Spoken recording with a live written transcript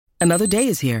Another day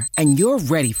is here, and you're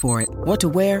ready for it. What to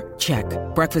wear? Check.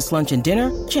 Breakfast, lunch, and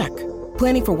dinner? Check.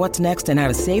 Planning for what's next and how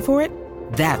to save for it?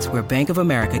 That's where Bank of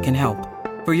America can help.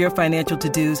 For your financial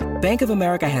to-dos, Bank of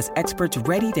America has experts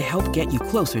ready to help get you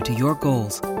closer to your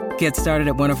goals. Get started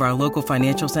at one of our local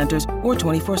financial centers or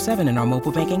 24/7 in our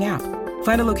mobile banking app.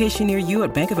 Find a location near you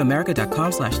at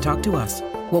bankofamerica.com/talktous.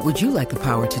 What would you like the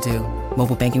power to do?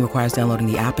 Mobile banking requires downloading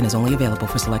the app and is only available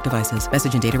for select devices.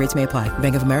 Message and data rates may apply.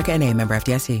 Bank of America N.A., member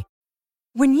FDIC.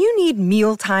 When you need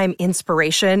mealtime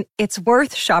inspiration, it's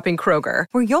worth shopping Kroger,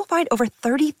 where you'll find over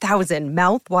 30,000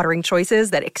 mouth-watering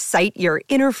choices that excite your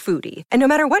inner foodie. And no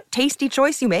matter what tasty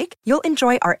choice you make, you'll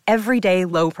enjoy our everyday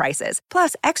low prices,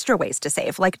 plus extra ways to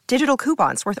save, like digital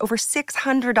coupons worth over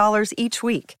 $600 each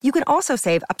week. You can also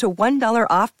save up to $1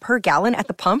 off per gallon at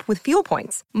the pump with fuel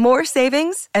points. More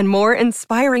savings and more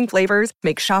inspiring flavors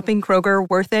make shopping Kroger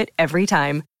worth it every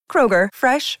time. Kroger,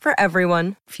 fresh for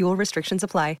everyone. Fuel restrictions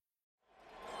apply.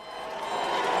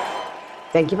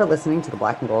 Thank you for listening to the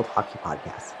Black and Gold Hockey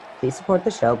Podcast. Please support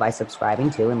the show by subscribing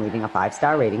to and leaving a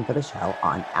 5-star rating for the show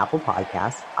on Apple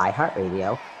Podcasts,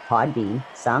 iHeartRadio, Podbean,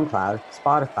 SoundCloud,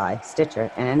 Spotify, Stitcher,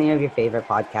 and any of your favorite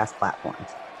podcast platforms.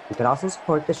 You can also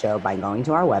support the show by going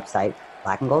to our website,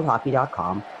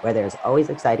 blackandgoldhockey.com, where there's always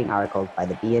exciting articles by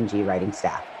the B&G writing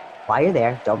staff. While you're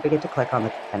there, don't forget to click on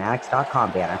the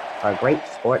fanatics.com banner for a great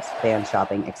sports fan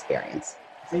shopping experience.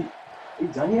 Hey, are you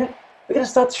done yet? We gotta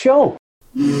start the show.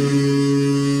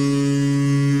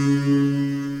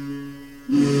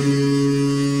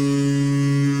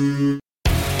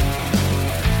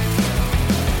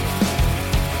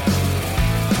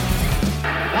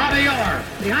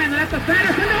 Behind the net to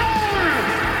Sanderson, Orr!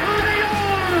 Bobby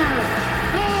Orr!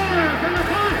 Orr from the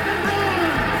Boston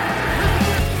Bruins!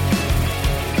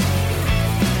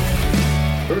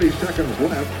 30 seconds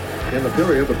left in the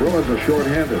period. The Bruins are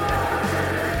shorthanded.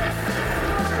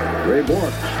 Ray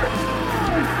Bork.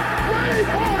 Ray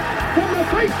Bork from the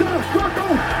face-off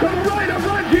circle to the right of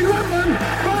Reggie Whitman.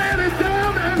 Fired it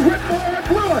down and Whitmore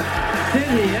blew it. Did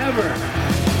he ever?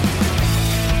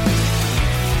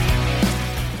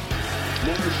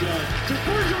 To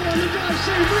Bergeron on the drive,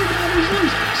 save, rebound, he's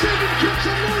loose. Sagan kicks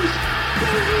him loose.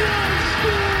 Bergeron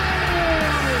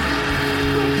scores!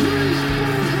 Patrice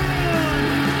Bergeron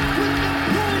with the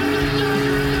point of the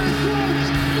dagger in their throats.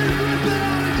 They rip it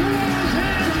out of Toronto's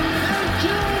hands and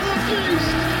kill the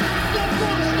beast. The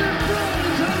Boston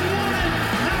Bruins have won it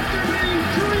after being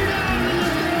 3 down in the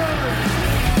third.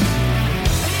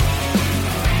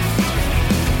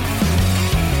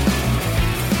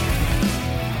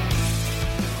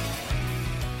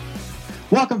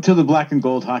 Welcome to the Black and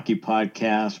Gold Hockey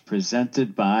Podcast,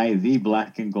 presented by the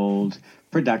Black and Gold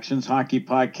Productions Hockey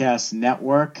Podcast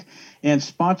Network and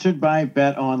sponsored by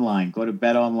Bet Online. Go to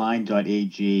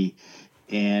betonline.ag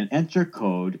and enter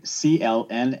code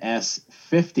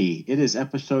CLNS50. It is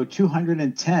episode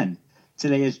 210.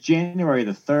 Today is January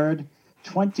the 3rd,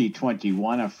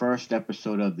 2021, our first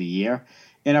episode of the year.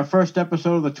 And our first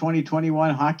episode of the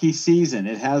 2021 hockey season.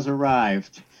 It has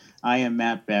arrived. I am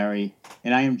Matt Barry,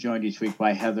 and I am joined each week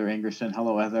by Heather Ingerson.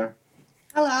 Hello, Heather.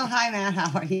 Hello. Hi, Matt.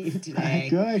 How are you today?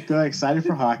 Good. Excited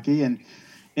for hockey. And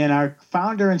our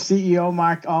founder and CEO,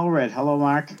 Mark Allred. Hello,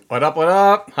 Mark. What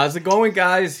up? How's it going,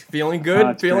 guys? Feeling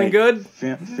good? Feeling good?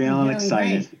 Feeling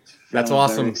excited. That's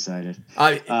awesome. Very excited.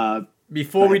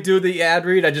 Before we do the ad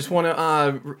read, I just want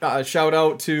to shout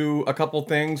out to a couple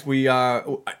things.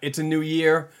 It's a new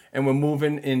year, and we're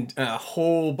moving in a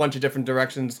whole bunch of different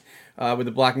directions with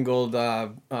the Black and Gold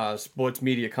Sports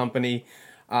Media Company.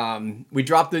 We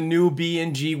dropped the new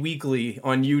B&G Weekly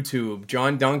on YouTube.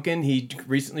 John Duncan, he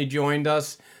recently joined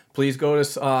us. Please go to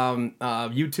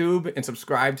YouTube and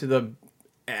subscribe to the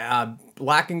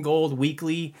Black and Gold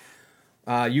Weekly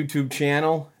YouTube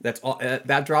channel.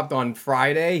 That dropped on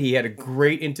Friday. He had a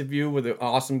great interview with an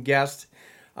awesome guest.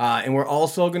 And we're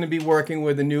also going to be working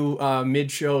with a new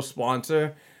mid-show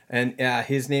sponsor. And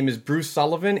his name is Bruce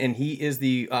Sullivan, and he is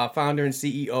the founder and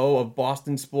CEO of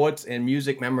Boston Sports and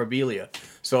Music Memorabilia.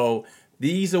 So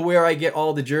these are where I get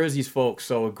all the jerseys, folks.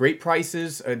 So great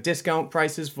prices, discount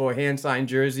prices for hand-signed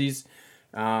jerseys.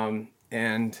 And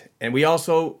we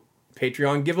also,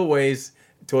 Patreon giveaways.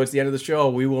 Towards the end of the show,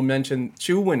 we will mention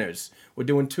 2 winners. We're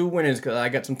doing 2 winners because I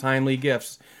got some timely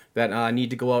gifts that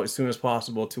need to go out as soon as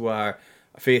possible to our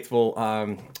faithful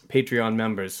Patreon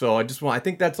members. So I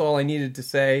think that's all I needed to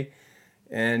say.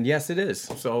 And yes, it is.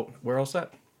 So we're all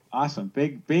set. Awesome.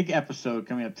 Big episode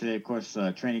coming up today. Of course,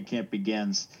 training camp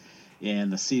begins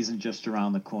and the season just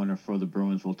around the corner for the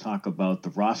Bruins. We'll talk about the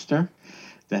roster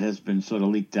that has been sort of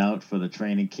leaked out for the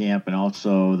training camp and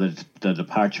also the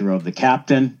departure of the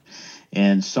captain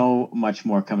and so much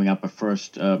more coming up. But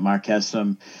first, Mark has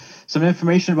some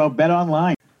information about Bet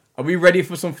Online. Are we ready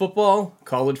for some football?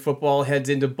 College football heads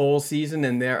into bowl season,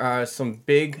 and there are some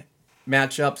big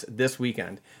matchups this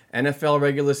weekend. NFL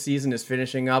regular season is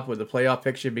finishing up with the playoff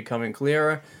picture becoming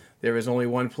clearer. There is only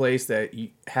one place that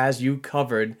has you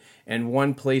covered and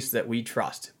one place that we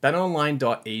trust,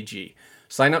 betonline.ag.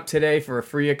 Sign up today for a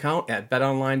free account at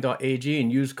betonline.ag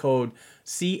and use code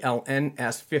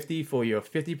CLNS50 for your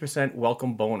 50%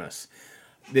 welcome bonus.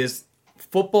 There's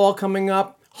football coming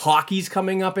up. Hockey's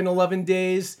coming up in 11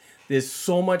 days. There's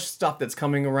so much stuff that's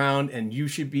coming around, and you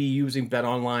should be using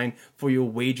BetOnline for your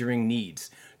wagering needs.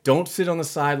 Don't sit on the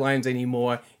sidelines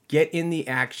anymore. Get in the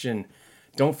action.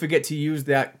 Don't forget to use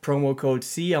that promo code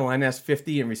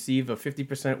CLNS50 and receive a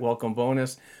 50% welcome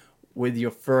bonus with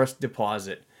your first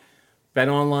deposit.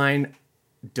 BetOnline.ag,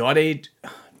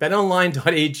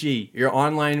 your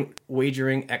online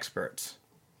wagering experts.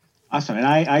 Awesome. And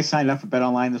I signed up for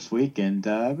BetOnline this week, and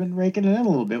I've been raking it in a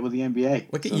little bit with the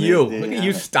NBA. Look at you. Look at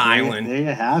you styling. There you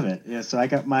have it. Yeah, so I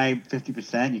got my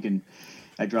 50%.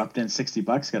 I dropped in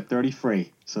 $60, got 30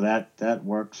 free. So that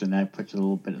works, and that puts a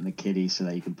little bit in the kitty so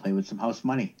that you can play with some house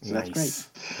money. So nice.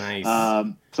 That's great.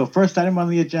 Nice. So first item on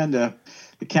the agenda,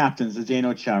 the captains,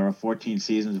 Zdeno Chara, 14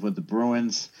 seasons with the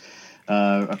Bruins,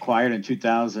 acquired in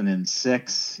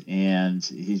 2006, and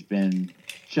he's been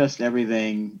just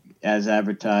everything as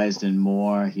advertised and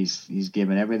more. He's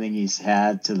given everything he's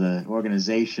had to the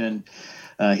organization.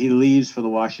 He leaves for the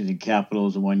Washington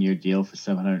Capitals, a 1-year deal for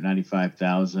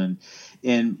 $795,000,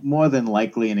 and more than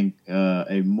likely in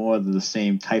a more of the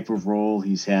same type of role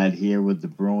he's had here with the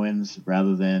Bruins,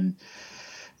 rather than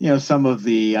some of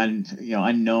the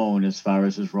unknown as far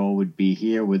as his role would be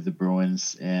here with the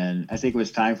Bruins. And I think it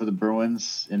was time for the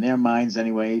Bruins, in their minds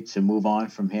anyway, to move on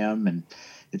from him. And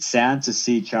it's sad to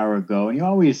see Chara go. And you're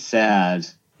always sad.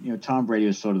 Tom Brady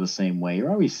was sort of the same way. You're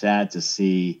always sad to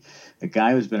see a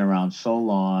guy who's been around so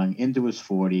long, into his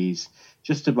 40s,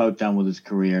 just about done with his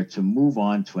career, to move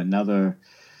on to another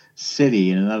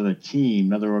city and another team,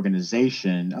 another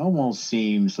organization. Almost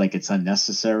seems like it's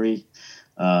unnecessary.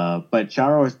 But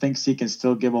Chara thinks he can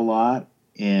still give a lot.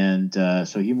 And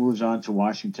so he moves on to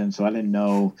Washington. So I didn't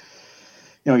know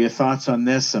your thoughts on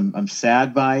this. I'm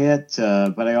sad by it,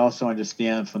 but I also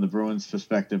understand from the Bruins'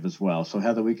 perspective as well. So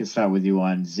Heather, we can start with you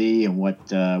on Z and what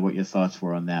your thoughts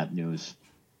were on that news.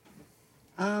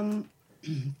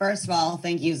 First of all,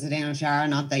 thank you, Zdeno Chara.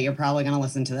 Not that you're probably going to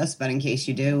listen to this, but in case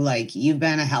you do, you've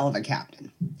been a hell of a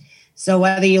captain. So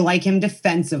whether you like him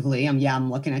defensively,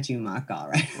 I'm looking at you, Mark. All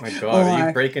right. Oh my God, are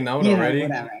you breaking out already?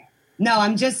 Whatever. No,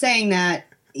 I'm just saying that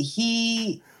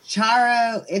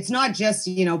Chara, it's not just,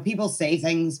 people say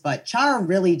things, but Chara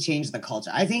really changed the culture.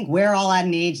 I think we're all at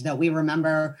an age that we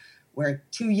remember we're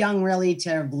too young really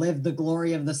to live the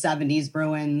glory of the 70s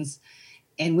Bruins.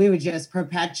 And we were just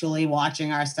perpetually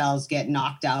watching ourselves get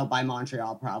knocked out by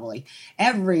Montreal probably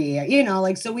every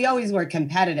year, so we always were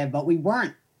competitive, but we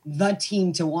weren't the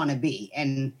team to want to be.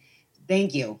 And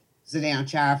thank you, Zdeno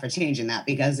Chara, for changing that,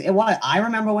 because I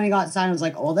remember when he got signed, I was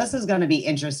like, oh, this is going to be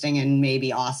interesting and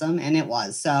maybe awesome. And it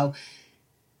was. So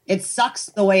it sucks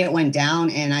the way it went down.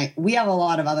 And we have a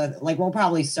lot of other, we'll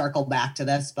probably circle back to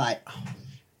this, but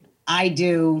I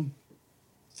do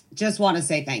just want to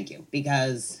say thank you,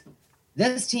 because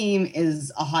this team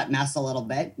is a hot mess a little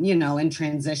bit, in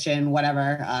transition,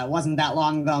 whatever. It wasn't that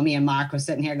long ago, me and Mark were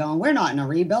sitting here going, we're not in a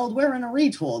rebuild, we're in a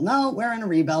retool. No, we're in a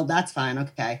rebuild. That's fine.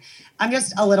 Okay. I'm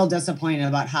just a little disappointed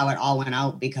about how it all went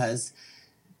out, because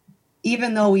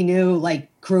even though we knew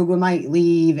Kruger might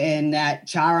leave and that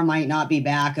Chara might not be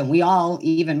back, and we all,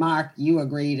 even Mark, you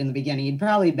agreed in the beginning, he'd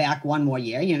probably back one more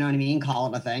year, you know what I mean?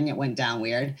 Call it a thing. It went down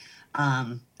weird.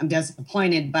 I'm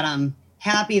disappointed, but I'm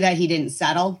happy that he didn't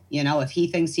settle, if he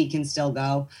thinks he can still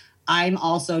go. I'm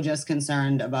also just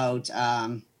concerned about,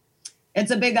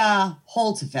 it's a big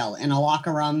hole to fill in a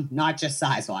locker room, not just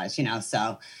size-wise,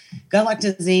 so good luck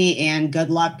to Z, and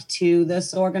good luck to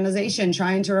this organization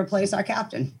trying to replace our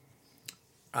captain.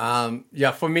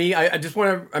 For me, I just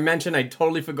want to mention, I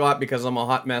totally forgot because I'm a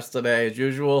hot mess today, as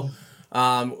usual.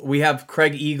 We have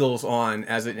Craig Eagles on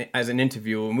as an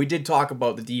interview, and we did talk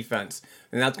about the defense,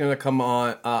 and that's going to come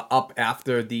on up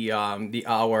after the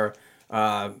hour,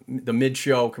 the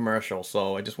mid-show commercial.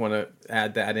 So I just want to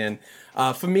add that in.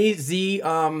 For me, Z,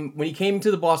 when he came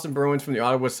to the Boston Bruins from the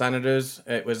Ottawa Senators,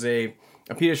 it was a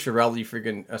Peter Chiarelli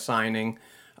freaking signing.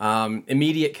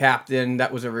 Immediate captain.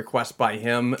 That was a request by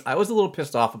him. I was a little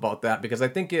pissed off about that, because I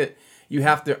think you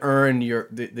have to earn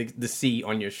the C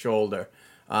on your shoulder.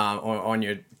 On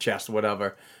your chest,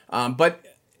 whatever. But,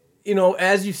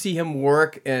 as you see him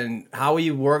work and how he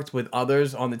worked with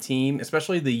others on the team,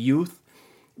 especially the youth,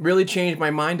 really changed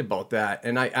my mind about that.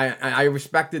 And I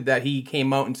respected that he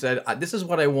came out and said, this is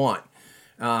what I want.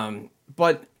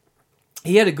 But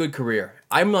he had a good career.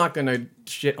 I'm not going to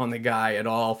shit on the guy at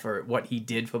all for what he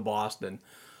did for Boston.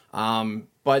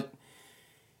 But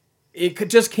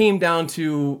just came down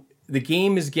to the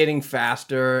game is getting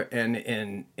faster,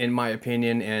 and in my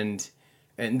opinion, and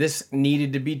this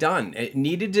needed to be done.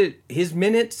 His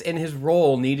minutes and his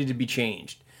role needed to be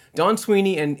changed. Don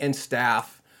Sweeney and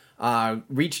staff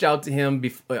reached out to him,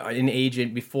 an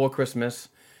agent, before Christmas,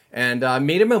 and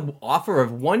made him an offer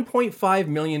of $1.5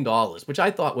 million, which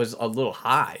I thought was a little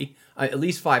high, at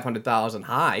least $500,000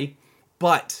 high,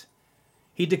 but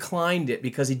he declined it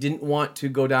because he didn't want to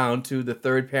go down to the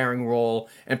third pairing role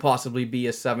and possibly be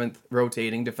a seventh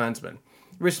rotating defenseman.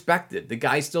 Respected. The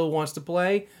guy still wants to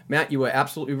play. Matt, you were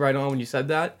absolutely right on when you said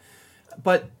that.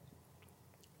 But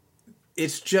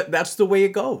it's just, that's the way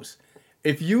it goes.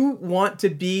 If you want to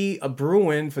be a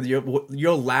Bruin for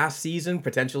your last season,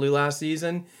 potentially last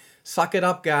season, suck it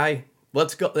up, guy.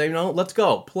 Let's go. Let's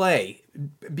go. Play.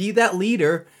 Be that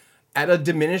leader at a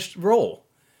diminished role.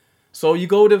 So he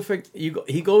goes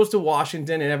to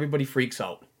Washington and everybody freaks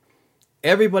out.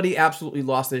 Everybody absolutely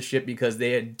lost their shit because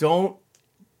they don't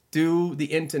do the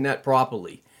internet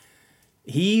properly.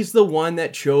 He's the one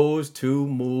that chose to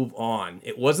move on.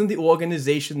 It wasn't the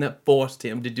organization that forced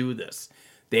him to do this.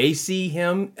 They see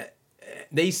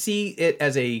it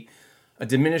as a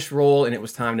diminished role, and it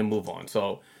was time to move on.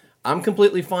 So I'm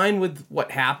completely fine with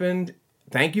what happened.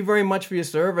 Thank you very much for your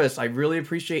service. I really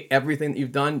appreciate everything that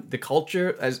you've done. The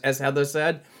culture, as Heather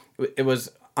said, it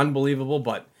was unbelievable,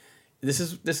 but this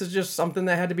is just something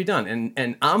that had to be done.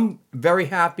 And I'm very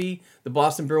happy the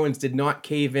Boston Bruins did not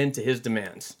cave in to his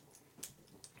demands.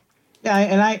 Yeah,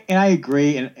 and I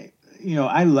agree. And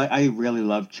I really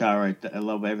love Chara. I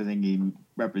love everything he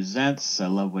represents. I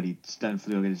love what he's done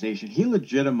for the organization. He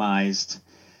legitimized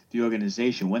the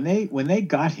organization when they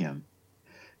got him.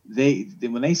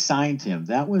 When they signed him,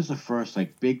 that was the first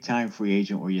big time free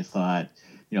agent where you thought,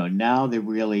 now they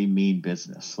really mean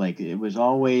business. Like it was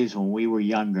always when we were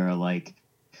younger,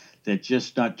 they're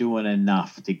just not doing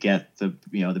enough to get the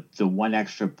one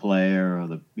extra player or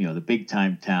the big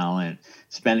time talent,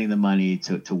 spending the money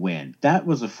to win. That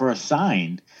was the first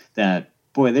sign that,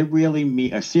 boy, they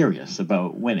really are serious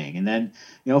about winning. And then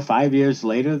 5 years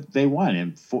later they won,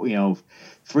 and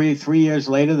 3 years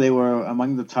later they were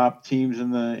among the top teams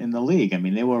in the league. I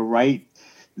mean, they were right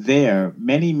there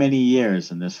many years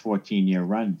in this 14-year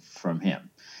run from him.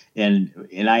 And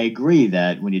I agree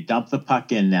that when you dump the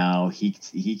puck in now, he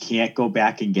can't go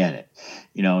back and get it.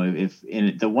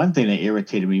 The one thing that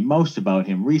irritated me most about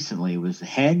him recently was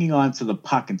hanging on to the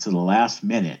puck until the last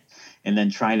minute and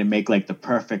then trying to make the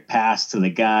perfect pass to the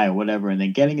guy or whatever, and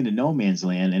then getting into no man's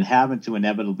land and having to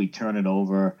inevitably turn it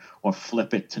over or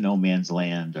flip it to no man's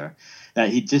land, or that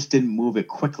he just didn't move it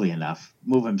quickly enough,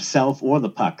 move himself or the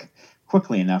puck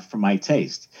quickly enough for my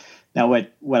taste. Now,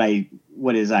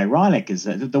 what is ironic is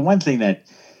that the one thing that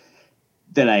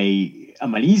I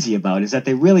am uneasy about is that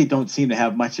they really don't seem to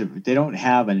have much of. They don't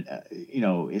have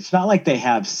it's not like they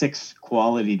have 6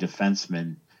 quality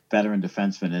defensemen, veteran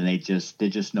defensemen, and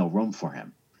there's just no room for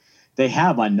him. They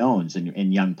have unknowns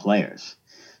and young players,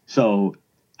 so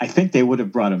I think they would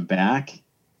have brought him back.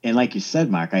 And like you said,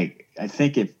 Mark, I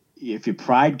think if your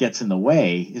pride gets in the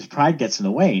way, his pride gets in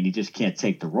the way, and he just can't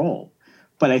take the role.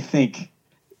 But I think,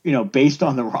 based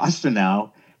on the roster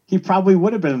now, he probably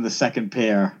would have been in the second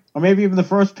pair or maybe even the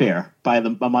first pair by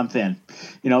a month in,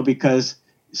 because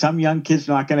some young kid's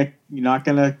not going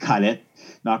to cut it,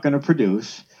 not going to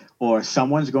produce, or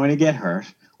someone's going to get hurt,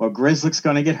 or Grizzlick's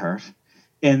going to get hurt.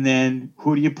 And then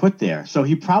who do you put there? So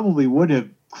he probably would have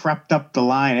crept up the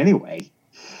line anyway,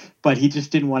 but he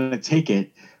just didn't want to take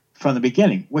it from the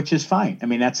beginning, which is fine. I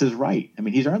mean, that's his right. I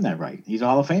mean, he's earned that right. He's a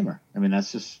Hall of Famer. I mean,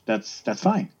 that's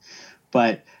fine.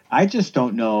 But I just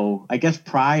don't know. I guess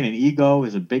pride and ego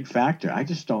is a big factor. I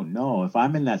just don't know if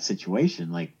I'm in that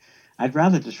situation. I'd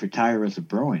rather just retire as a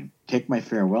Bruin, take my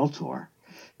farewell tour,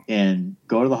 and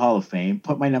go to the Hall of Fame,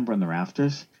 put my number in the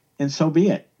rafters, and so be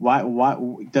it. Why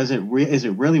is it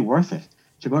really worth it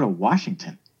to go to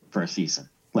Washington for a season?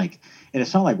 And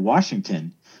it's not like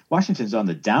Washington's on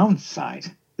the downside.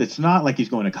 It's not like he's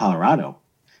going to Colorado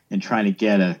and trying to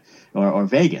get or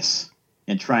Vegas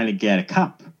and trying to get a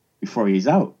cup before he's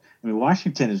out. I mean,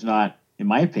 Washington is not, in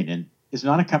my opinion, is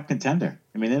not a cup contender.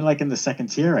 I mean, they're in the second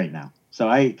tier right now. So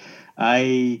I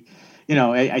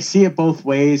see it both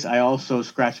ways. I also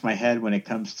scratch my head when it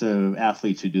comes to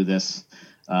athletes who do this.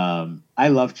 I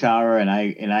love Chara,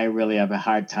 and I really have a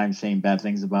hard time saying bad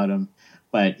things about him.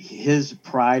 but his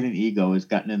pride and ego has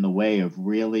gotten in the way of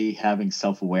really having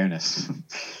self-awareness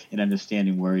and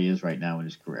understanding where he is right now in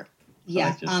his career. So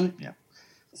Yeah. yeah.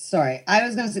 Sorry, I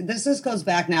was going to say, this just goes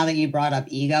back now that you brought up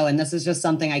ego. And this is just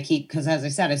something I keep, because as I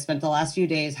said, I spent the last few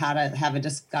days how to have a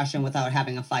discussion without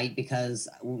having a fight because,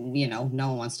 no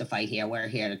one wants to fight here. We're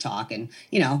here to talk and,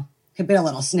 could be a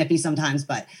little snippy sometimes,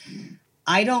 but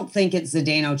I don't think it's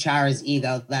Zdeno Chara's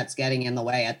ego that's getting in the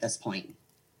way at this point.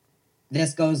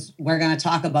 We're going to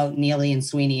talk about Neely and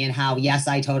Sweeney and how, yes,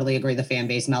 I totally agree the fan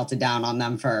base melted down on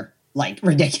them for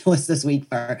ridiculous this week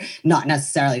for not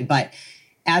necessarily, but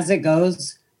as it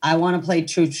goes, I want to play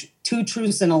two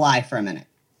truths and a lie for a minute.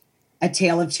 A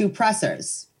tale of two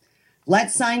pressers.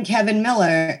 Let's sign Kevin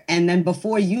Miller, and then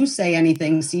before you say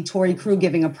anything, see Torrey Krug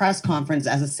giving a press conference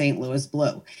as a St. Louis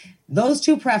Blue. Those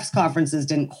two press conferences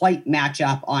didn't quite match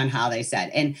up on how they said.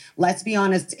 And let's be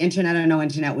honest, internet or no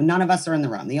internet, none of us are in the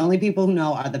room. The only people who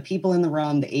know are the people in the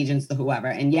room, the agents, the whoever.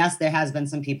 And yes, there has been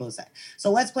some people who said. So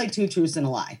let's play two truths and a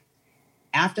lie.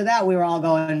 After that, we were all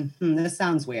going, this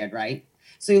sounds weird, right?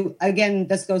 So again,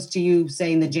 this goes to you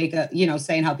saying the Jacob,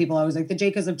 saying how people are always like the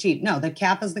Jacobs are cheap. No, the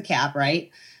cap is the cap,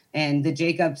 right? And the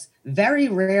Jacobs very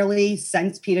rarely,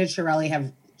 since Peter Chiarelli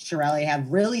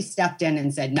have really stepped in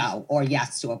and said no or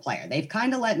yes to a player. They've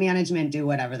kind of let management do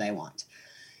whatever they want.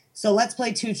 So let's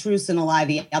play two truths and a lie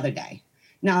the other day.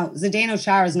 Now, Zdeno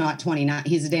Chara is not 29.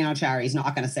 He's Zdeno Chara. He's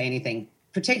not going to say anything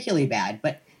particularly bad.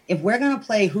 But if we're going to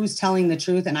play who's telling the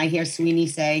truth, and I hear Sweeney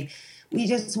say, we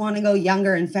just want to go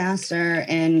younger and faster,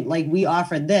 and we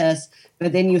offered this,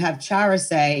 but then you have Chara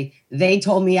say, they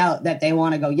told me out that they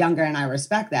want to go younger, and I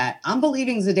respect that. I'm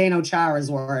believing Zdeno Chara's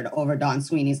word over Don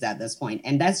Sweeney's at this point,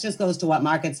 and that just goes to what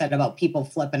Mark had said about people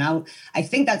flipping out. I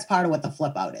think that's part of what the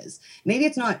flip out is. Maybe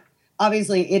it's not,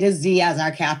 obviously it is Z as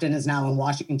our captain is now in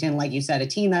Washington, like you said, a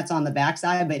team that's on the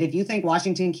backside, but if you think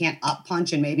Washington can't up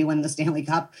punch and maybe win the Stanley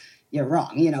Cup, you're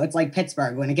wrong. It's like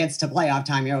Pittsburgh. When it gets to playoff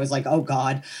time, you're always like, oh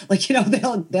God,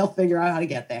 they'll figure out how to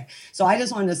get there. So I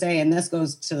just wanted to say, and this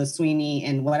goes to the Sweeney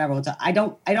and whatever. I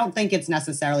don't think it's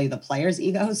necessarily the players'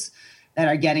 egos that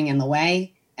are getting in the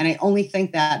way. And I only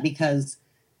think that because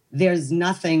there's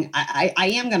nothing,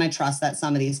 I am going to trust that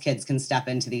some of these kids can step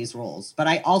into these roles. But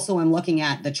I also am looking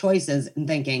at the choices and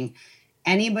thinking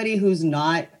anybody who's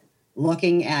not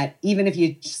looking at, even if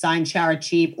you sign Chara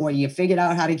cheap or you figured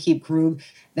out how to keep Krug,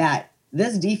 that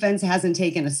this defense hasn't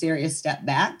taken a serious step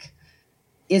back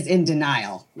is in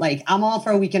denial. I'm all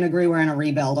for we can agree we're in a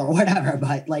rebuild or whatever,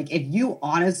 but if you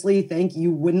honestly think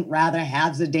you wouldn't rather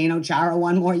have Zdeno Chara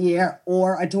one more year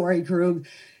or a Torrey Krug,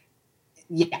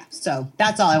 yeah. So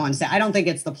that's all I want to say. I don't think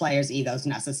it's the players' egos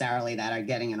necessarily that are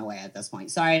getting in the way at this point.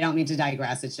 Sorry, I don't mean to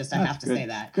digress. It's just I have to say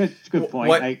that. Good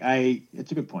point. It's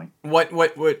a good point.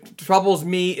 What troubles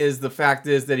me is the fact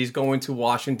is that he's going to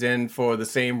Washington for the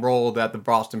same role that the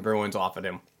Boston Bruins offered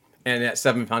him, and at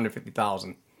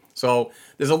 $750,000. So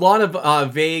there's a lot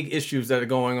of vague issues that are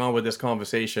going on with this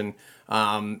conversation,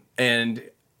 and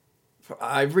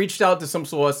I've reached out to some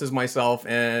sources myself,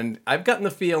 and I've gotten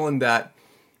the feeling that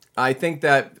I think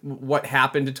that what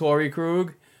happened to Torrey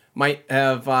Krug might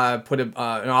have put an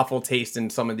awful taste in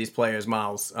some of these players'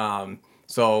 mouths.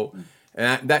 So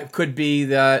that could be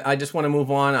that I just want to move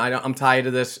on. I'm tired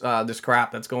of this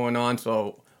crap that's going on.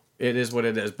 So it is what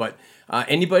it is. But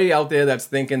anybody out there that's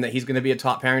thinking that he's going to be a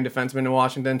top pairing defenseman in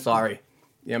Washington, sorry.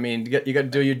 I mean, you got to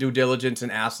do your due diligence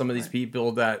and ask some of these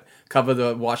people that cover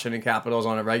the Washington Capitals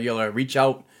on a regular. Reach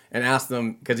out and ask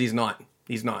them because he's not.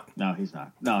 He's not. No, he's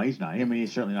not. I mean,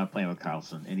 he's certainly not playing with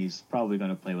Carlson, and he's probably going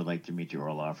to play with Dmitry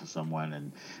Orlov or someone,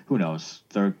 and who knows,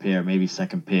 third pair, maybe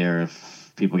second pair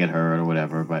if people get hurt or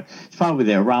whatever. But it's probably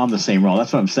there around the same role.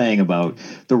 That's what I'm saying about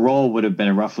the role would have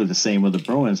been roughly the same with the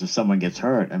Bruins if someone gets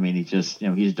hurt. I mean,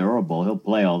 he's durable. He'll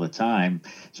play all the time,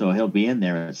 so he'll be in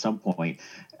there at some point.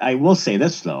 I will say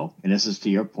this, though, and this is to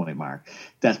your point, Mark,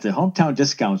 that the hometown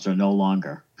discounts are no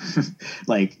longer.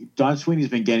 Don Sweeney's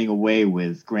been getting away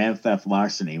with grand theft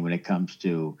larceny when it comes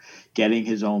to getting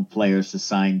his own players to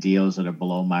sign deals that are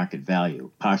below market value.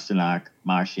 Pasternak,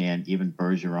 Marchand, even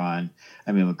Bergeron.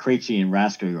 I mean, when Krejci and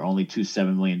Rasker are only two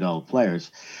 $7 million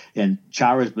players, and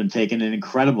Chara's been taking an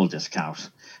incredible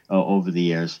discount over the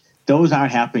years. Those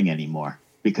aren't happening anymore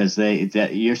because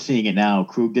you're seeing it now.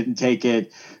 Krug didn't take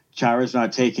it. Chara's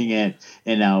not taking it,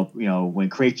 and now when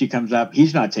Krejci comes up,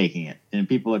 he's not taking it. And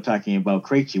people are talking about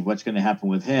Krejci. What's going to happen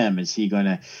with him? It's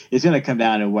going to come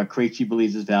down to what Krejci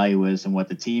believes his value is and what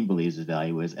the team believes his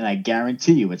value is. And I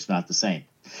guarantee you, it's not the same.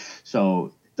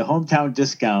 So the hometown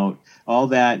discount, all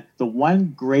that. The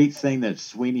one great thing that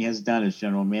Sweeney has done as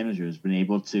general manager has been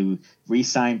able to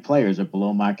re-sign players at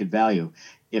below market value.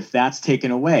 If that's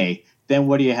taken away, then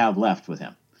what do you have left with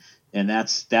him? And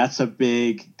that's a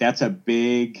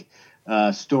big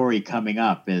story coming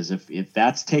up. Is if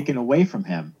that's taken away from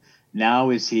him, now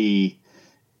is he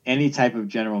any type of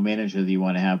general manager that you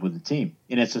want to have with the team?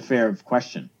 And it's a fair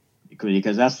question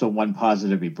because that's the one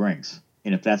positive he brings.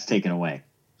 And if that's taken away,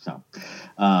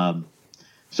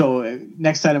 so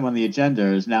next item on the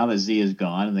agenda is now that Z is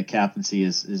gone and the captaincy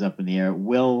is up in the air.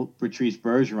 Will Patrice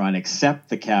Bergeron accept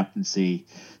the captaincy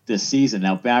this season?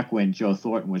 Now, back when Joe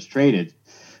Thornton was traded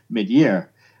mid-year,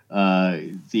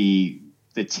 the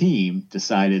team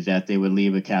decided that they would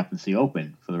leave a captaincy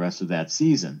open for the rest of that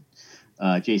season.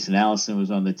 Jason Allison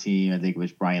was on the team. I think it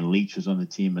was Brian Leach was on the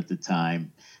team at the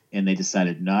time, and they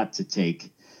decided not to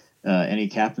take any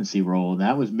captaincy role, and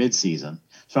that was mid-season.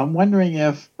 So I'm wondering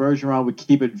if Bergeron would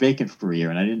keep it vacant for a year.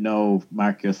 And I didn't know,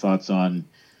 Mark, your thoughts on.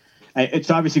 It's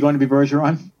obviously going to be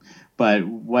Bergeron, but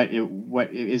what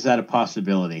is that a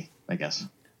possibility? I guess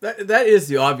that is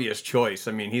the obvious choice.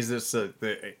 I mean, he's this. A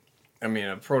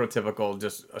prototypical,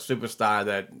 just a superstar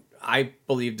that I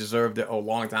believe deserved it a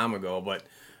long time ago. But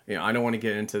I don't want to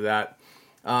get into that.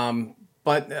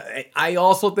 But I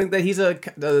also think that he's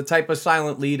the type of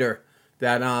silent leader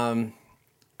that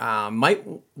might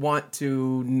want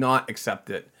to not accept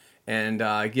it and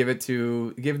give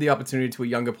the opportunity to a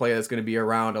younger player that's going to be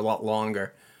around a lot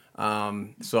longer.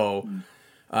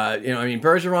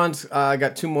 Bergeron's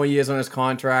got 2 more years on his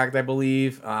contract, I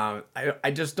believe.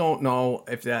 I just don't know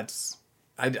if that's.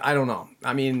 I don't know.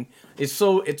 I mean, it's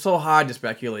so hard to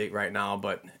speculate right now.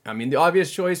 But I mean, the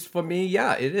obvious choice for me,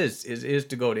 yeah, it is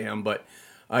to go to him. But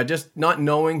just not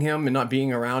knowing him and not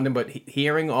being around him, but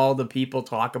hearing all the people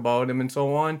talk about him and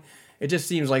so on, it just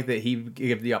seems like that he would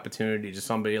give the opportunity to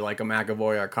somebody like a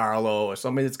McAvoy or Carlo or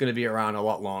somebody that's going to be around a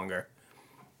lot longer.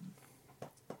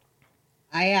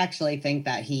 I actually think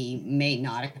that he may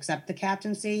not accept the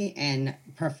captaincy and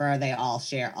prefer they all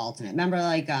share alternate. Remember,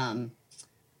 like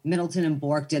Middleton and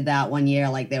Bork did that one year,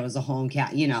 like there was a home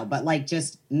but like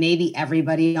just maybe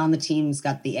everybody on the team's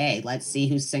got the A. Let's see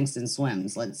who sinks and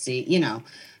swims. Let's see,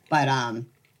 but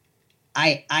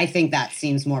I think that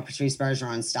seems more Patrice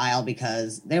Bergeron style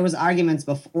because there was arguments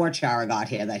before Chara got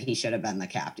here that he should have been the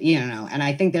captain, and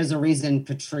I think there's a reason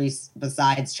Patrice,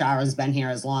 besides Chara's been here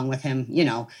as long with him,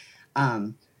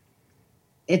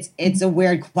 it's a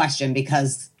weird question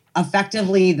because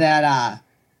effectively that,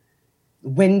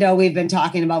 window we've been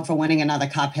talking about for winning another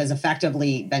cup has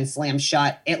effectively been slammed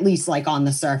shut, at least like on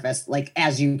the surface, like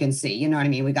as you can see, you know what I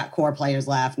mean? We got core players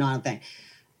left, not a thing.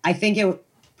 I think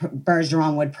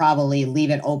Bergeron would probably leave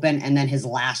it open and then his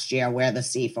last year wear the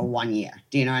C for 1 year.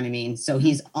 Do you know what I mean? So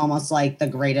he's almost like the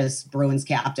greatest Bruins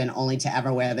captain only to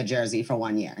ever wear the jersey for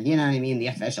 1 year. You know what I mean? The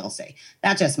official C.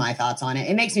 That's just my thoughts on it.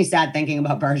 It makes me sad thinking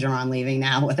about Bergeron leaving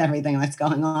now with everything that's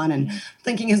going on and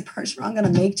thinking, is Bergeron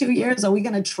going to make 2 years? Are we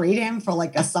going to trade him for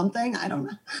like a something? I don't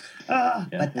know.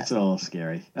 But it's a little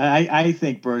scary. I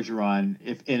think Bergeron,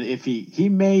 if he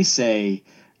may say,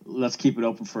 let's keep it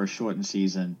open for a shortened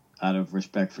season, out of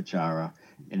respect for Chara,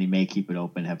 and he may keep it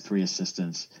open, have 3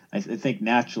 assistants. I think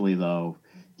naturally, though,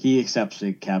 he accepts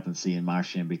the captaincy and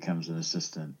Marchand becomes an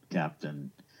assistant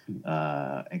captain,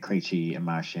 and Krejci and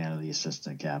Marchand are the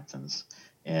assistant captains.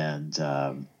 And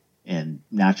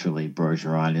naturally,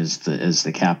 Bergeron is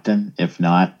the captain. If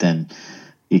not, then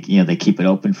they keep it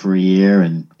open for a year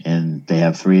and they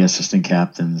have 3 assistant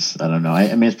captains. I don't know.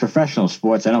 I mean, it's professional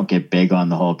sports. I don't get big on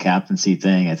the whole captaincy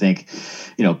thing. I think,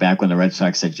 back when the Red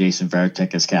Sox said Jason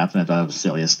Varitek as captain, I thought it was the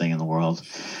silliest thing in the world.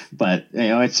 But,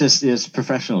 it's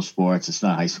professional sports. It's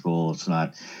not high school. It's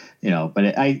not,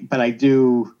 but I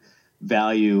do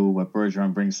value what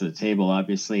Bergeron brings to the table,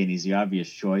 obviously, and he's the obvious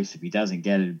choice. If he doesn't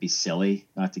get it, it'd be silly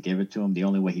not to give it to him. The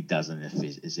only way he doesn't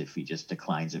is if he just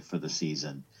declines it for the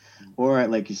season. Or,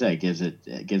 like you say, gives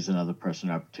another person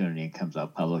an opportunity and comes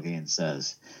out publicly and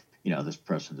says, this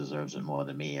person deserves it more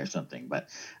than me or something. But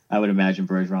I would imagine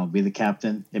Bergeron will be the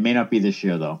captain. It may not be this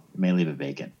year, though. It may leave it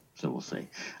vacant. So we'll see.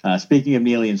 Speaking of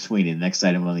Neely and Sweeney, the next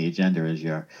item on the agenda is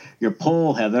your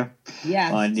poll, Heather,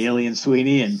 on Neely and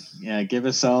Sweeney, and give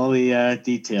us all the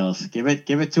details. Give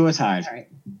it to us hard. All right.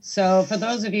 So for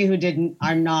those of you who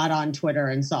are not on Twitter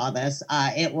and saw this,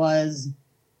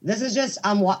 this is just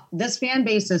this fan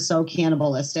base is so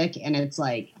cannibalistic, and it's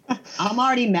like I'm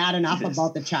already mad enough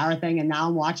about the Chara thing, and now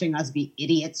I'm watching us be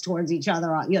idiots towards each other.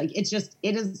 Like it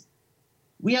is.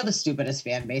 We are the stupidest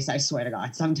fan base. I swear to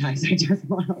God. Sometimes I just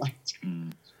want to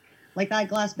like that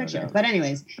glass picture. But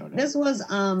anyways, this was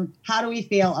how do we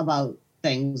feel about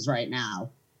things right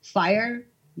now? Fire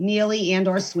Neely and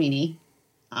or Sweeney.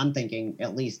 I'm thinking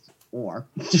at least. Or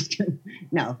just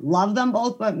no, love them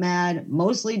both, but mad,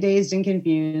 mostly dazed and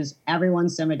confused. Everyone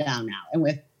simmer down now. And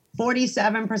with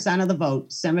 47% of the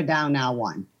vote, simmer down now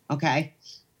won. Okay.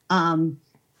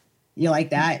 You like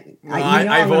that?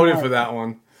 I voted for that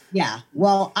one. Yeah.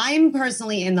 Well, I'm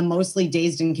personally in the mostly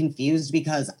dazed and confused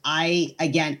because I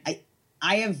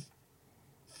have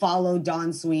followed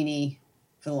Don Sweeney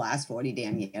for the last 40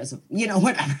 damn years.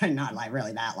 Whatever, not like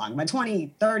really that long, but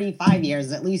 20, 35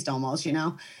 years at least almost,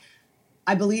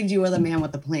 I believed you were the man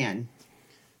with the plan.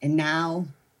 And now,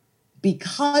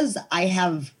 because I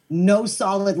have no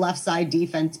solid left side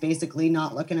defense, basically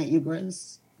not looking at you,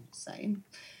 Grizz, saying,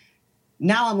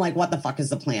 now I'm like, what the fuck is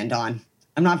the plan, Don?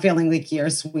 I'm not feeling like you're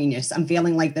Sweeney. I'm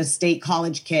feeling like this state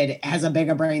college kid has a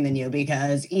bigger brain than you,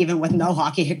 because even with no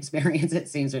hockey experience, it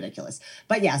seems ridiculous.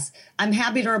 But yes, I'm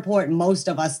happy to report most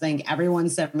of us think everyone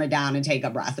simmer down and take a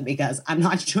breath, because I'm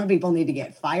not sure people need to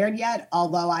get fired yet.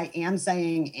 Although I am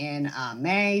saying in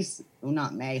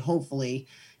hopefully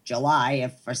July,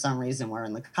 if for some reason we're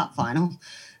in the cup final.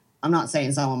 I'm not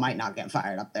saying someone might not get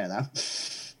fired up there, though.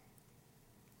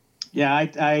 Yeah,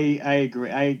 I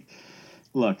agree.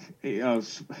 Look,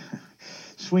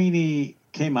 Sweeney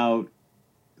came out.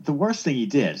 The worst thing he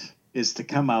did is to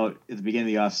come out at the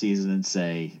beginning of the offseason and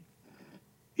say,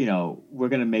 we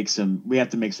have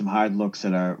to make some hard looks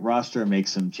at our roster and make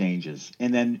some changes,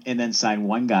 and then sign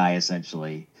one guy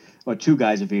essentially, or two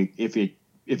guys if you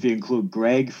include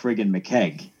Greg friggin'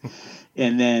 McKegg,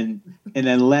 and then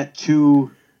let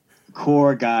two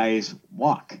core guys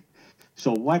walk.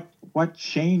 So what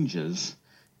changes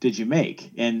did you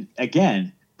make? And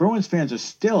again, Bruins fans are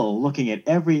still looking at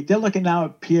they're looking now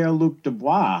at Pierre-Luc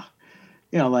Dubois.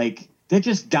 They're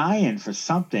just dying for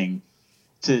something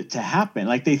to happen.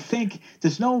 Like, they think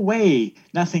there's no way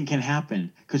nothing can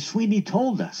happen because Sweeney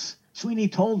told us.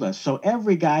 So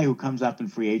every guy who comes up in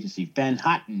free agency, Ben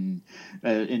Hutton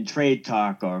in trade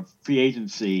talk or free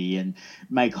agency, and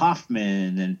Mike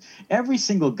Hoffman, and every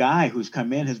single guy who's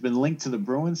come in has been linked to the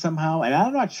Bruins somehow. And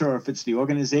I'm not sure if it's the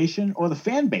organization or the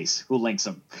fan base who links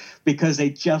them, because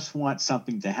they just want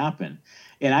something to happen.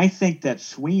 And I think that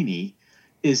Sweeney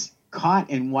is caught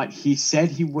in what he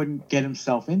said he wouldn't get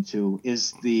himself into,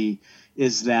 is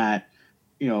that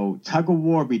tug of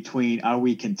war between, are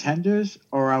we contenders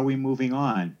or are we moving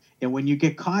on? And when you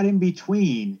get caught in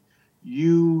between,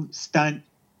 you stunt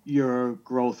your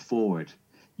growth forward.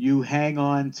 You hang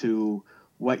on to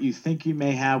what you think you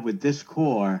may have with this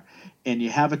core, and you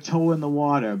have a toe in the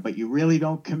water, but you really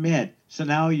don't commit. So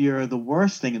now you're the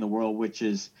worst thing in the world, which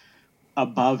is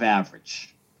above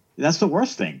average. That's the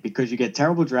worst thing, because you get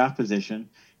terrible draft position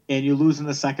and you lose in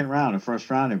the second round or first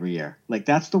round every year. Like,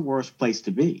 that's the worst place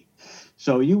to be.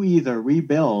 So you either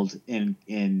rebuild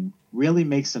and really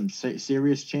make some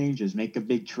serious changes, make a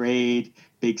big trade,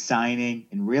 big signing,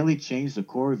 and really change the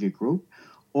core of your group,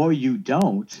 or you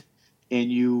don't,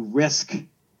 and you risk,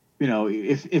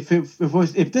 if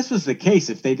this was the case,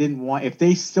 if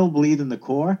they still believed in the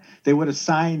core, they would have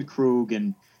signed Krug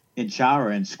and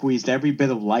Chara and squeezed every bit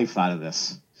of life out of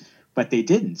this. But they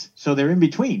didn't. So they're in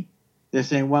between. They're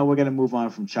saying, well, we're going to move on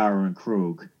from Chara and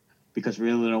Krug because we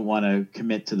really don't want to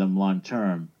commit to them long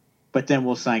term. But then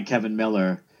we'll sign Kevin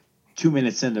Miller 2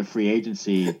 minutes into free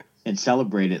agency and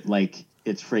celebrate it like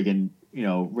it's friggin',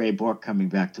 Ray Bork coming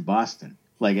back to Boston.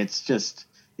 Like, it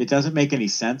doesn't make any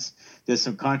sense. There's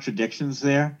some contradictions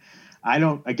there.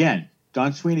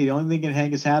 Don Sweeney, the only thing he can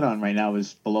hang his hat on right now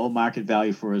is below market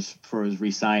value for his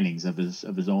re-signings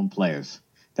of his own players.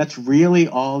 That's really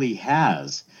all he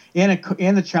has.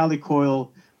 And the Charlie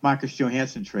Coyle, Marcus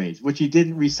Johansson trades, which he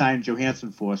didn't re-sign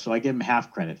Johansson for, so I give him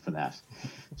half credit for that.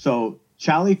 So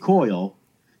Charlie Coyle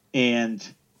and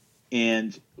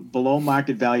below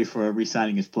market value for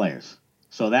re-signing his players.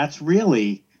 So that's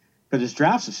really, because his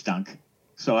drafts have stunk.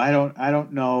 So I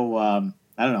don't know.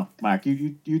 I don't know, Mark.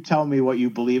 You tell me what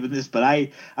you believe in this, but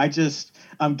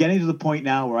I'm getting to the point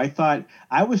now where I thought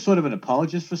I was sort of an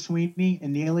apologist for Sweeney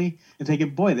and Neely and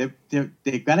thinking, boy,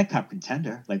 they've got a cup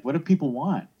contender. Like, what do people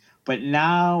want? But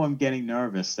now I'm getting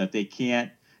nervous that they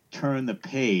can't turn the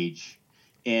page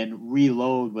and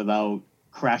reload without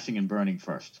crashing and burning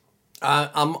first.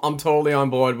 I'm totally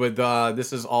on board with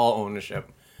this is all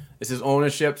ownership. This is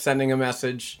ownership sending a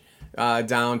message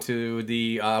down to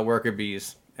the worker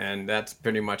bees. And that's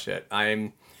pretty much it.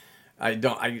 I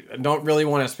don't really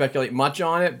want to speculate much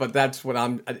on it, but that's what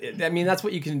that's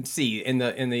what you can see in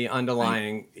the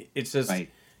underlying. Right. It's just, right.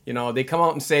 They come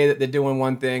out and say that they're doing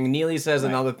one thing. Neely says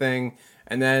another thing,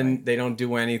 and then they don't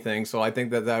do anything. So I think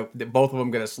that both of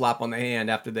them get a slap on the hand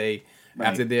after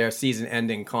their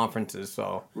season-ending conferences.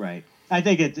 So right. I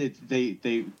think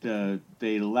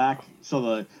they lack.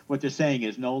 So what they're saying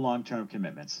is no long-term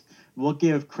commitments. We'll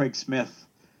give Craig Smith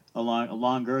a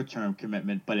longer term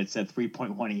commitment, but it said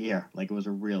 3.1 a year. Like it was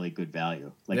a really good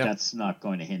value. Like that's not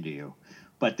going to hinder you.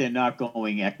 But they're not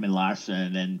going Ekman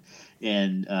Larson and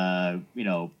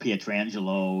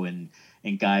Pietrangelo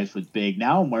and guys with big.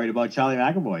 Now I'm worried about Charlie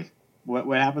McAvoy.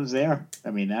 What happens there?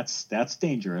 I mean, that's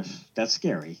dangerous. That's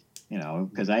scary.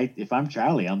 Because if I'm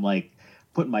Charlie, I'm like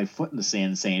putting my foot in the sand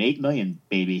and saying $8 million,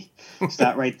 baby.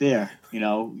 Start right there.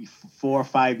 4 or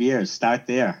 5 years. Start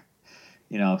there.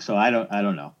 So I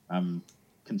don't know. I'm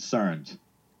concerned,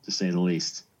 to say the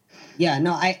least. Yeah,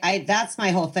 no, I that's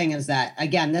my whole thing is that,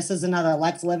 again, this is another,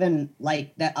 let's live in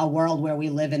like a world where we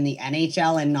live in the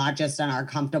NHL and not just in our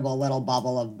comfortable little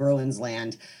bubble of Bruins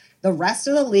land. The rest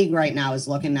of the league right now is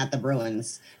looking at the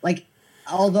Bruins. Like,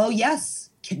 although, yes,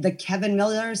 the Kevin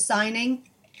Miller signing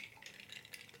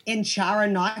and Chara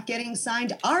not getting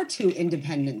signed are two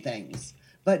independent things,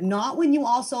 but not when you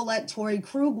also let Torrey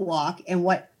Krug walk. And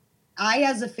what I,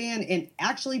 as a fan, and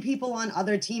actually people on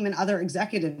other team and other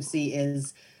executives see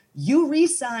is you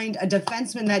re-signed a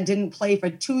defenseman that didn't play for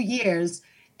 2 years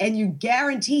and you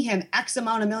guarantee him X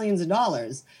amount of millions of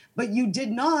dollars, but you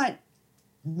did not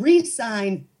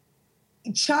re-sign.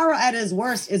 Chara at his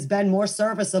worst has been more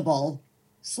serviceable,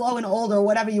 slow and old, or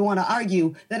whatever you want to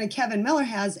argue, than a Kevin Miller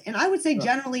has. And I would say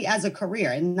generally as a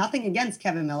career, and nothing against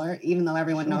Kevin Miller, even though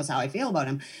everyone knows how I feel about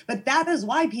him. But that is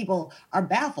why people are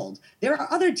baffled. There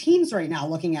are other teams right now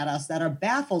looking at us that are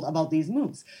baffled about these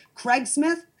moves. Craig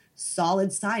Smith,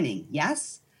 solid signing,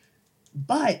 yes.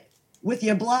 But with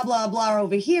your blah, blah, blah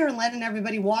over here and letting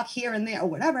everybody walk here and there or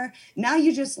whatever, now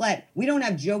you just we don't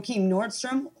have Joakim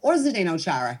Nordstrom or Zdeno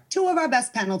Chara, two of our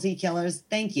best penalty killers.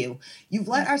 Thank you. You've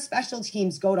let our special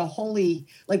teams go to holy,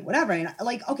 whatever. And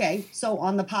okay, so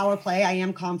on the power play, I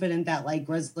am confident that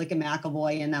Grzelcyk and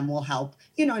McAvoy and them will help.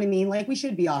 You know what I mean? We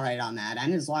should be all right on that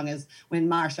end, as long as when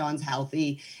Marchand's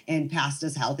healthy and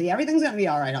Pasta's healthy, everything's going to be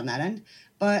all right on that end.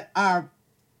 But our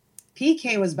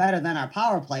PK was better than our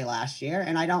power play last year,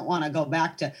 and I don't want to go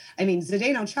back to,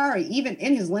 Zdeno Chara, even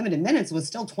in his limited minutes, was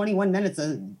still 21 minutes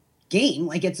a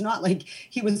game. It's not like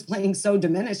he was playing so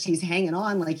diminished. He's hanging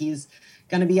on like he's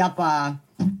going to be up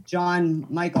John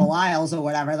Michael Lyles or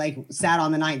whatever, sat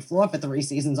on the ninth floor for 3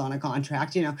 seasons on a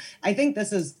contract. I think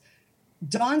this is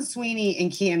Don Sweeney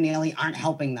and Cam Neely aren't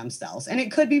helping themselves, and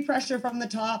it could be pressure from the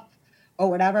top or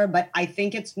whatever, but I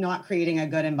think it's not creating a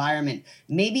good environment.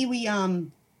 Maybe we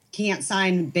can't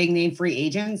sign big name free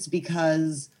agents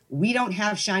because we don't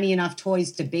have shiny enough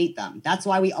toys to bait them. That's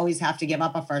why we always have to give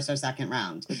up a first or second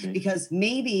round, because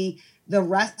maybe the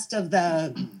rest of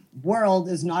the world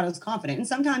is not as confident. And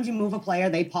sometimes you move a player,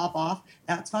 they pop off,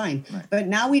 that's fine. Right. But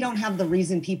now we don't have the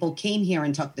reason people came here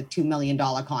and took the $2 million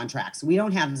contracts. We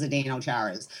don't have Zdeno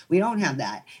Chara's. We don't have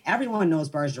that. Everyone knows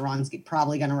Bergeron's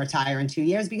probably going to retire in 2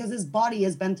 years because his body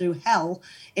has been through hell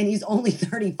and he's only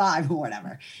 35 or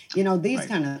whatever. These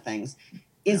kind of things.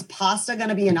 Is Pasta going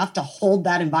to be enough to hold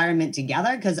that environment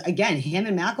together? Because, again, him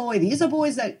and McAvoy, these are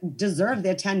boys that deserve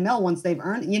their 10 mil once they've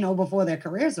earned, before their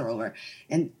careers are over.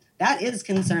 And that is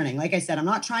concerning. Like I said, I'm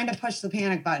not trying to push the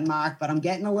panic button, Mark, but I'm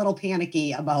getting a little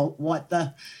panicky about what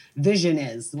the vision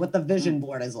is, what the vision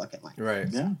board is looking like. Right.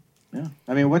 Yeah.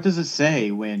 Yeah. What does it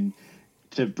say when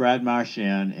to Brad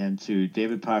Marchand and to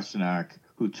David Pastrnak,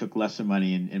 who took lesser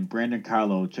money, and Brandon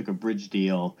Carlo took a bridge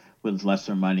deal with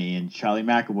lesser money, and Charlie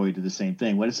McAvoy did the same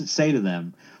thing? What does it say to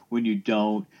them when you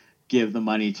don't give the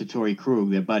money to Torrey Krug,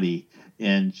 their buddy,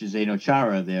 and Zdeno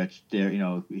Chara, their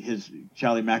his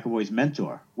Charlie McAvoy's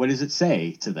mentor? What does it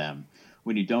say to them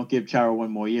when you don't give Chara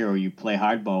one more year, or you play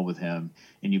hardball with him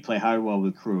and you play hardball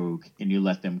with Krug and you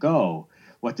let them go?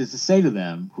 What does it say to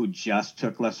them who just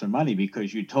took lesser money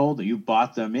because you told that you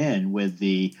bought them in with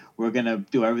we're going to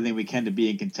do everything we can to be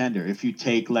a contender. If you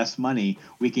take less money,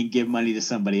 we can give money to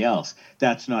somebody else.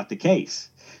 That's not the case.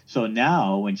 So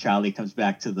now when Charlie comes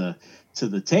back to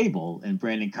the table and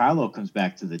Brandon Carlo comes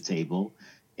back to the table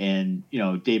and,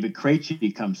 David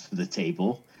Krejci comes to the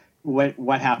table,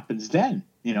 what happens then?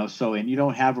 And you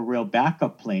don't have a real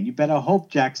backup plan. You better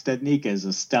hope Jack Stednica is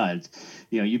a stud.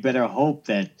 You better hope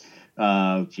that,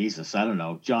 I don't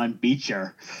know, John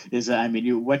Beecher is,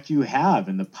 what you have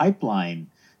in the pipeline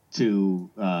to,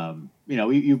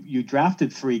 you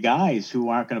drafted 3 guys who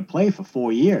aren't going to play for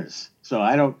 4 years. So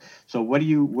what are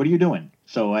you doing?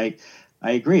 So I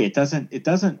agree. It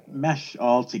doesn't mesh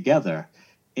all together,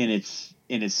 and it's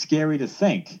scary to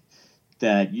think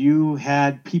that you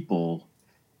had people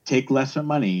take lesser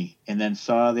money and then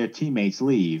saw their teammates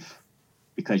leave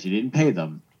because you didn't pay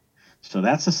them. So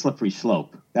that's a slippery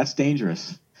slope. That's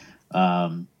dangerous.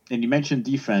 And you mentioned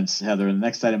defense, Heather. And the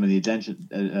next item on the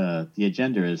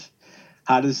agenda is,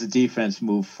 how does the defense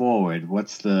move forward?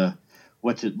 What's the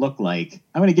what's it look like?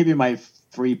 I'm going to give you my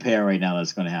 3 pair right now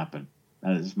that's going to happen.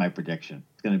 That is my prediction.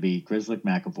 It's going to be Grizzly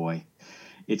McAvoy.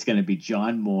 It's going to be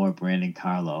John Moore, Brandon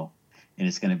Carlo. And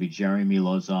it's going to be Jeremy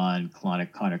Lauzon,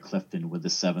 Connor Clifton, with the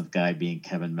 7th guy being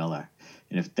Kevin Miller.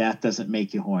 And if that doesn't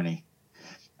make you horny,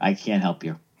 I can't help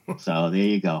you. So there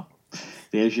you go.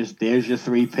 There's your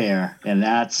 3 pair, and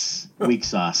that's weak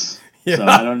sauce. Yeah. So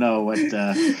I don't know what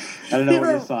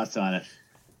your thoughts on it.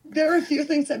 There are a few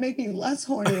things that make me less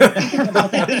horny thinking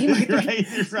about that game. right.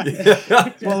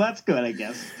 Yeah. Well, that's good, I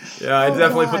guess. Yeah, I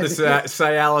definitely put the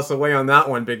Cialis away on that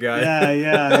one, big guy.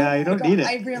 Yeah. You don't need it.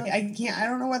 I can't. I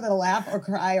don't know whether to laugh or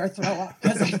cry or throw up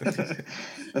because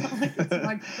it's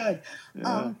not good.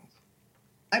 Yeah.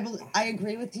 I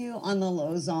agree with you on the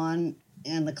Lauzon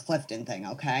and the Clifton thing.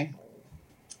 Okay.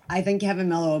 I think Kevin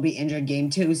Miller will be injured game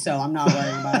 2, so I'm not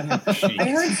worried about him. I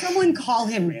heard someone call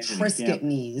him Trisket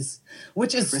knees,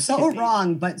 which is so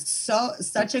wrong, but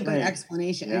such a good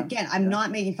explanation. Yeah. Again, I'm not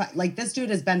making fun. Like, this dude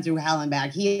has been through hell and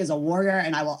back. He is a warrior,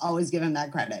 and I will always give him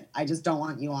that credit. I just don't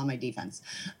want you on my defense.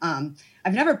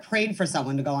 I've never prayed for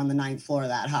someone to go on the 9th floor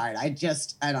that hard. I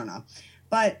don't know.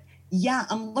 But, yeah,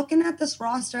 I'm looking at this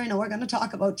roster. I know we're going to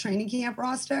talk about training camp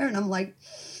roster, and I'm like,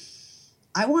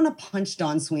 I want to punch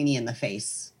Don Sweeney in the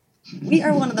face. We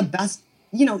are one of the best,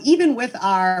 even with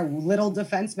our little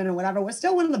defensemen and whatever, we're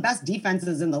still one of the best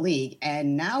defenses in the league.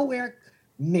 And now we're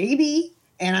maybe,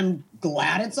 and I'm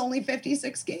glad it's only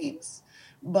 56 games,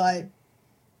 but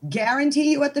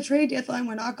guarantee you at the trade deadline,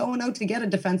 we're not going out to get a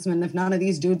defenseman if none of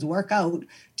these dudes work out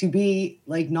to be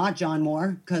like not John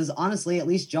Moore. Because honestly, at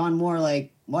least John Moore,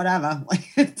 like whatever, like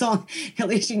at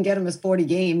least you can get him his 40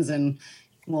 games and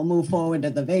we'll move forward to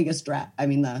the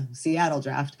the Seattle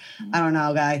draft. I don't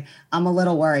know, guy. I'm a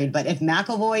little worried. But if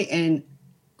McAvoy and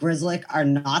Grzelcyk are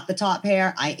not the top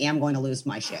pair, I am going to lose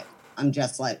my shit. I'm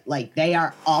just like they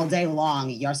are all day long,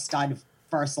 your stud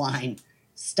first line.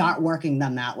 Start working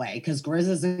them that way because Grizz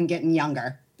isn't getting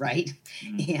younger, right?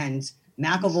 And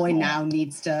McAvoy now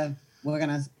needs to – we're going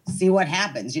to see what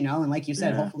happens, And like you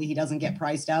said, hopefully he doesn't get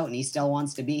priced out and he still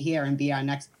wants to be here and be our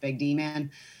next big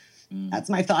D-man. That's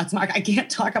my thoughts, Mark. I can't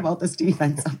talk about this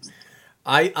defense.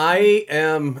 I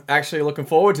am actually looking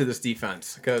forward to this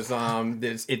defense because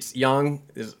it's young.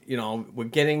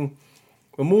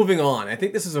 We're moving on. I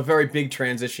think this is a very big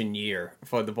transition year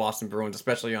for the Boston Bruins,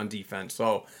 especially on defense.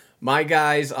 So my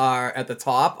guys are at the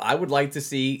top. I would like to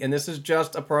see, and this is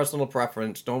just a personal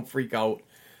preference, don't freak out,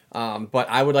 but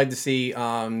I would like to see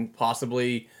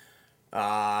possibly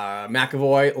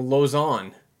McAvoy,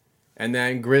 Lauzon, and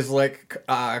then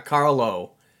Grzelcyk,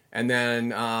 Carlo, and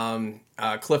then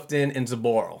Clifton and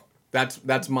Zaboral.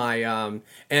 That's my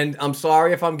and I'm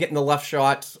sorry if I'm getting the left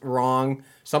shots wrong.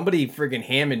 Somebody friggin'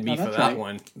 hammered me for that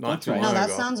one not too long ago. No, that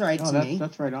sounds right to me.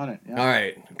 That's right on it. Yeah. All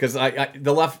right, because I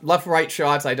the left right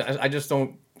shots I just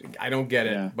don't get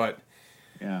it.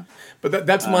 Yeah. But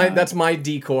that's my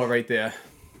decor right there.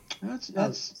 That's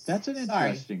an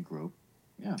interesting group.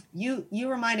 Yeah. You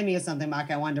reminded me of something,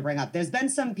 Mark, I wanted to bring up. There's been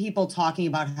some people talking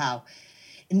about how,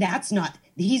 and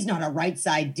he's not a right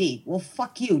side D. Well,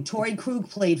 fuck you. Torrey Krug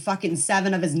played fucking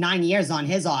 7 of his 9 years on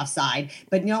his offside.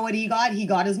 But you know what he got? He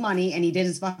got his money and he did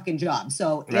his fucking job.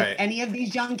 So if any of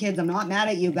these young kids, I'm not mad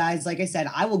at you guys. Like I said,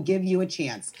 I will give you a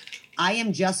chance. I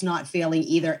am just not feeling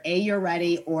either A, you're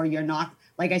ready or you're not.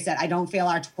 Like I said, I don't feel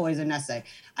our toys are necessary.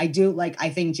 I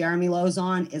think Jeremy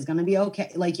Lauzon is going to be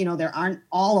okay. There aren't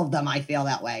all of them. I feel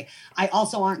that way. I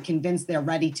also aren't convinced they're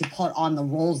ready to put on the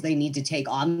roles they need to take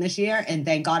on this year. And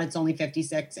thank God it's only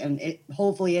 56. And it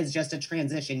hopefully is just a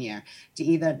transition year to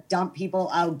either dump people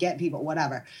out, get people,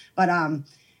 whatever. But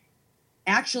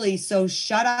actually, so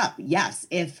shut up. Yes,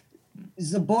 if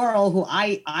Zaboral, who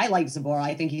I like Zaboral.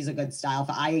 I think he's a good style.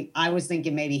 I was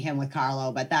thinking maybe him with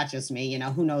Carlo, but that's just me.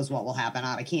 Who knows what will happen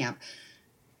out of camp.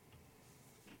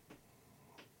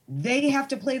 They have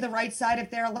to play the right side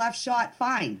if they're a left shot.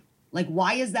 Fine.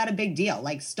 Why is that a big deal?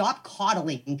 Stop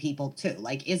coddling people too.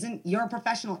 You're a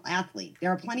professional athlete. There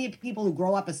are plenty of people who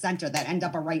grow up a center that end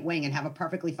up a right wing and have a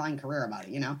perfectly fine career about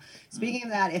it, Speaking of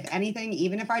that, if anything,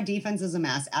 even if our defense is a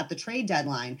mess, at the trade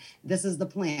deadline, this is the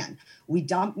plan. We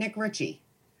dump Nick Ritchie.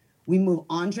 We move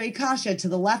Andre Kasha to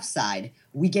the left side.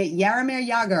 We get Jaromir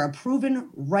Jagr, a proven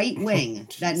right wing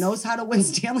that knows how to win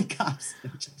Stanley Cups.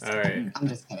 All right. I'm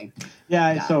just kidding.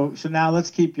 Yeah. So now let's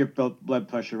keep your blood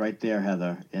pressure right there,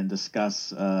 Heather, and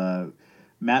discuss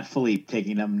Matt Philippe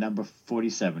taking number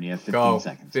 47. You have 15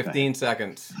 seconds. 15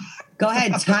 seconds. Go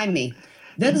ahead. Time me.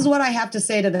 This is what I have to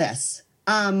say to this.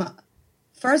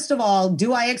 First of all,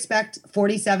 do I expect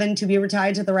 47 to be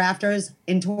retired to the rafters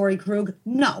in Torrey Krug?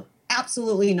 No,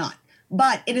 absolutely not.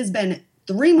 But it has been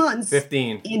 3 months.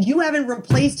 15. And you haven't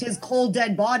replaced his cold,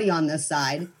 dead body on this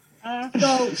side.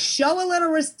 So show a little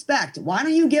respect. Why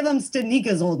don't you give him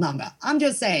Stanika's old number? I'm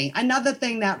just saying. Another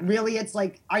thing that really, it's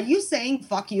like, are you saying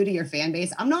fuck you to your fan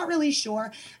base? I'm not really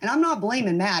sure. And I'm not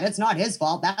blaming Matt. It's not his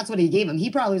fault. That's what he gave him. He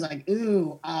probably was like,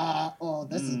 ooh,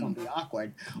 this is going to be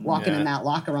awkward walking in that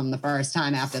locker room the first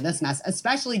time after this mess,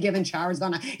 especially given Chara's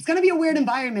gone. It's going to be a weird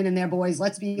environment in there, boys.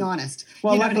 Let's be honest.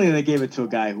 Well, luckily they gave it to a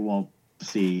guy who won't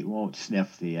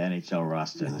sniff the NHL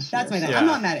roster this year. That's my thing. I'm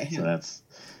not mad at him. So that's...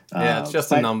 it's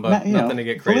just a number. Nothing to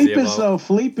get crazy about.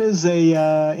 Philippe is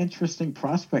a interesting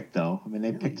prospect, though. I mean,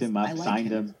 they picked him up, signed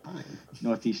him.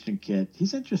 Northeastern kid.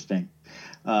 He's interesting.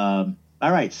 All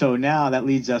right, so now that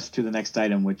leads us to the next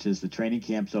item, which is the training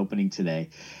camps opening today.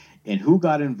 And who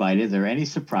got invited? Are there any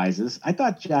surprises? I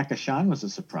thought Jack Ashan was a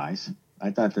surprise. I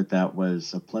thought that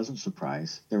was a pleasant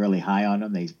surprise. They're really high on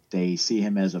him. They see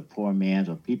him as a poor man's,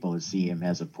 or people see him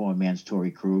as a poor man's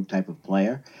Torrey Krug type of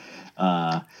player.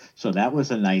 So that was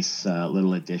a nice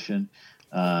little addition.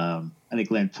 I think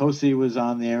Lantosi was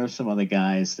on there. Some other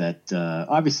guys that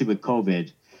obviously with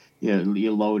COVID,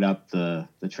 you load up the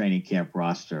training camp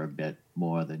roster a bit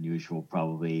more than usual.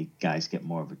 Probably guys get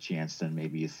more of a chance than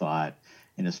maybe you thought,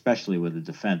 and especially with the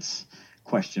defense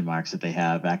question marks that they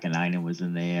have. Akanainen was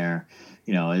in there.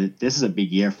 This is a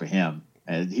big year for him.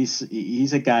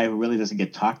 He's a guy who really doesn't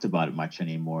get talked about it much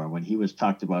anymore. When he was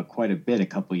talked about quite a bit a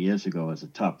couple of years ago as a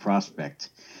top prospect,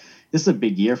 this is a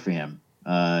big year for him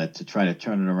to try to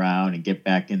turn it around and get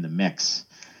back in the mix.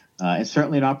 It's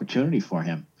certainly an opportunity for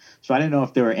him. So I didn't know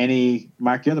if there were any.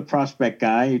 Mark, you're the prospect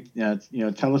guy.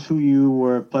 Tell us who you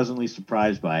were pleasantly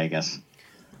surprised by, I guess.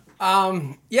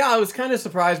 I was kind of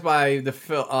surprised by the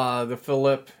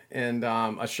Philip and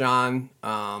Ashan,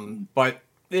 but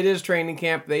it is training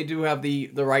camp. They do have the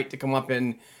right to come up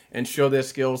and show their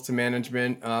skills to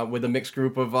management with a mixed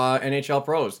group of NHL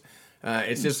pros.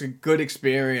 It's just a good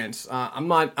experience. I'm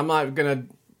not gonna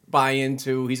buy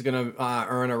into he's gonna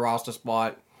earn a roster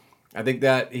spot. I think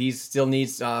that he still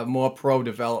needs more pro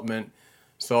development.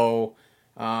 So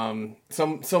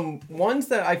some ones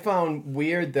that I found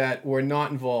weird that were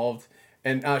not involved.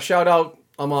 And shout out.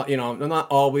 I'm not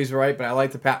always right, but I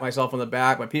like to pat myself on the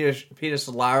back. But Peter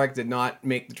Solaric did not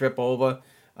make the trip over.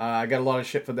 I got a lot of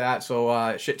shit for that.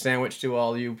 So shit sandwich to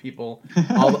all you people,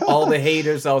 all the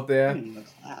haters out there.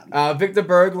 Victor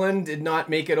Berglund did not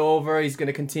make it over. He's going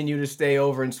to continue to stay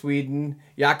over in Sweden.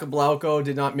 Jakub Lauko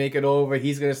did not make it over.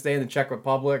 He's going to stay in the Czech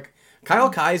Republic. Kyle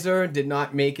Kaiser did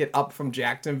not make it up from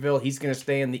Jacksonville. He's going to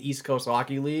stay in the East Coast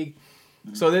Hockey League.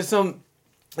 So there's some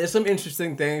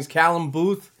interesting things. Callum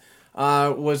Booth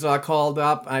was called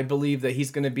up. I believe that he's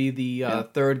going to be the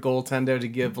third goaltender to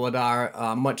give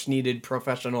Vladar much needed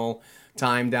professional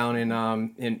time down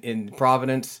in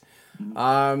Providence.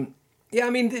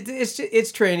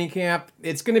 It's training camp.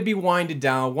 It's going to be winded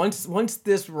down once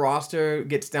this roster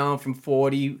gets down from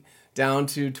 40 down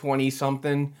to 20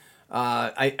 something.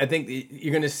 I think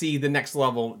you're going to see the next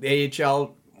level. The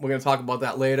AHL. We're going to talk about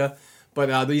that later.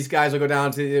 But these guys will go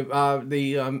down to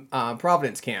the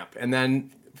Providence camp, and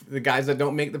then the guys that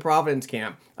don't make the Providence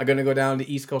camp are going to go down to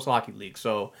East Coast Hockey League.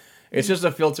 So it's just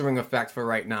a filtering effect for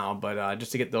right now. But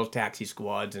just to get those taxi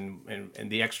squads and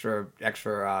the extra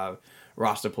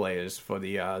roster players for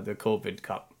the COVID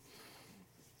Cup.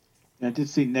 I did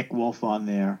see Nick Wolf on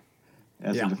there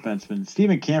as a defenseman.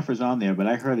 Steven Kampfer's on there, but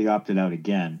I heard he opted out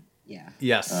again. Yeah.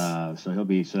 Yes. So he'll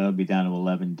be down to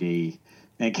 11D.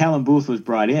 And Callum Booth was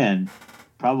brought in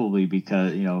probably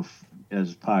because,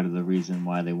 as part of the reason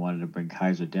why they wanted to bring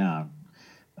Kaiser down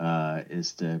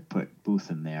is to put Booth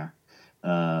in there.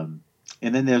 And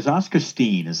then there's Oscar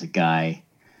Steen is a guy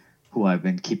who I've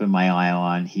been keeping my eye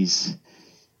on. He's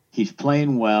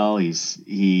playing well.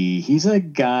 He's a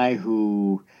guy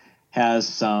who has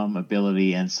some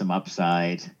ability and some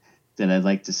upside that I'd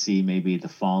like to see maybe the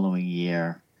following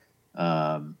year.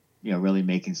 Really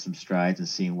making some strides and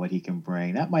seeing what he can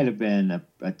bring. That might have been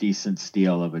a decent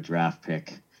steal of a draft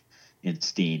pick in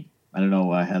Steen. I don't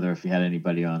know, Heather, if you had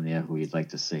anybody on there who you'd like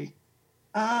to see.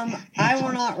 I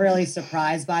was not really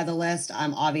surprised by the list.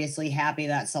 I'm obviously happy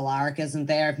that Solaric isn't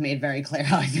there. I've made very clear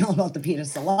how I feel about the Peter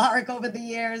Solaric over the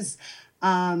years.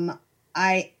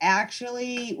 I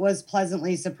actually was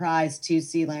pleasantly surprised to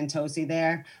see Lantosi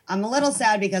there. I'm a little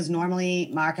sad because normally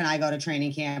Mark and I go to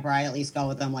training camp, or I at least go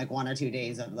with them like 1 or 2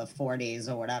 days of the 4 days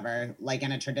or whatever, like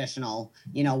in a traditional,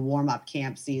 warm-up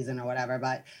camp season or whatever.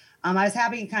 But I was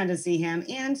happy kind of see him.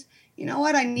 And you know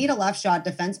what? I need a left shot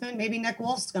defenseman. Maybe Nick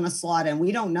Wolf's going to slot in.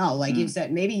 We don't know. Like you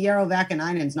said, maybe Jaro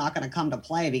Vakanainen's not going to come to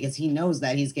play because he knows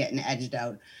that he's getting edged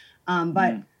out.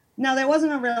 But No, there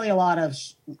wasn't really a lot of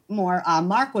more.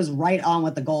 Mark was right on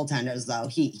with the goaltenders, though.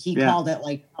 He called it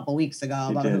like a couple weeks ago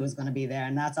about who was going to be there,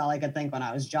 and that's all I could think when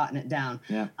I was jotting it down.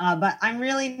 Yeah. But I'm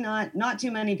really not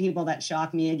too many people that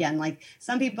shock me. Again, like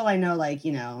some people I know, like,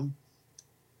 you know,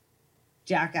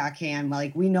 Jack Ackham,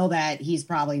 like we know that he's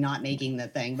probably not making the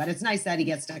thing, but it's nice that he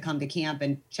gets to come to camp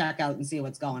and check out and see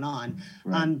what's going on.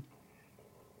 Right.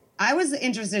 I was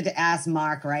interested to ask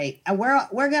Mark, right?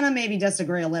 We're going to maybe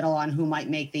disagree a little on who might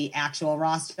make the actual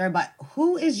roster, but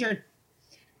who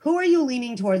are you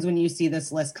leaning towards when you see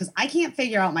this list? Because I can't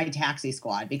figure out my taxi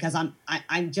squad because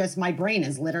I'm just, my brain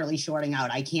is literally shorting out.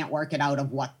 I can't work it out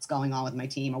of what's going on with my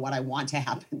team or what I want to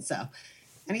happen. So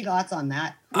any thoughts on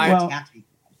that? Go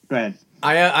ahead.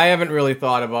 I haven't really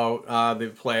thought about the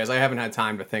players. I haven't had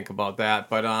time to think about that.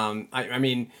 But I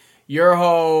mean,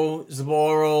 Urho,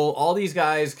 Zboril, all these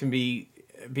guys can be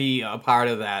a part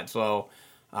of that. So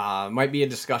might be a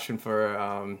discussion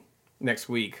for next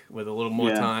week with a little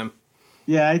more time.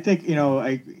 Yeah, I think,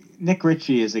 Nick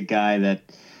Ritchie is a guy that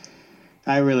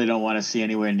I really don't want to see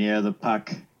anywhere near the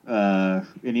puck. And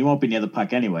he won't be near the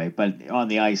puck anyway, but on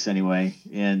the ice anyway.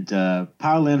 And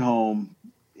Par Lindholm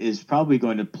is probably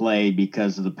going to play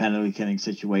because of the penalty killing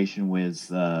situation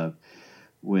with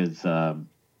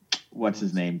what's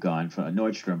his name gone from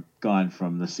Nordstrom gone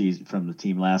from the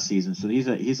team last season. So he's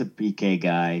a PK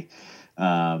guy.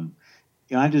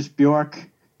 Anders Bjork,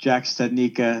 Jack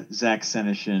Studnicka, Zach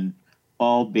Senyshyn,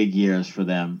 all big years for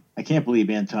them. I can't believe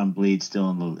Anton Bleed's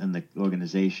still in the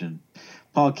organization.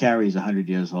 Paul Carey's 100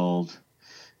 years old.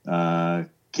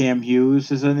 Cam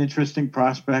Hughes is an interesting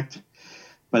prospect,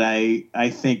 but I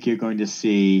think you're going to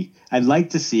see. I'd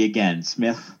like to see again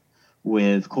Smith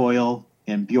with Coyle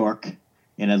and Bjork.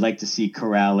 And I'd like to see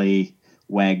Corrali,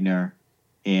 Wagner,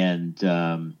 and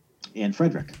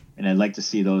Frederick. And I'd like to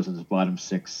see those as the bottom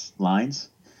six lines.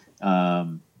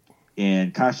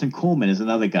 And Carson Kuhlman is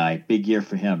another guy. Big year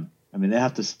for him. I mean, they'll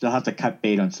have to cut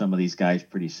bait on some of these guys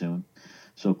pretty soon.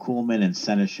 So Kuhlman and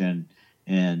Senyshyn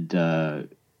and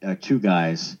are two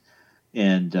guys,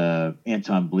 and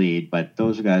Anton Bleed. But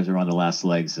those guys are on the last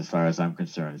legs as far as I'm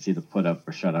concerned. It's either put up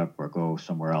or shut up or go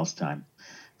somewhere else time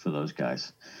for those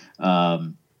guys.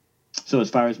 So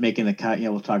as far as making the cut,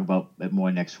 we'll talk about it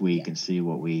more next week and see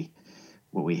what we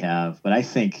have. But I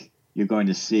think you're going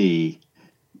to see,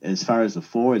 as far as the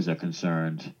forwards are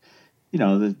concerned,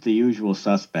 the usual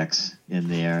suspects in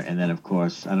there. And then, of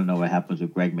course, I don't know what happens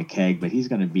with Greg McKegg, but he's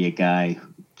going to be a guy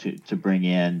to bring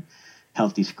in,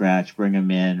 healthy scratch, bring him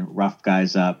in, rough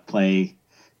guys up, play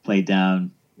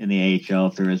down in the AHL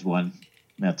if there is one,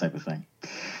 that type of thing.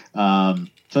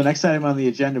 So next item on the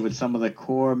agenda, with some of the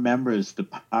core members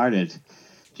departed,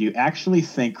 do you actually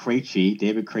think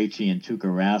David Krejci and Tuukka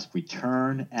Rask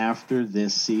return after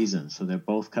this season? So they're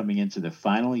both coming into their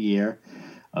final year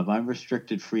of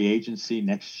unrestricted free agency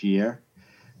next year,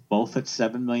 both at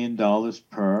 $7 million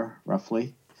per,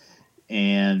 roughly,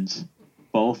 and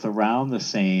both around the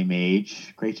same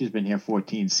age. Krejci's been here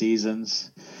 14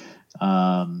 seasons.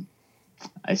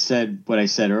 I said what I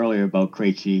said earlier about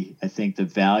Krejci. I think the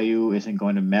value isn't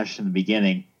going to mesh in the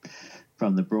beginning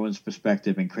from the Bruins'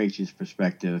 perspective and Krejci's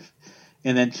perspective.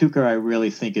 And then Tuukka, I really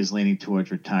think, is leaning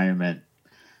towards retirement.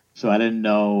 So I didn't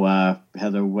know,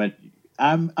 Heather, what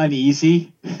I'm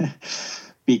uneasy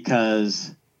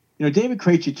because, David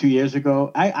Krejci 2 years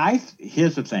ago,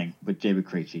 here's the thing with David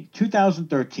Krejci.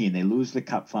 2013, they lose the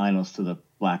Cup Finals to the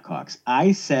Blackhawks.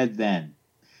 I said then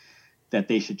that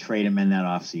they should trade him in that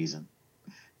offseason.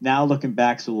 Now, looking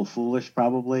back, it's a little foolish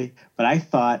probably, but I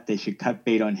thought they should cut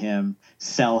bait on him,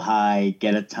 sell high,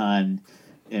 get a ton,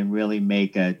 and really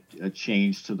make a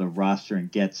change to the roster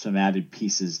and get some added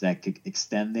pieces that could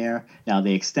extend there. Now,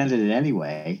 they extended it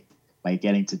anyway by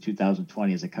getting to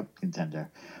 2020 as a Cup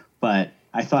contender. But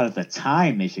I thought at the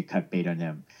time they should cut bait on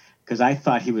him because I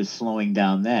thought he was slowing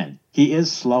down then. He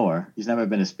is slower. He's never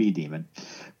been a speed demon.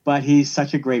 But he's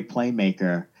such a great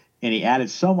playmaker, and he added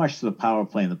so much to the power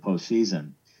play in the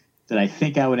postseason that I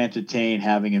think I would entertain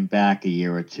having him back a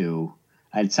year or two.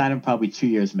 I'd sign him probably 2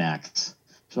 years max.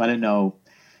 So I don't know.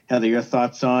 Heather, your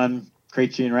thoughts on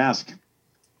Krejci and Rask?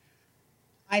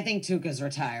 I think Tuukka's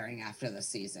retiring after the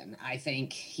season. I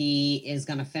think he is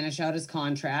going to finish out his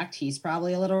contract. He's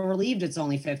probably a little relieved it's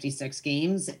only 56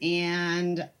 games.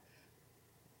 And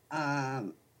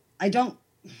I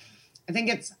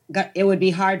think it would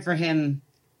be hard for him.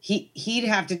 He'd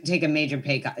have to take a major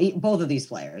pay cut, both of these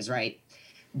players, right?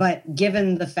 But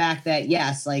given the fact that,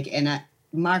 yes,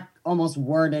 Mark almost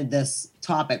worded this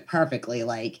topic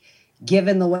perfectly,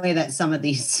 given the way that some of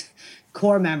these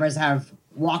core members have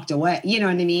walked away, you know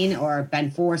what I mean? Or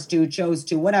been forced to, chose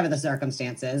to, whatever the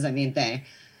circumstances. I mean,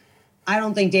 I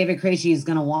don't think David Krejci is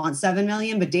going to want $7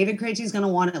 million, but David Krejci is going to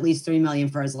want at least $3 million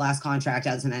for his last contract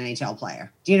as an NHL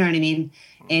player. Do you know what I mean?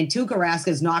 And Tuukka Rask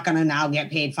is not going to now get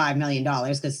paid $5 million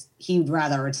because he'd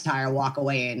rather retire, walk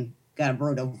away, and get a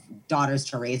brood of daughters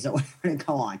to raise or whatever to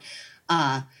go on.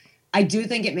 I do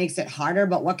think it makes it harder,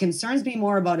 but what concerns me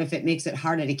more about if it makes it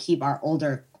harder to keep our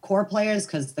older core players,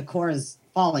 because the core is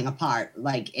falling apart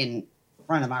like in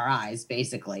front of our eyes,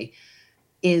 basically,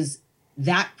 is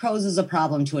that poses a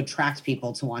problem to attract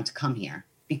people to want to come here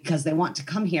because they want to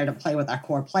come here to play with our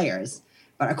core players.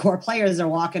 But our core players are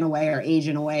walking away or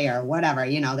aging away or whatever.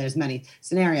 There's many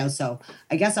scenarios. So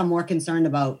I guess I'm more concerned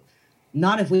about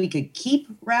not if we could keep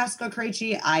Rask or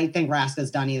Krejci. I think Rask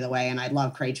is done either way, and I'd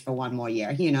love Krejci for one more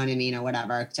year, you know what I mean, or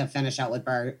whatever, to finish out with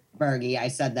Bergie. I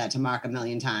said that to Mark a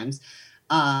million times.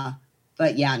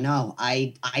 But yeah, no,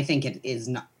 I think it is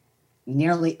not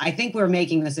nearly, I think we're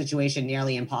making the situation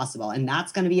nearly impossible. And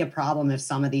that's going to be a problem if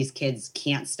some of these kids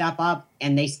can't step up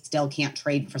and they still can't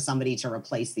trade for somebody to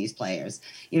replace these players.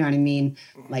 You know what I mean?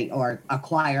 Like, or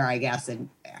acquire, I guess. And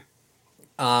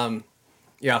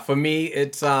yeah, for me,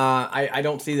 it's I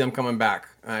don't see them coming back.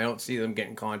 I don't see them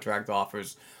getting contract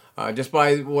offers. Just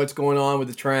by what's going on with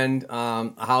the trend,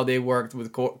 how they worked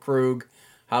with Krug,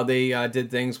 how they did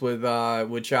things with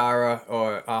Chara,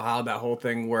 or how that whole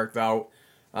thing worked out.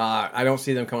 I don't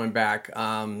see them coming back.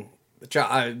 The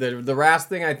Rask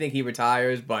thing, I think he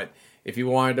retires, but if he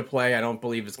wanted to play, I don't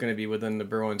believe it's going to be within the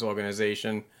Bruins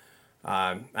organization.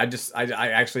 I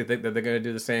actually think that they're going to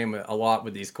do the same a lot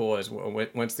with these cores.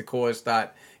 Once the cores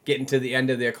start getting to the end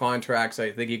of their contracts,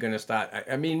 I think you're going to start.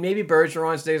 I mean, maybe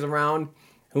Bergeron stays around.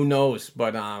 Who knows?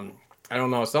 But I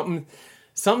don't know.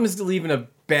 Something's leaving a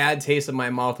bad taste in my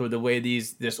mouth with the way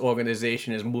this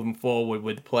organization is moving forward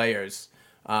with players.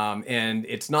 And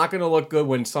it's not going to look good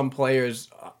when some players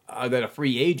that are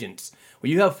free agents.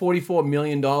 When you have $44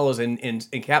 million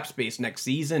in cap space next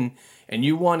season, and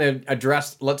you want to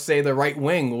address, let's say, the right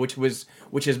wing,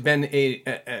 which has been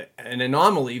an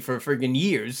anomaly for friggin'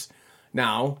 years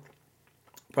now,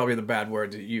 probably the bad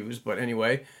word to use, but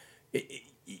anyway,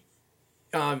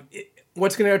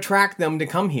 what's going to attract them to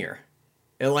come here?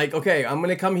 They're like, okay, I'm going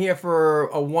to come here for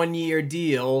a 1-year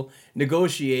deal,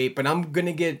 negotiate, but I'm going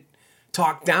to get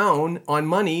talked down on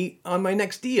money on my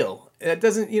next deal. It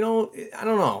doesn't, I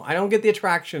don't know. I don't get the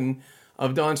attraction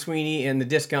of Don Sweeney and the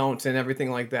discounts and everything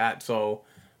like that. So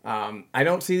I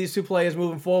don't see these two players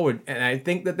moving forward. And I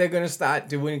think that they're going to start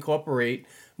to incorporate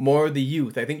more of the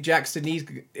youth. I think Jack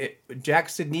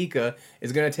Studnicka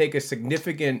is going to take a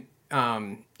significant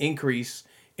increase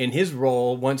in his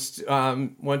role once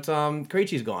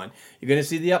Krejci's gone. You're going to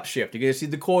see the upshift. You're going to see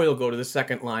the Coyle go to the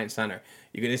second line center.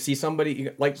 You're going to see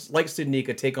somebody like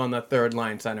Studnicka take on the third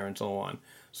line center and so on.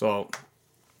 So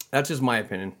that's just my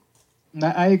opinion.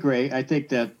 I agree. I think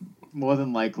that more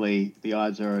than likely the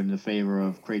odds are in the favor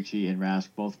of Krejci and Rask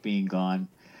both being gone.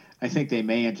 I think they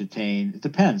may entertain. It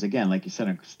depends, again, like you said,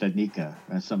 on Studnicka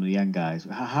and some of the young guys,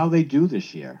 how they do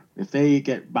this year. If they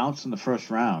get bounced in the first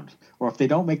round, or if they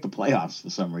don't make the playoffs for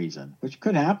some reason, which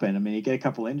could happen. I mean, you get a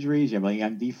couple injuries, you have a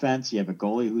young defense, you have a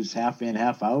goalie who's half in,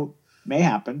 half out. May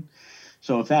happen.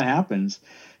 So if that happens,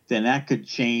 then that could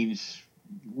change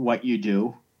what you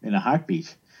do in a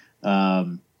heartbeat.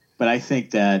 But I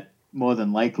think that more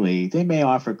than likely they may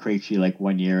offer Krejci like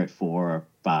 1 year at 4 or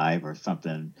 5 or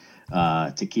something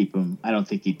to keep him. I don't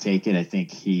think he'd take it. I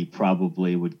think he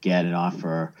probably would get an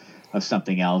offer of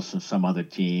something else from some other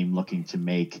team looking to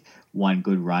make one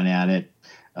good run at it.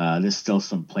 There's still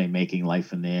some playmaking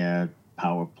life in there,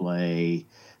 power play.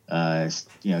 He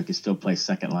can still play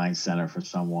second line center for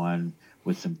someone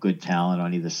with some good talent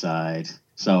on either side.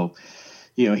 So,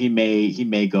 he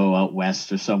may go out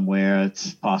west or somewhere.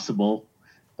 It's possible,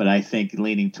 but I think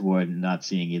leaning toward not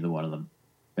seeing either one of them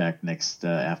back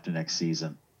after next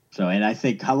season. So, and I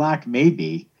think Halak may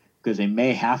be, because they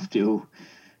may have to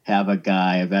have a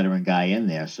veteran guy in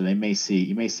there. So you may see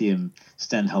him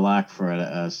extend Halak for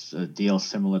a deal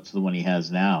similar to the one he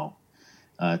has now.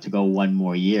 To go 1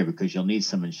 more year, because you'll need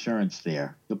some insurance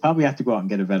there. You'll probably have to go out and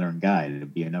get a veteran guy to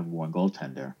be a number 1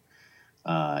 goaltender.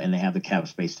 And they have the cap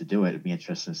space to do it. It'd be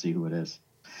interesting to see who it is.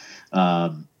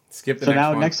 Skip the next one. So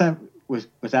now next time, was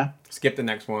that? Skip the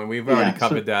next one. We've already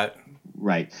covered that.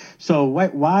 Right. So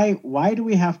why do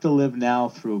we have to live now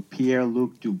through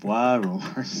Pierre-Luc Dubois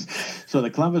rumors? So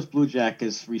the Columbus Blue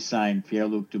Jackets re-signed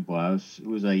Pierre-Luc Dubois, who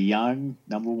was a young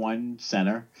number 1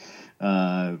 center,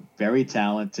 very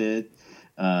talented,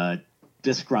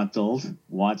 disgruntled,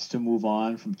 wants to move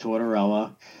on from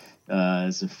Tortorella.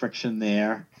 There's a friction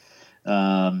there.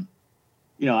 I'm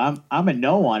a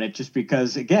no on it just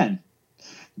because, again,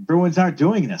 Bruins aren't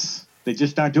doing this. they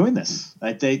just aren't doing this.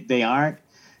 Like they aren't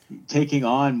taking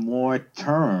on more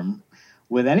term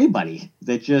with anybody.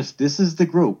 This is the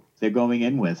group they're going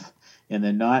in with, and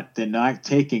they're not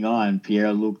taking on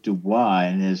Pierre-Luc Dubois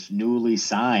and his newly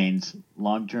signed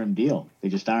long-term deal. They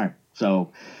just aren't.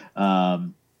 So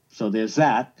there's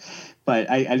that. But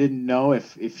I didn't know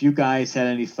if you guys had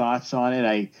any thoughts on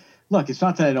it. Look, it's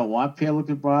not that I don't want Pierre-Luc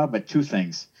Dubois, but two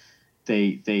things.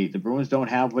 The Bruins don't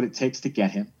have what it takes to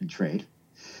get him in trade,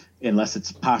 unless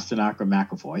it's Pasternak or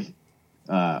McAvoy.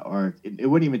 Or it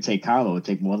wouldn't even take Carlo. It would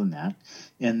take more than that.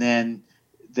 And then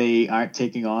they aren't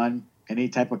taking on any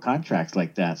type of contracts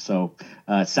like that. So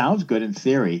it sounds good in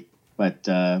theory. But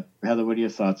Heather, what are your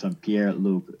thoughts on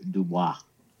Pierre-Luc Dubois?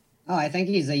 Oh, I think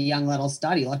he's a young little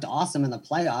stud. He looked awesome in the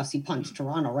playoffs. He punched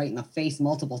Toronto right in the face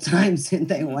multiple times and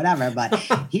whatever. But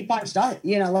he punched out,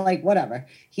 whatever.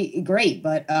 Great.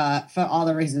 But for all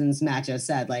the reasons Matt just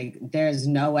said, there's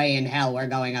no way in hell we're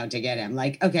going out to get him.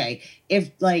 Okay,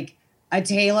 if a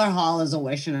Taylor Hall is a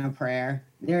wish and a prayer,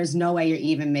 there's no way you're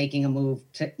even making a move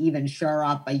to even shore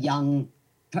up a young,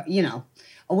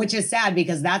 which is sad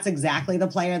because that's exactly the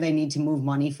player they need to move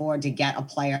money for, to get a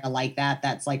player like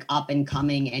that's up and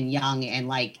coming and young and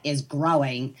is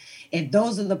growing. If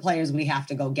those are the players we have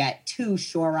to go get to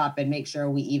shore up and make sure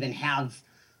we even have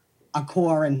a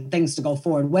core and things to go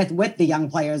forward with the young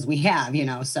players we have,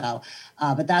 so,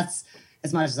 but that's,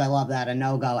 as much as I love that, a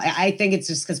no-go. I think it's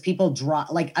just because people draw,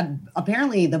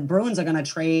 apparently the Bruins are going to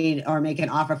trade or make an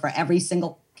offer for every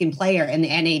single player in the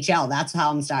NHL. That's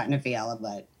how I'm starting to feel,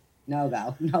 but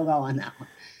no-go on that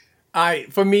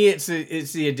one. For me, it's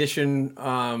the addition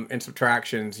and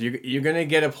subtractions. You're going to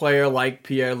get a player like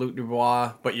Pierre-Luc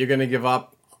Dubois, but you're going to give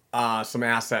up some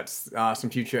assets, some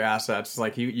future assets.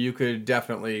 You could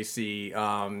definitely see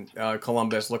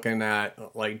Columbus looking at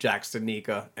Jack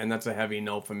Studnicka, and that's a heavy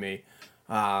no for me.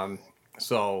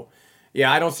 So,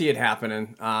 yeah, I don't see it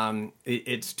happening.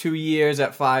 It's 2 years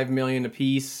at $5 million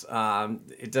apiece.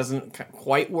 It doesn't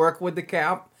quite work with the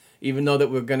cap, even though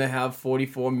that we're going to have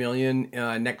 $44 million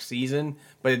next season,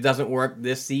 but it doesn't work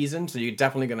this season. So you're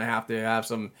definitely going to have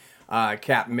some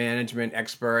cap management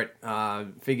expert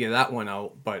figure that one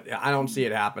out. But I don't see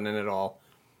it happening at all.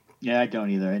 Yeah, I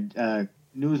don't either. And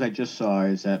news I just saw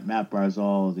is that Matt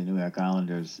Barzal of the New York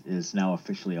Islanders is now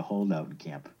officially a holdout in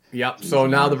camp. Yep. So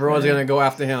now the Bruins are going to go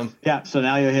after him. Yeah. So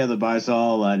now you'll hear the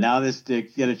Barzal. Now they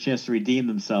get a chance to redeem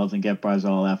themselves and get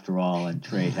Barzal after all and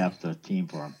trade half the team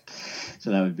for him.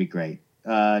 So that would be great.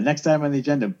 Next item on the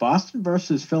agenda: Boston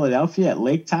versus Philadelphia at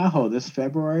Lake Tahoe this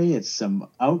February. It's some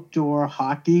outdoor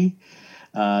hockey.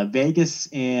 Vegas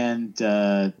and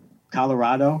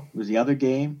Colorado was the other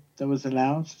game that was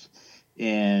announced,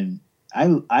 and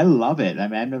I love it. I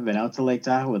mean, I've never been out to Lake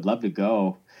Tahoe. Would love to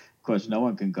go. Of course, no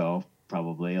one can go.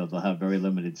 Probably they'll have very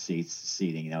limited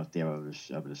seating out there. I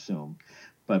would assume,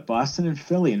 but Boston and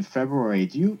Philly in February.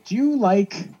 Do you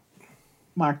like,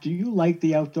 Mark? Do you like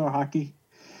the outdoor hockey?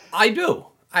 I do.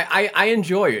 I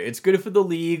enjoy it. It's good for the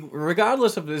league,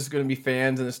 regardless if there's going to be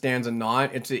fans in the stands or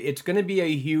not. It's going to be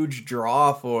a huge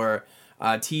draw for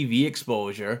TV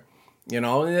exposure,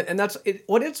 and that's it.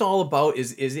 What it's all about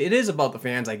is it is about the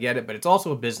fans. I get it, but it's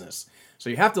also a business, so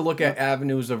you have to look at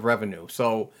avenues of revenue.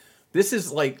 So. This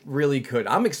is really good.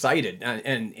 I'm excited,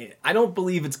 and I don't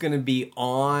believe it's going to be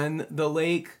on the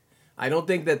lake. I don't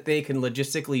think that they can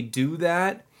logistically do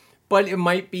that, but it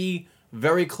might be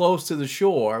very close to the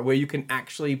shore where you can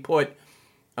actually put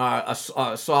a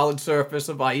solid surface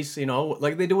of ice,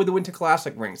 like they do with the Winter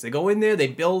Classic rings. They go in there, they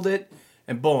build it,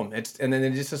 and boom, and then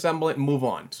they disassemble it and move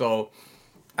on. So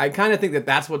I kind of think that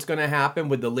that's what's going to happen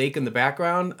with the lake in the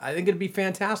background. I think it'd be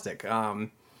fantastic.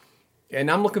 And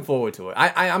I'm looking forward to it.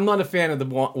 I'm not a fan of the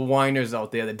whiners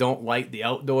out there that don't like the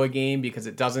outdoor game because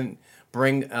it doesn't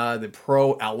bring the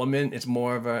pro element. It's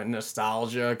more of a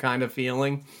nostalgia kind of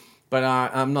feeling. But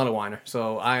I'm not a whiner.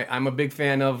 So I'm a big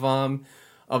fan of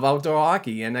outdoor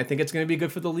hockey. And I think it's going to be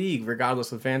good for the league,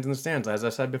 regardless of fans in the stands, as I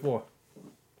said before.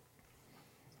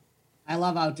 I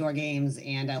love outdoor games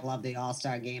and I love the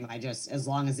All-Star game. As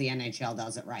long as the NHL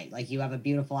does it right. You have a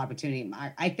beautiful opportunity.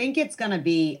 I think it's going to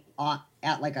be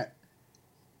at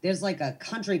there's a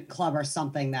country club or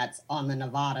something that's on the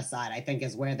Nevada side, I think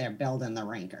is where they're building the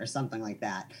rink or something like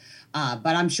that.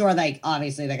 But I'm sure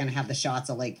obviously they're going to have the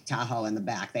shots of Lake Tahoe in the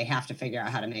back. They have to figure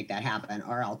out how to make that happen,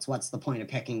 or else what's the point of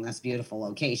picking this beautiful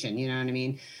location? You know what I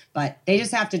mean? But they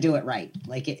just have to do it right.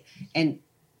 And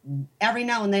every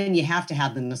now and then you have to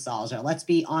have the nostalgia. Let's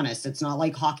be honest. It's not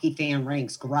like hockey fan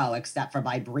rinks grow except for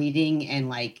by breeding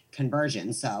and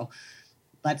conversion. So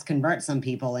let's convert some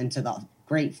people into the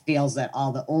great feels that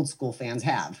all the old school fans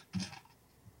have.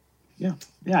 Yeah,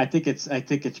 I think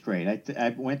it's great.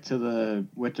 I went to the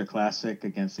Winter Classic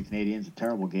against the Canadians, a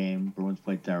terrible game. Bruins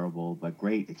played terrible, but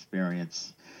great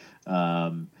experience.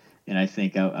 And I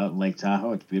think out in Lake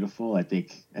Tahoe, it's beautiful. I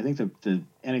think the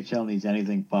NHL needs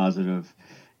anything positive,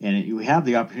 and you have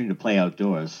the opportunity to play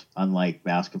outdoors, unlike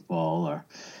basketball or,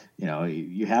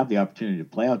 you have the opportunity to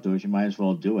play outdoors. You might as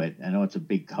well do it. I know it's a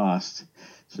big cost,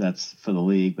 so that's for the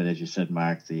league. But as you said,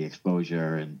 Mark, the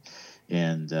exposure and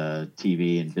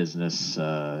TV and business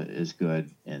is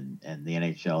good, and the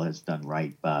NHL has done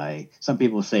right by. Some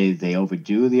people say they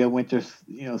overdo the winter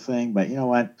thing, but you know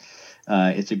what?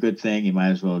 It's a good thing. You might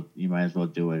as well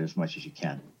do it as much as you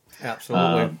can.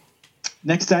 Absolutely.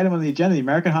 Next item on the agenda: the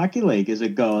American Hockey League is a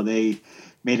go. They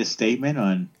made a statement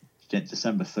on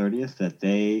December 30th that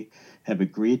they have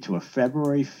agreed to a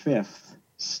February 5th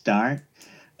start.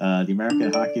 The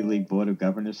American Hockey League Board of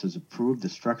Governors has approved the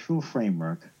structural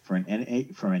framework for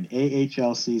an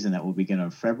AHL season that will begin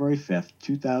on February 5th,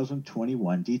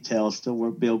 2021. Details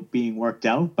still being worked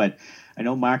out, but I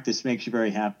know, Mark, this makes you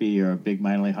very happy. You're a big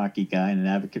minor league hockey guy and an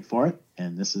advocate for it,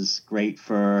 and this is great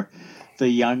for the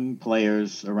young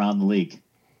players around the league.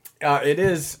 It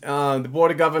is. The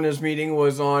Board of Governors meeting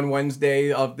was on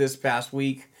Wednesday of this past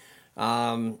week,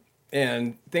 and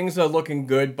things are looking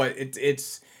good, but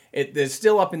they're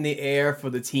still up in the air for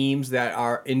the teams that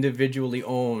are individually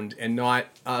owned and not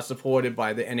supported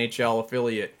by the NHL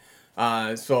affiliate.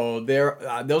 So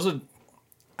those are.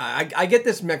 I get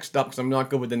this mixed up because I'm not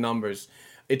good with the numbers.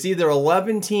 It's either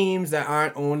 11 teams that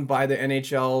aren't owned by the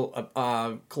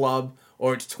NHL club,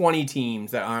 or it's 20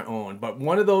 teams that aren't owned. But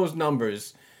one of those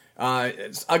numbers are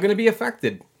going to be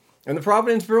affected. And the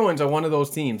Providence Bruins are one of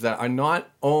those teams that are not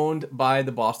owned by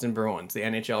the Boston Bruins, the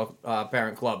NHL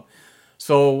parent club.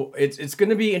 So it's going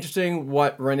to be interesting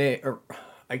what Renfro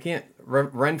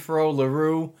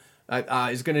LaRue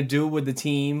is going to do with the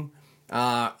team.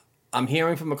 I'm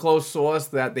hearing from a close source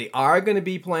that they are going to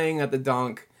be playing at the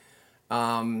Dunk.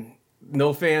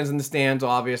 No fans in the stands,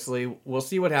 obviously. We'll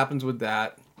see what happens with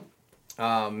that.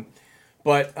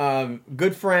 But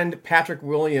good friend Patrick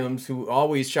Williams, who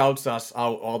always shouts us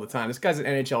out all the time. This guy's an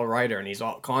NHL writer, and he's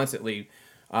constantly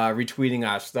retweeting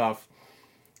our stuff.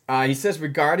 He says,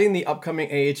 regarding the upcoming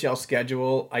AHL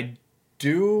schedule, I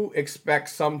do expect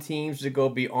some teams to go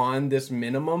beyond this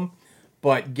minimum,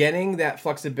 but getting that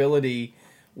flexibility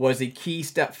was a key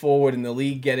step forward in the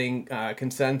league getting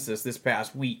consensus this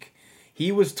past week. He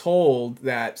was told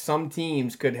that some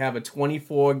teams could have a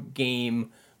 24-game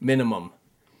minimum.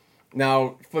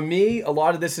 Now, for me, a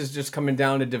lot of this is just coming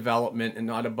down to development and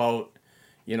not about,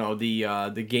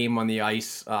 the game on the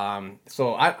ice.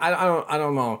 So I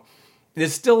don't know.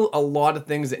 There's still a lot of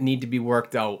things that need to be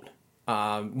worked out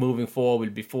moving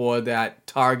forward before that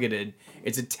targeted.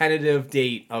 It's a tentative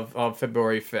date of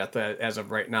February 5th as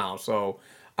of right now. So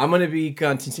I'm going to be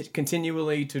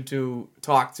continually to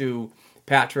talk to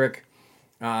Patrick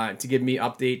to give me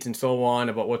updates and so on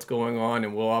about what's going on,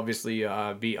 and we'll obviously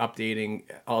be updating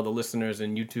all the listeners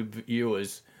and YouTube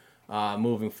viewers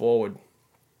moving forward.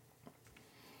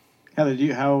 Heather, do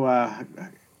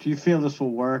you feel this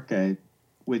will work? It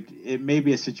may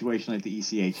be a situation like the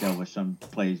ECHL where some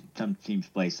teams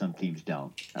play, some teams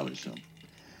don't, I would assume.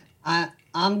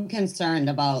 I'm concerned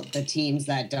about the teams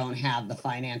that don't have the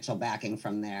financial backing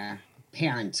from their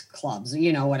parent clubs,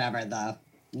 whatever the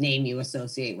name you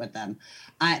associate with them.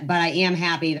 But I am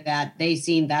happy that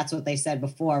that's what they said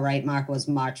before, right? Mark, was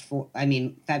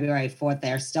February 4th.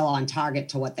 They're still on target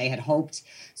to what they had hoped.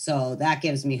 So that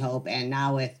gives me hope. And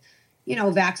now with,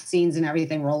 vaccines and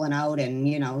everything rolling out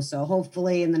and, so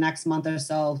hopefully in the next month or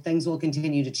so, things will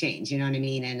continue to change, you know what I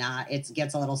mean? And it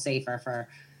gets a little safer for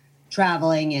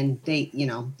traveling, and they,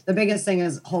 the biggest thing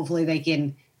is hopefully they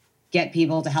can get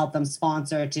people to help them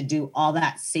sponsor to do all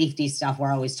that safety stuff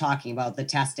we're always talking about, the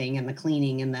testing and the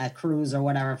cleaning and the crews or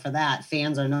whatever for that,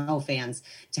 fans or no fans,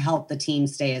 to help the team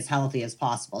stay as healthy as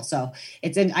possible. So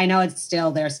I know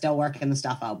they're still working the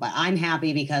stuff out, but I'm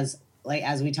happy because, like,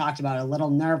 as we talked about, a little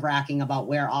nerve-wracking about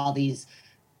where all these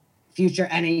future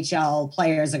NHL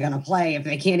players are going to play if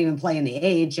they can't even play in the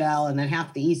AHL and then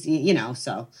half the EC,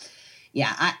 so...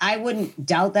 Yeah, I wouldn't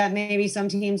doubt that maybe some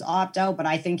teams opt out, but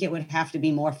I think it would have to be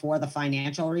more for the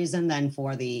financial reason than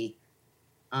for the,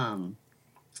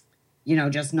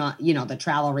 just not, the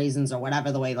travel reasons or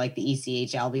whatever, the way like the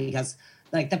ECHL, because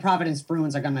like the Providence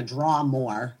Bruins are going to draw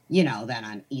more, than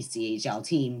an ECHL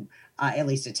team, at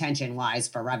least attention wise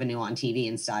for revenue on TV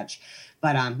and such.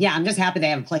 But I'm just happy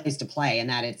they have a place to play, and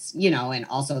that it's, and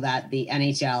also that the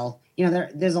NHL,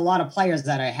 there's a lot of players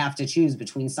that have to choose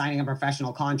between signing a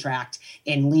professional contract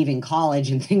and leaving college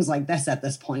and things like this at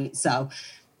this point. So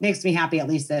makes me happy, at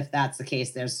least if that's the case,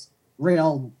 there's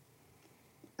real.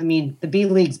 I mean, the B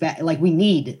League's like we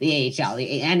need the AHL.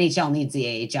 The NHL needs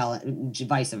the AHL,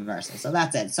 vice versa. So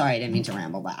that's it. Sorry, I didn't mean to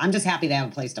ramble, but I'm just happy they have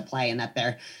a place to play and that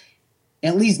they're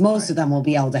at least most of them will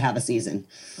be able to have a season.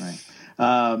 Right.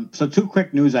 So 2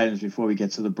 quick news items before we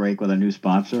get to the break with our new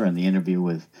sponsor and the interview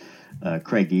with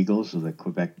Craig Eagles of the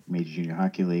Quebec Major Junior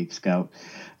Hockey League scout.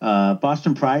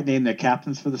 Boston Pride named their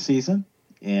captains for the season,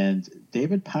 and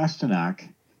David Pasternak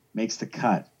makes the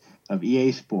cut of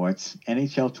EA Sports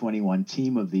NHL 21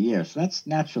 Team of the Year. So that's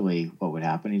naturally what would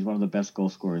happen. He's one of the best goal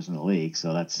scorers in the league,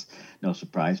 so that's no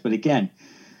surprise. But again,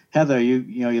 Heather,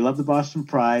 you love the Boston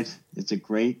Pride. It's a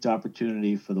great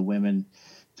opportunity for the women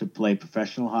to play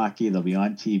professional hockey. They'll be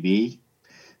on TV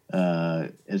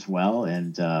as well,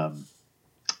 and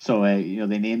so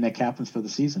they named their captains for the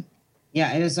season.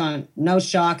 Yeah, it is on no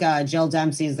shock. Jill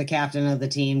Dempsey is the captain of the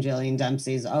team. Jillian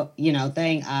Dempsey's, thing.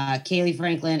 Kaylee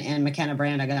Franklin and McKenna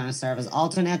Brand are going to serve as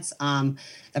alternates.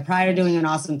 The Pride are doing an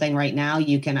awesome thing right now.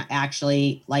 You can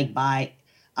actually buy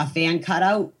a fan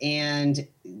cutout, and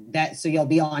so you'll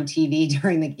be on TV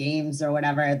during the games or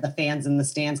whatever. The fans in the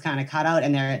stands kind of cut out,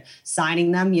 and they're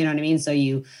signing them. You know what I mean? So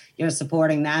you're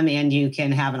supporting them, and you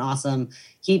can have an awesome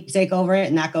keepsake over it,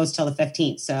 and that goes till the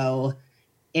 15th. So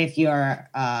if you're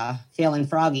feeling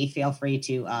froggy, feel free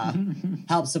to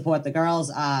help support the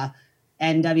girls.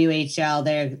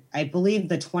 NWHL, I believe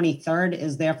the 23rd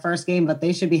is their first game, but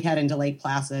they should be heading to Lake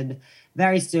Placid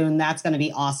very soon. That's going to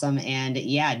be awesome. And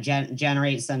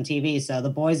generate some TV. So the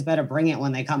boys better bring it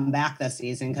when they come back this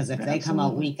season, because if they come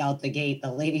out week out the gate,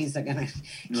 the ladies are going to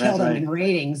kill them in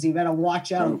ratings. You better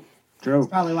watch out. True. That's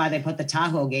probably why they put the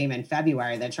Tahoe game in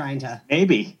February. They're trying to.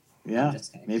 Maybe. Yeah,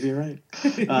 maybe you're right.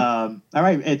 All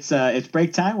right, it's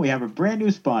break time. We have a brand new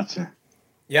sponsor.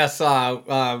 Yes,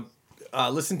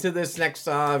 listen to this next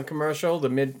commercial, the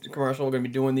mid-commercial. We're going to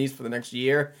be doing these for the next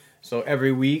year. So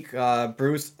every week,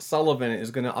 Bruce Sullivan is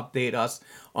going to update us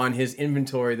on his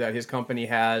inventory that his company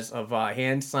has of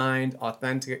hand-signed,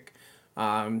 authentic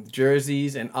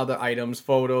jerseys and other items,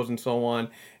 photos, and so on.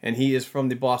 And he is from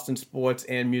the Boston Sports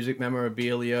and Music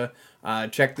Memorabilia.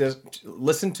 Check this,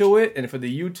 listen to it, and for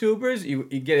the YouTubers, you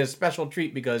get a special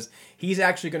treat because he's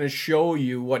actually going to show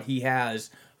you what he has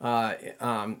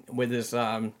with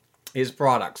his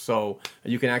products, so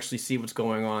you can actually see what's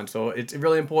going on. So it's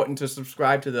really important to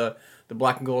subscribe to the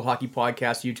Black and Gold Hockey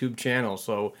Podcast YouTube channel.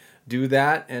 So do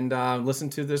that and listen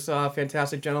to this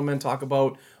fantastic gentleman talk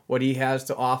about what he has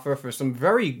to offer for some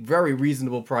very, very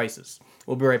reasonable prices.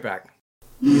 We'll be right back.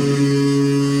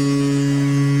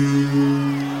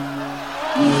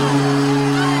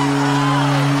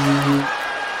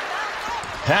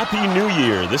 Happy New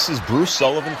Year! This is Bruce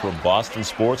Sullivan from Boston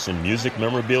Sports and Music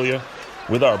Memorabilia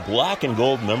with our Black and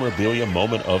Gold Memorabilia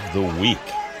Moment of the Week.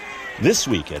 This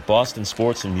week at Boston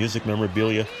Sports and Music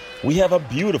Memorabilia, we have a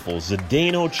beautiful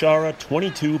Zdeno Chara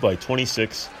 22 by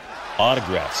 26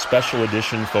 autographed special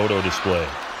edition photo display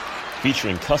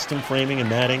featuring custom framing and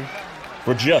matting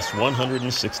for just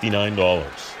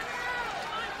 $169.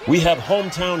 We have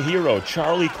hometown hero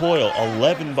Charlie Coyle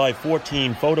 11 by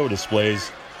 14 photo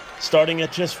displays starting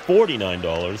at just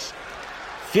 $49,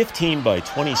 15 by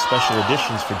 20 special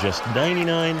editions for just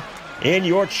 $99, and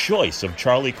your choice of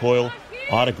Charlie Coyle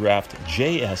autographed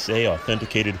JSA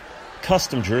authenticated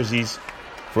custom jerseys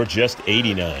for just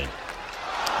 $89.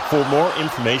 For more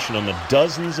information on the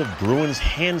dozens of Bruins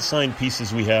hand-signed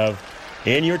pieces we have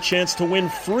and your chance to win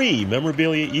free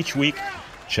memorabilia each week,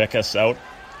 check us out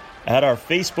at our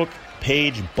Facebook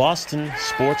page, Boston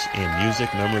Sports and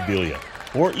Music Memorabilia,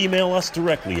 or email us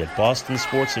directly at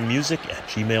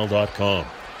bostonsportsandmusic@gmail.com.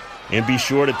 And be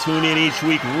sure to tune in each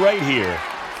week right here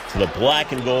to the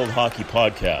Black and Gold Hockey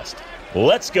Podcast.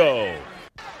 Let's go!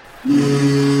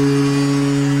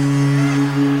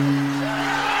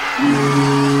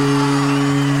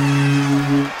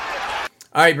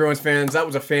 All right, Bruins fans, that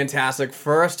was a fantastic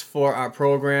first for our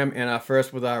program and our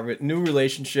first with our new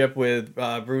relationship with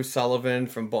Bruce Sullivan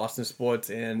from Boston Sports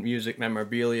and Music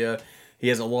Memorabilia. He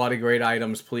has a lot of great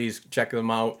items. Please check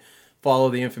them out. Follow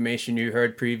the information you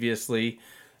heard previously.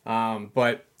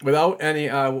 But without any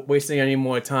wasting any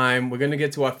more time, we're going to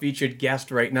get to our featured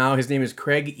guest right now. His name is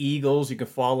Craig Eagles. You can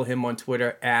follow him on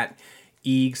Twitter at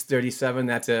Eags37.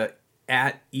 That's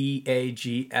at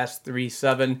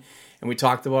EAGS37. And we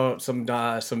talked about some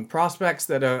prospects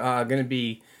that are going to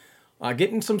be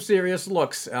getting some serious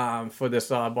looks for this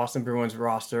Boston Bruins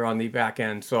roster on the back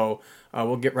end. So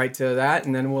we'll get right to that,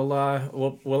 and then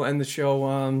we'll end the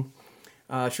show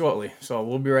shortly. So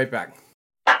we'll be right back.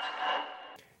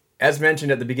 As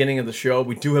mentioned at the beginning of the show,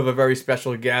 we do have a very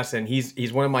special guest, and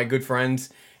he's one of my good friends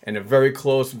and a very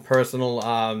close and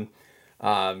personal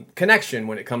connection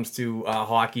when it comes to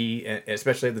hockey,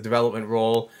 especially at the development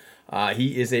role.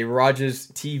 He is a Rogers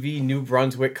TV New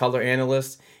Brunswick color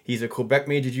analyst. He's a Quebec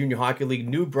Major Junior Hockey League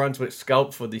New Brunswick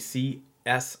scout for the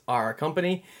CSR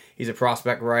company. He's a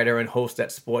prospect writer and host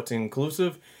at Sports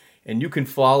Inclusive. And you can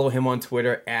follow him on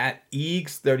Twitter at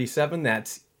Eags37.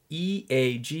 That's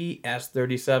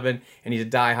EAGS37. And he's a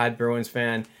diehard Bruins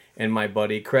fan. And my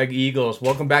buddy, Craig Eagles.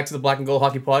 Welcome back to the Black and Gold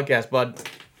Hockey Podcast, bud.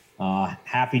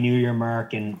 Happy New Year,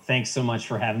 Mark. And thanks so much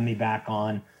for having me back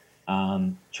on.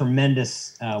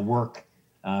 Tremendous work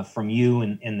from you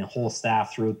and the whole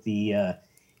staff throughout the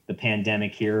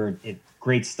pandemic here.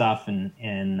 Great stuff,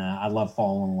 and I love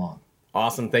following along.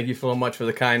 Awesome. Thank you so much for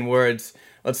the kind words.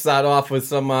 Let's start off with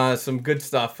some good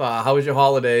stuff. How was your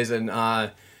holidays and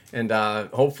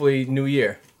hopefully New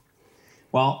Year?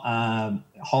 Well,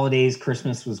 holidays,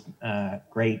 Christmas was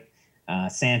great.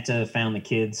 Santa found the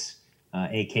kids,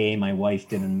 aka my wife,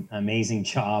 did an amazing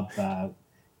job.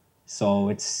 So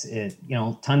it's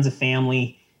tons of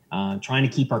family. Trying to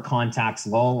keep our contacts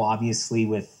low, obviously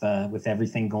with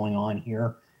everything going on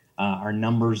here. Our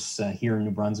numbers here in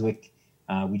New Brunswick,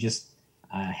 we just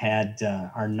had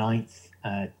our 9th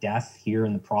death here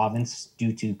in the province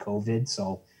due to COVID.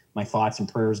 So my thoughts and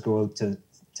prayers go out to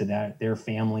their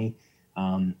family.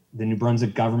 The New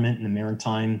Brunswick government and the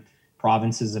maritime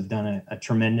provinces have done a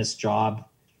tremendous job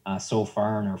so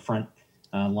far, and our front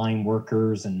line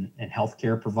workers and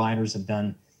healthcare providers have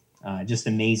done just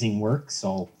amazing work.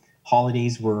 So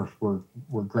holidays were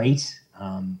great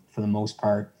for the most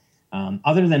part,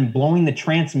 other than blowing the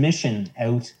transmission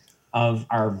out of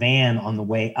our van on the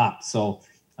way up. So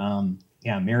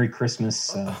Merry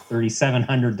Christmas,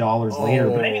 $3,700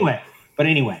 later. But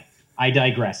anyway, I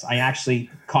digress. I actually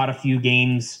caught a few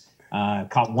games,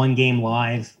 caught one game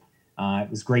live. It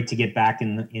was great to get back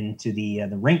into the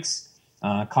rinks.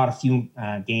 Caught a few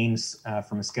games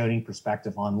from a scouting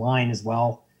perspective online as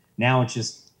well. Now it's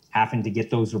just having to get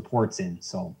those reports in.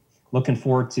 So looking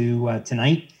forward to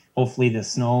tonight. Hopefully the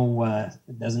snow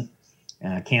doesn't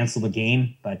cancel the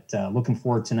game, but looking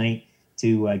forward tonight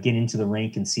to get into the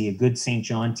rink and see a good St.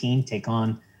 John team take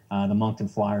on the Moncton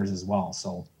Flyers as well.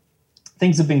 So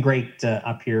things have been great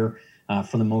up here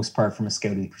for the most part from a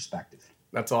scouting perspective.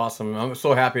 That's awesome. I'm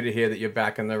so happy to hear that you're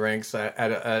back in the ranks at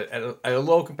a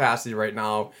low capacity right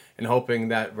now, and hoping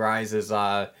that rises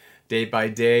day by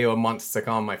day or months to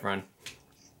come, my friend.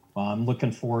 Well, I'm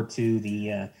looking forward to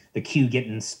the queue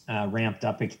getting ramped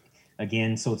up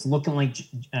again. So it's looking like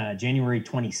January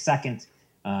 22nd,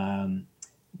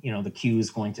 the queue is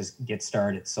going to get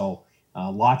started. So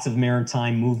lots of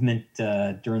maritime movement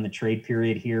during the trade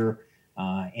period here.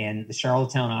 And the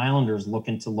Charlottetown Islanders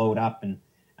looking to load up and,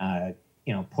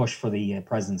 push for the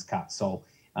President's Cup. So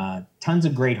tons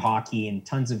of great hockey and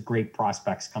tons of great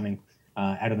prospects coming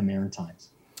out of the Maritimes.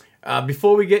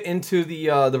 Before we get into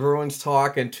the Bruins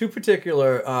talk, and two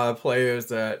particular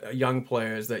young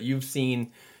players that you've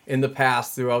seen in the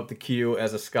past throughout the queue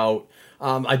as a scout,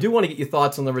 I do want to get your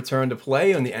thoughts on the return to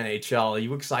play in the NHL. Are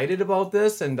you excited about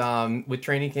this? And with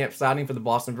training camp starting for the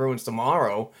Boston Bruins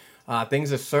tomorrow,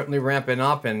 things are certainly ramping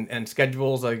up, and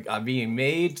schedules are being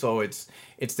made, so it's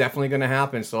definitely going to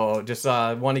happen. So just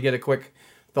want to get a quick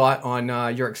thought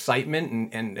on your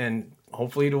excitement and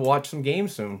hopefully to watch some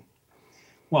games soon.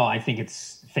 Well, I think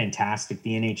it's fantastic.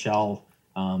 The NHL,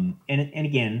 and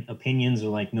again, opinions are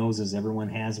like noses. Everyone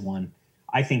has one.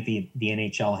 I think the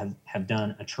NHL have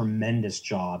done a tremendous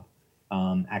job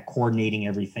at coordinating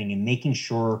everything and making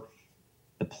sure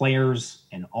the players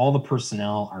and all the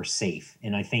personnel are safe.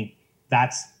 And I think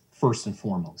that's first and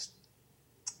foremost.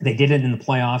 They did it in the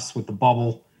playoffs with the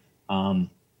bubble.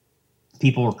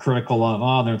 People were critical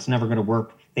of, it's never going to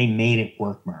work. They made it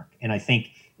work, Mark. And I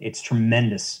think it's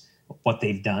tremendous what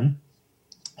they've done.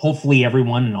 Hopefully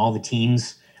everyone and all the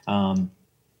teams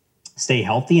stay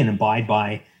healthy and abide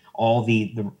by all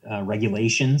the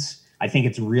regulations. I think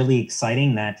it's really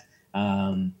exciting that,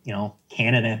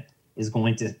 Canada is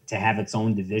going to have its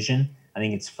own division. I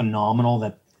think it's phenomenal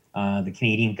that the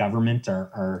Canadian government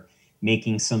are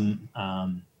making some,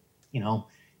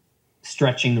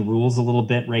 stretching the rules a little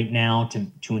bit right now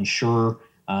to ensure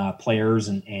players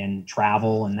and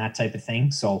travel and that type of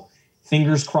thing. So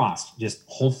fingers crossed, just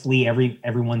hopefully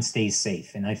everyone stays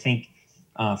safe. And I think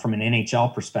from an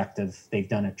NHL perspective, they've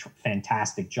done a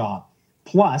fantastic job.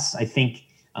 Plus, I think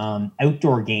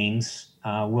outdoor games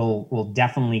will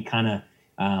definitely kind of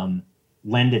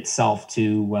lend itself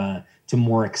to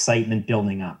more excitement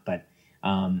building up. But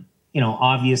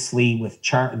obviously with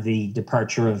the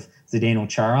departure of Zdeno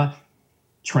Chara,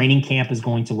 training camp is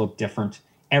going to look different.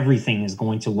 Everything is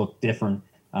going to look different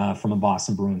from a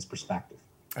Boston Bruins perspective.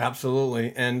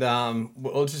 Absolutely. And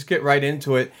we'll just get right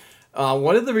into it.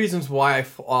 One of the reasons why I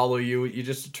follow you, you're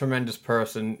just a tremendous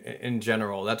person in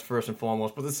general. That's first and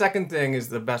foremost. But the second thing is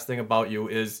the best thing about you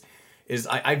is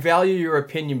I value your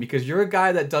opinion because you're a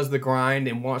guy that does the grind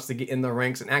and wants to get in the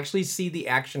ranks and actually see the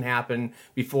action happen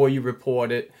before you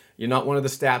report it. You're not one of the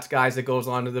stats guys that goes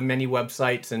onto the many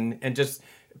websites and just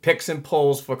picks and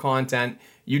pulls for content.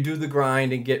 You do the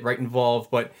grind and get right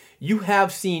involved. But you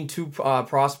have seen two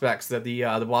prospects that the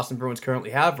Boston Bruins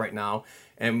currently have right now.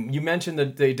 And you mentioned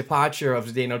the departure of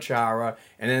Zdeno Chara,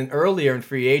 and then earlier in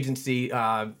free agency,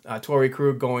 Torrey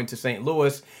Krug going to St.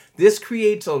 Louis. This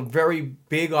creates a very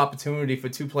big opportunity for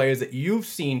two players that you've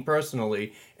seen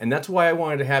personally, and that's why I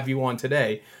wanted to have you on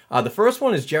today. The first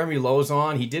one is Jeremy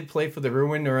Lauzon. He did play for the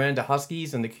Rouyn-Noranda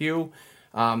Huskies and the Q.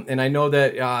 And I know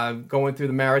that going through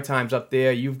the Maritimes up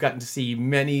there, you've gotten to see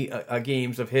many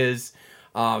games of his.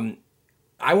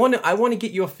 I want to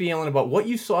get your feeling about what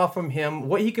you saw from him,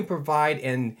 what he can provide,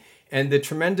 and the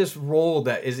tremendous role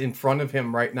that is in front of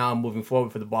him right now moving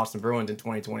forward for the Boston Bruins in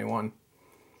 2021.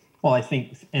 Well, I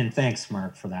think, and thanks,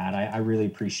 Mark, for that. I really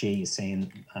appreciate you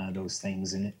saying those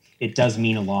things, and it does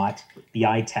mean a lot. The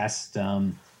eye test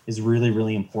is really,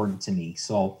 really important to me.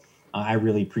 So I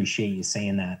really appreciate you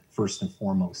saying that first and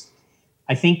foremost.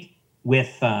 I think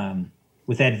with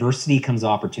adversity comes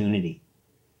opportunity.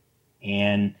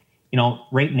 And,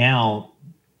 right now,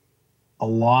 a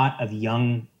lot of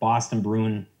young Boston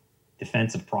Bruin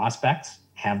defensive prospects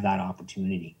have that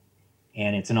opportunity.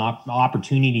 And it's an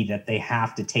opportunity that they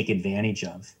have to take advantage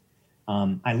of.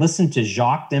 I listened to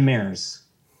Jacques Demers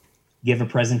give a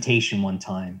presentation one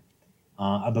time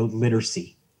about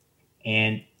literacy.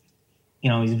 And,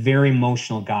 he's a very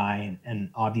emotional guy. And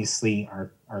obviously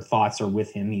our thoughts are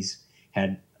with him. He's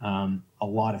had a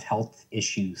lot of health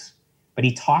issues. But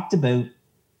he talked about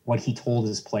what he told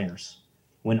his players.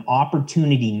 When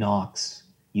opportunity knocks,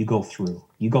 you go through.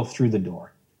 You go through the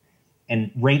door.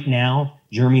 And right now,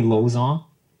 Jeremy Lauzon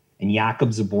and Jakub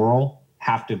Zaboral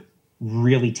have to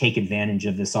really take advantage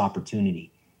of this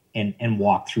opportunity and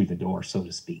walk through the door, so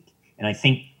to speak. And I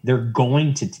think they're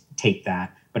going to take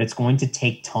that, but it's going to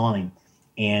take time.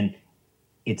 And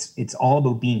it's all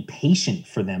about being patient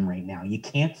for them right now. You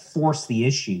can't force the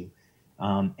issue.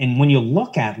 And when you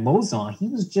look at Lauzon, he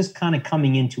was just kind of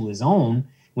coming into his own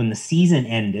when the season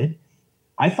ended.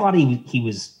 I thought he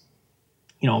was,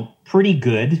 pretty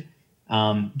good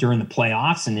during the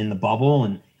playoffs and in the bubble.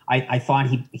 And I thought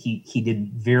he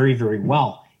did very, very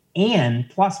well. And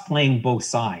plus playing both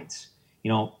sides,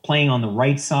 playing on the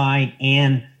right side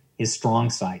and his strong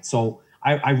side. So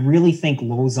I really think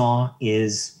Lauzon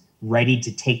is ready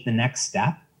to take the next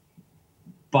step,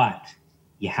 but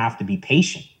you have to be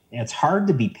patient. And it's hard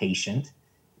to be patient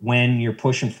when you're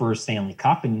pushing for a Stanley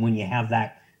Cup and when you have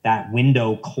that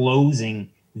window closing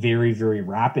very, very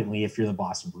rapidly if you're the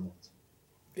Boston Bruins.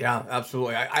 Yeah,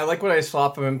 absolutely. I like what I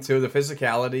saw from him too. The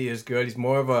physicality is good. He's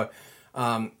more of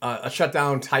a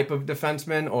shutdown type of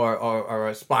defenseman or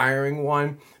aspiring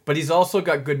one, but he's also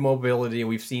got good mobility.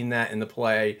 We've seen that in the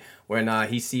play when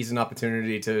he sees an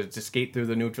opportunity to skate through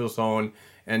the neutral zone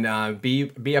and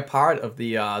be a part of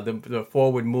the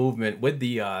forward movement with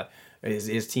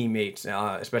his teammates,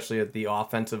 especially at the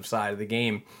offensive side of the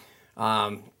game.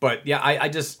 But yeah,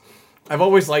 I've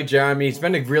always liked Jeremy. He's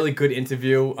been a really good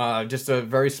interview, just a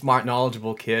very smart,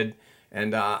 knowledgeable kid.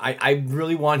 And I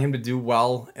really want him to do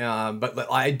well.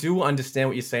 But I do understand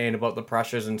what you're saying about the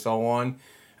pressures and so on.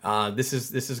 This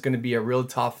is going to be a real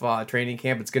tough training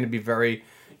camp. It's going to be very,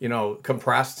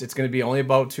 compressed. It's going to be only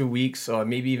about 2 weeks or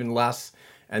maybe even less.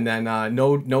 And then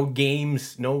no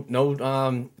games, no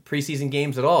preseason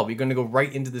games at all. We're going to go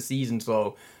right into the season.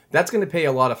 So that's going to pay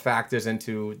a lot of factors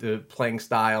into the playing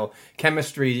style,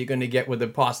 chemistry you're going to get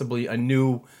with possibly a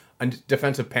new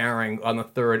defensive pairing on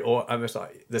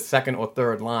the second or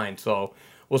third line. So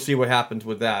we'll see what happens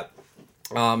with that.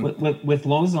 With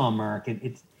Lauzon, Mark,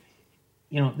 it's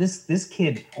this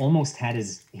kid almost had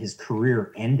his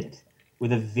career ended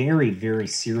with a very, very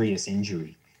serious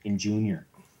injury in junior.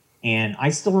 And I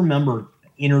still remember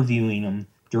interviewing him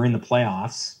during the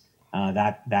playoffs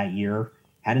that year.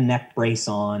 Had a neck brace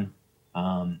on.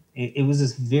 It was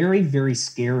this very, very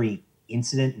scary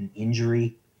incident and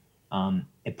injury.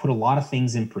 It put a lot of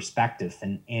things in perspective.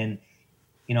 And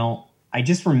I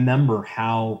just remember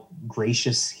how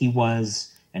gracious he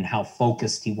was and how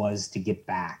focused he was to get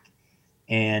back.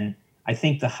 And I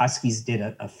think the Huskies did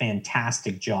a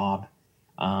fantastic job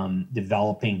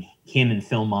developing him and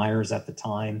Phil Myers at the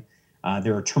time.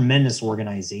 They're a tremendous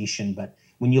organization. But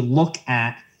when you look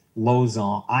at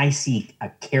Lauzon, I see a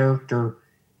character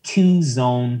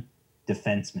 2-zone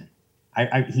defenseman.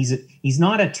 He's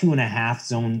not a 2.5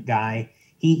 zone guy.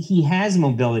 He has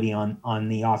mobility on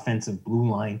the offensive blue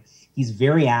line. He's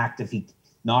very active. He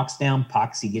knocks down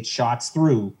pucks. He gets shots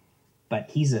through, but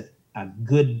he's a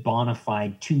good bona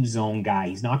fide 2-zone guy.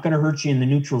 He's not going to hurt you in the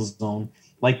neutral zone.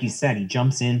 Like you said, he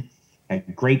jumps in,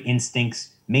 great instincts,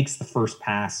 makes the first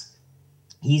pass.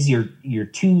 He's your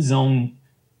 2-zone,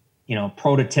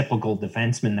 prototypical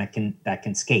defenseman that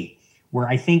can skate. Where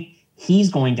I think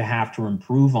he's going to have to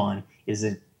improve on is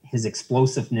his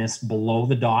explosiveness below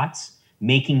the dots,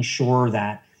 making sure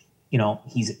that,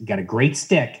 he's got a great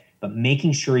stick, but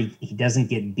making sure he doesn't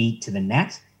get beat to the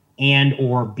net and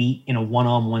or beat in a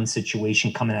one-on-one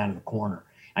situation coming out of the corner.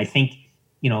 I think,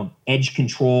 edge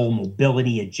control,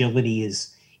 mobility, agility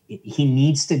he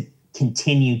needs to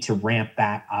continue to ramp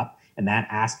that up and that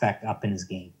aspect up in his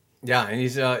game. Yeah,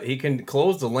 and he can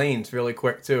close the lanes really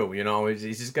quick too.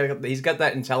 He's got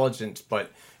that intelligence,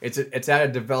 but it's at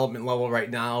a development level right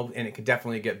now, and it could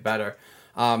definitely get better.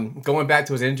 Going back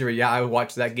to his injury, yeah, I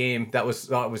watched that game. That was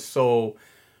that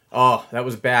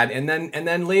was bad. And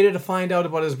then later to find out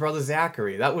about his brother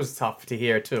Zachary, that was tough to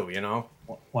hear too.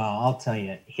 Well, I'll tell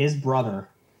you, his brother.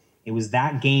 It was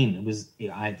that game. It was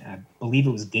I believe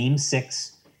it was Game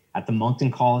 6 at the Moncton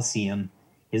Coliseum.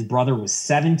 His brother was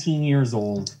 17 years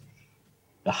old.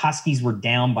 The Huskies were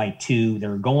down by 2. They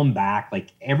were going back. Like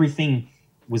everything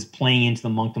was playing into the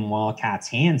Moncton Wildcats'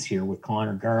 hands here with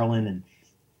Connor Garland, and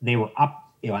they were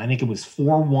up. I think it was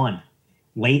 4-1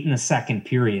 late in the second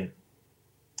period,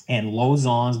 and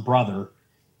Lauzon's brother,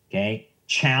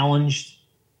 challenged.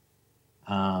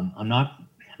 I'm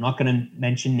not going to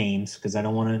mention names because I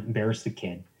don't want to embarrass the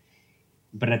kid.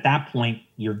 But at that point,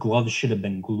 your gloves should have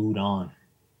been glued on.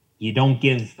 You don't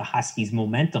give the Huskies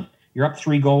momentum. You're up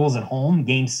 3 goals at home,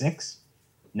 Game 6.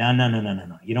 No.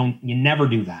 You never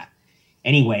do that.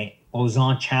 Anyway,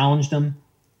 Lauzon challenged him.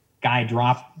 Guy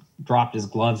dropped his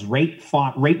gloves.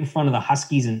 Fought right in front of the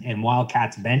Huskies and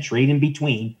Wildcats bench, right in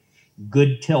between.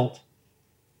 Good tilt.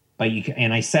 But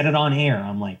and I said it on air.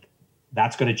 I'm like,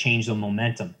 that's going to change the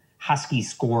momentum. Huskies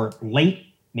score late,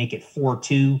 make it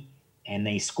 4-2, and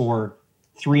they score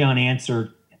 3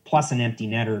 unanswered plus an empty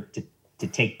netter to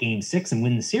take Game 6 and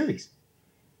win the series.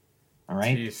 All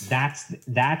right. Jeez.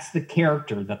 That's the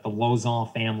character that the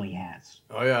Lauzon family has.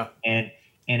 Oh yeah. And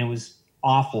it was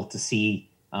awful to see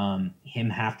him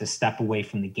have to step away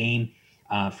from the game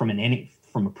from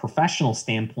a professional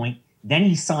standpoint. Then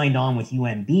he signed on with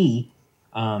UNB,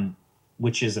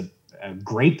 which is a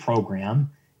great program.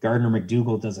 Gardner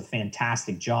McDougall does a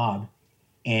fantastic job,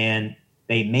 and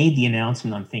they made the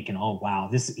announcement. I'm thinking, oh wow,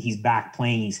 he's back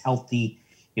playing. He's healthy.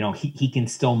 He can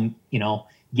still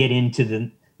get into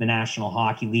the National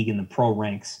Hockey League in the pro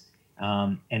ranks.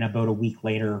 And about a week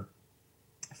later,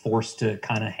 forced to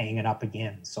kind of hang it up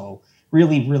again. So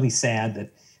really, really sad that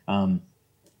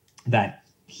that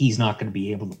he's not going to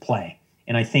be able to play.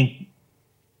 And I think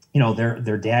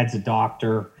their dad's a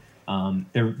doctor.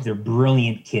 They're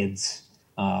brilliant kids.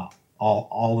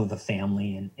 All of the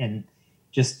family, and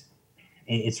just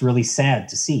it's really sad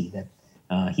to see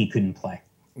that he couldn't play.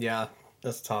 Yeah,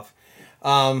 that's tough.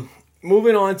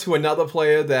 Moving on to another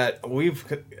player that we've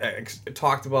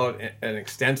talked about in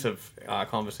extensive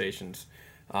conversations,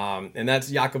 and that's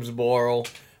Jakub Zboril.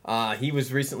 He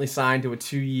was recently signed to a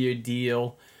 2-year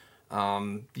deal.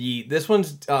 This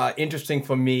one's interesting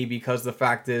for me because the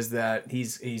fact is that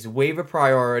he's waiver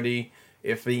priority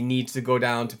if he needs to go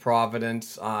down to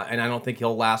Providence, and I don't think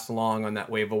he'll last long on that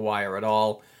waiver wire at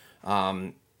all.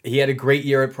 He had a great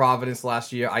year at Providence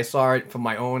last year. I saw it from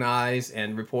my own eyes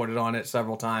and reported on it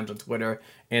several times on Twitter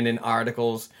and in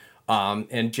articles.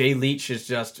 And Jay Leach is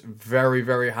just very,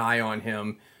 very high on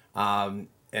him. And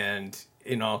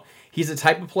he's the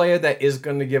type of player that is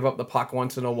going to give up the puck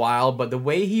once in a while, but the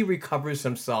way he recovers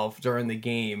himself during the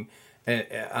game,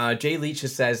 Jay Leach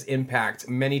says impact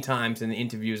many times in the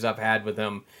interviews I've had with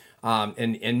him,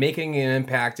 and making an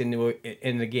impact in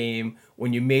the game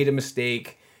when you made a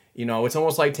mistake. It's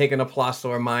almost like taking a plus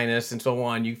or a minus and so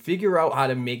on. You figure out how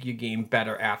to make your game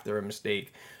better after a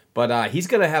mistake. But he's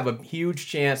going to have a huge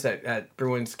chance at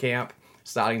Bruins camp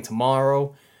starting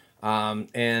tomorrow.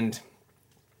 And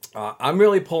I'm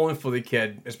really pulling for the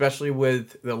kid, especially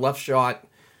with the left shot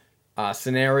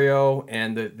scenario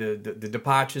and the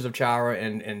departures of Chara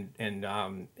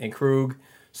and Krug.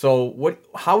 So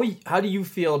how do you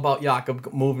feel about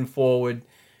Jakub moving forward?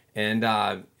 And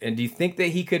do you think that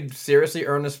he could seriously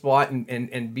earn a spot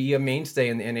and be a mainstay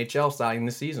in the NHL starting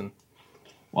this season?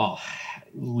 Well,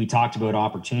 we talked about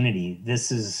opportunity.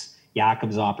 This is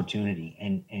Jakub's opportunity,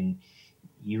 and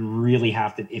you really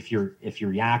have to. If you're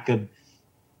Jakub,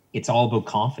 it's all about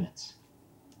confidence.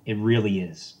 It really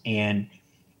is. And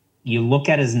you look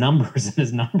at his numbers, and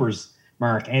his numbers,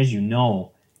 Mark, as you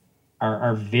know,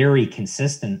 are very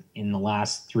consistent in the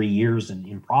last 3 years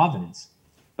in Providence.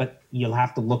 But you'll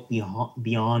have to look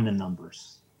beyond the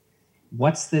numbers.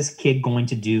 What's this kid going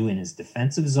to do in his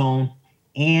defensive zone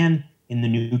and in the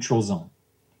neutral zone?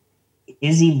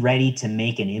 Is he ready to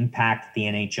make an impact at the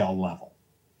NHL level?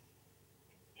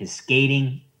 His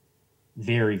skating,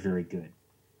 very, very good.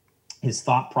 His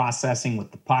thought processing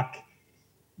with the puck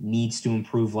needs to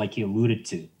improve, like you alluded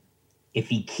to. If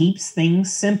he keeps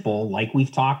things simple, like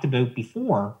we've talked about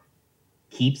before,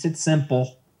 keeps it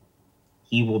simple,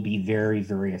 he will be very,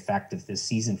 very effective this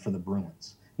season for the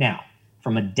Bruins. Now,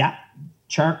 from a depth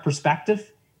chart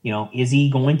perspective, is he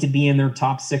going to be in their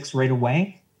top 6 right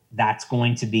away? That's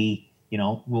going to be,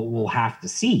 we'll have to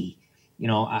see.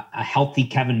 A healthy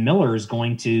Kevin Miller is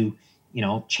going to,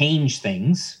 change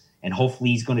things, and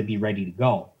hopefully he's going to be ready to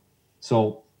go.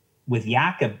 So with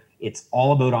Jakob, it's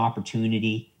all about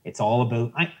opportunity. It's all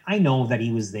about, I know that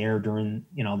he was there during,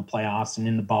 the playoffs and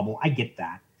in the bubble. I get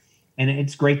that. And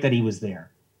it's great that he was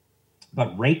there.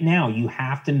 But right now, you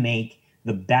have to make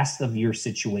the best of your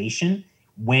situation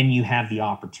when you have the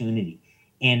opportunity.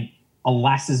 And a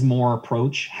less is more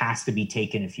approach has to be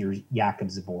taken if you're Jakob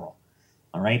Zboril.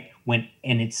 All right.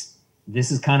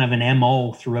 This is kind of an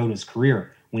MO throughout his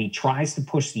career. When he tries to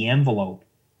push the envelope,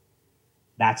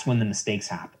 that's when the mistakes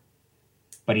happen.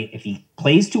 But if he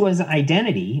plays to his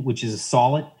identity, which is a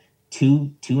solid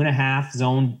 2.5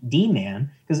 zone D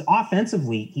man, because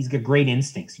offensively, he's got great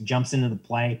instincts. He jumps into the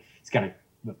play. He's got a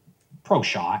pro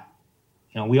shot.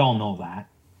 We all know that.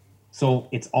 So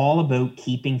it's all about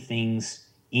keeping things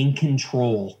in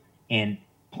control and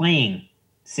playing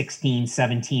 16,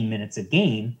 17 minutes a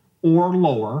game or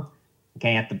lower,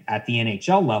 okay, at the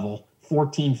NHL level,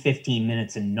 14, 15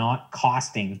 minutes, and not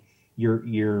costing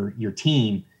your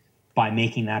team by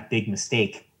making that big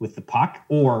mistake with the puck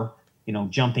or,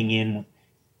 jumping in.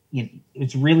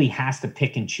 It really has to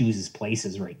pick and choose his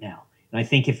places right now. And I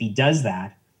think if he does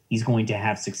that, he's going to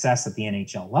have success at the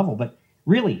NHL level. But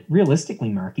really, realistically,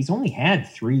 Mark, he's only had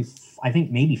 3, I think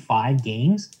maybe 5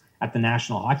 games at the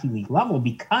National Hockey League level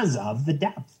because of the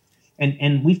depth.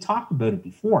 And we've talked about it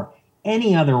before.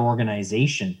 Any other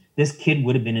organization, this kid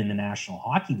would have been in the National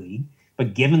Hockey League,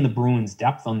 but given the Bruins'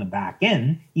 depth on the back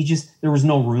end, there was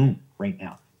no room right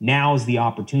now. Now is the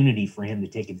opportunity for him to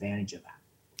take advantage of that.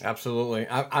 Absolutely.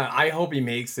 I hope he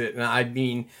makes it. And I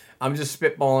mean, I'm just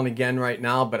spitballing again right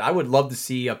now, but I would love to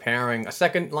see a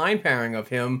second line pairing of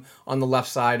him on the left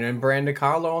side and Brandon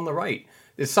Carlo on the right.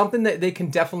 It's something that they can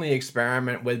definitely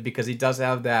experiment with because he does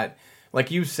have that,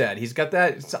 like you said, he's got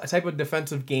that type of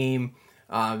defensive game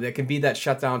that can be that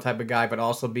shutdown type of guy, but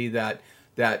also be that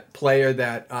player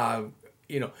that, as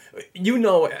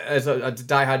a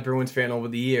diehard Bruins fan over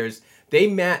the years, they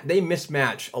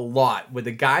mismatch a lot with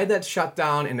a guy that's shut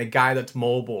down and a guy that's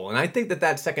mobile. And I think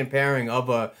that second pairing of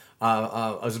a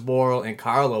Zboril and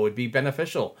Carlo would be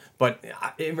beneficial, but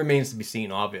it remains to be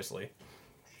seen, obviously.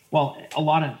 Well, a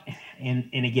lot of, and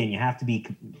again, you have to be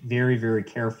very, very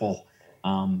careful,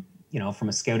 from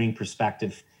a scouting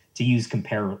perspective, to use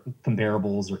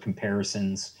comparables or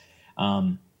comparisons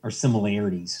or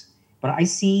similarities. But I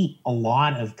see a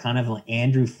lot of kind of an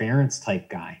Andrew Ference type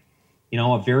guy,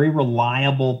 a very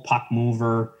reliable puck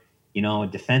mover, a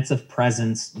defensive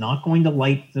presence, not going to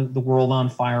light the world on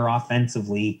fire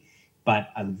offensively, but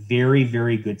a very,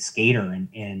 very good skater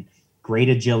and great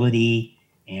agility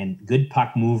and good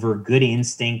puck mover, good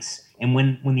instincts. And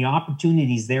when the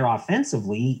opportunity's there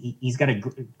offensively, he's got a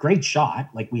great shot,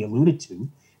 like we alluded to.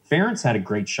 Ference had a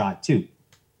great shot too.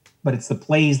 But it's the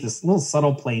plays, this little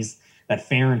subtle plays that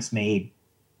Ference made,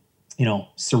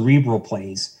 cerebral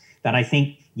plays that I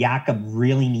think Jakob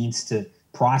really needs to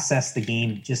process the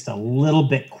game just a little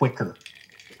bit quicker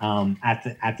at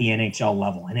the NHL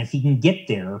level. And if he can get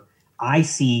there, I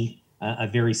see a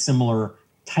very similar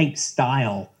type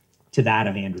style to that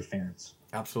of Andrew Ference.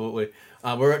 Absolutely.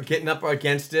 We're getting up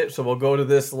against it, so we'll go to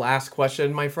this last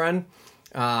question, my friend.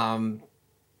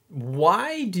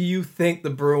 Why do you think the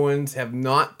Bruins have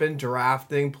not been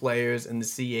drafting players in the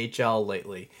CHL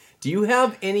lately? Do you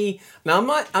have any? Now,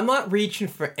 I'm not reaching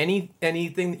for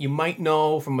anything that you might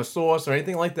know from a source or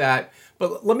anything like that.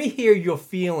 But let me hear your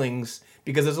feelings,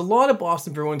 because there's a lot of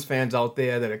Boston Bruins fans out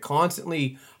there that are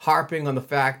constantly harping on the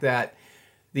fact that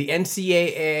the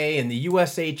NCAA and the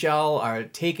USHL are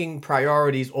taking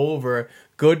priorities over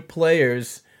good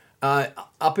players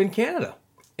up in Canada.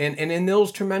 And in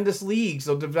those tremendous leagues,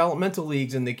 those developmental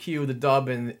leagues in the Q, the Dub,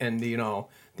 and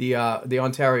the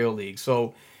Ontario League.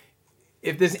 So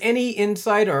if there's any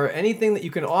insight or anything that you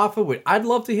can offer, I'd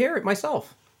love to hear it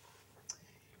myself.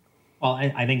 Well,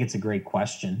 I think it's a great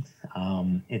question.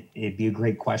 It'd be a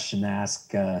great question to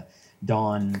ask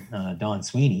Don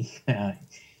Sweeney,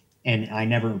 and I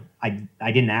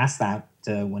didn't ask that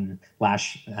when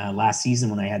last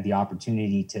season when I had the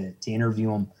opportunity to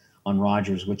interview him on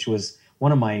Rogers, which was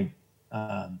one of my,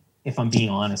 if I'm being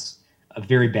honest, a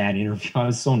very bad interview. I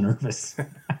was so nervous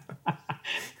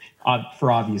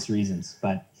for obvious reasons,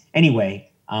 but anyway,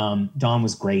 Don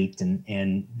was great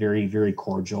and very, very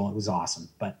cordial. It was awesome,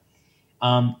 but.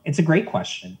 It's a great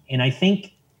question. And I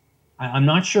think, I'm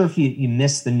not sure if you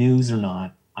missed the news or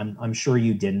not. I'm sure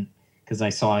you didn't, because I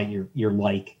saw your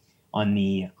like on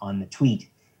the tweet.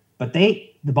 But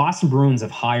the Boston Bruins have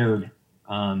hired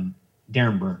Darren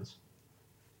Burns,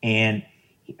 and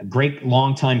a great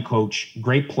longtime coach,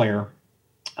 great player,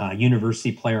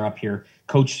 university player up here,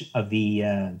 coach of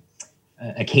the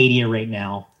Acadia right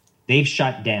now. They've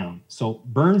shut down. So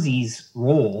Burnsy's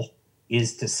role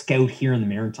is to scout here in the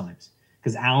Maritimes.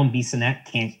 Because Alan Bissonnette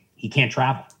can't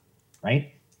travel,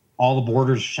 right? All the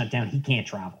borders are shut down. He can't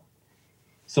travel.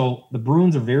 So the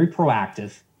Bruins are very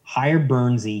proactive, hired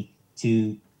Burnsy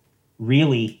to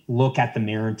really look at the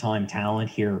Maritime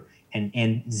talent here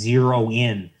and zero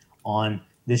in on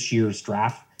this year's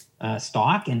draft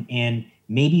stock and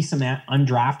maybe some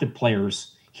undrafted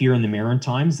players here in the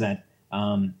Maritimes that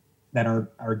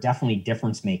are definitely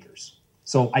difference makers.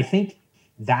 So I think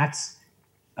that's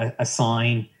a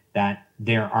sign that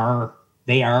they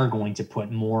are going to put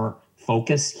more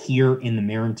focus here in the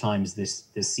Maritimes this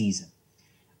season.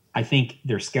 I think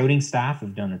their scouting staff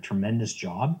have done a tremendous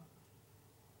job,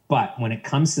 but when it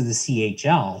comes to the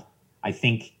CHL, I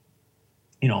think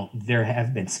there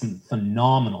have been some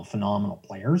phenomenal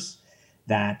players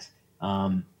that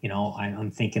I'm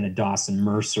thinking of Dawson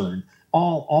Mercer and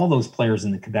all those players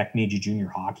in the Quebec Major Junior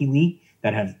Hockey League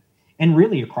that have, and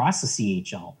really across the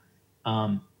CHL.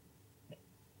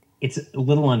 It's a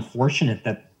little unfortunate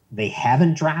that they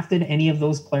haven't drafted any of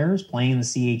those players playing in the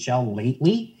CHL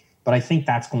lately, but I think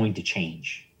that's going to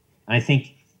change. And I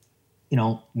think,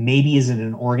 maybe is it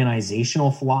an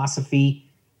organizational philosophy?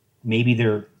 Maybe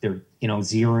they're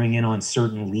zeroing in on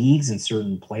certain leagues and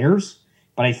certain players.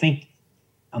 But I think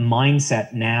a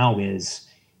mindset now is,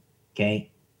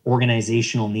 okay,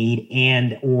 organizational need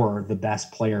and or the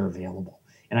best player available.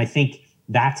 And I think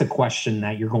that's a question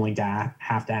that you're going to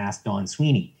have to ask Don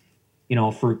Sweeney.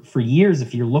 For years,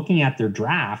 if you're looking at their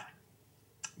draft,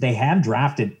 they have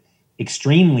drafted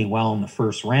extremely well in the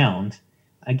first round.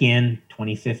 Again,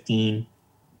 2015,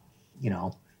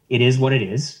 it is what it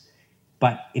is.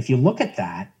 But if you look at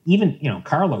that, even,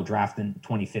 Carlo drafted in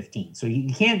 2015. So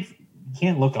you can't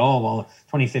look at,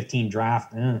 2015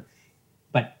 draft.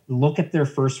 But look at their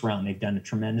first round. They've done a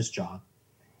tremendous job.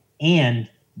 And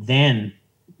then,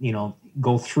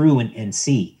 go through and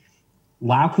see.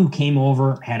 Lauku came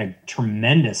over, had a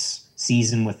tremendous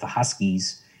season with the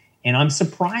Huskies, and I'm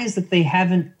surprised that they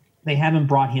haven't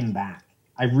brought him back.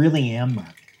 I really am,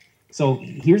 Mark. So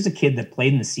here's a kid that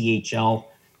played in the CHL.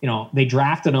 They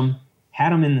drafted him,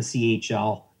 had him in the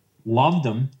CHL, loved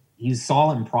him. He was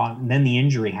solid and then the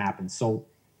injury happened. So,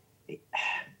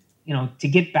 to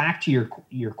get back to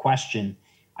your question,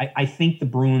 I think the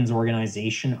Bruins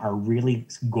organization are really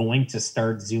going to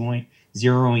start zeroing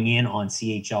in on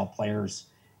CHL players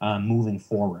moving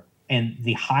forward. And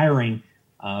the hiring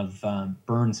of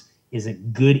Burns is a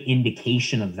good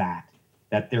indication of that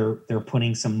they're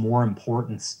putting some more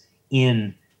importance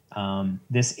in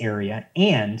this area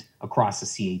and across the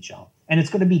CHL. And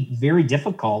it's going to be very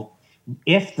difficult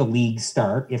if the leagues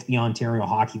start, if the Ontario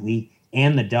Hockey League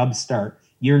and the Dubs start.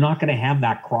 You're not going to have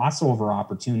that crossover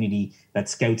opportunity that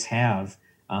scouts have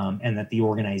and that the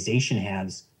organization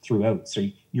has throughout. So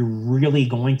you're really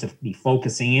going to be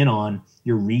focusing in on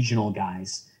your regional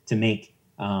guys to make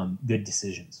good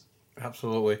decisions.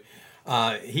 Absolutely.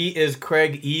 He is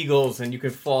Craig Eagles, and you can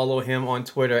follow him on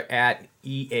Twitter at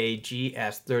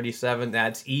EAGS37.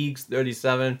 That's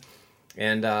Eags37.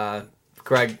 And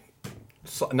Craig,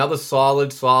 another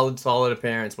solid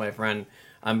appearance, my friend.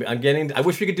 I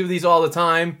wish we could do these all the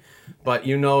time, but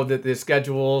that the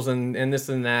schedules and this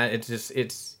and that,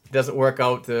 it doesn't work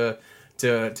out to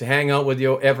hang out with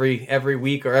you every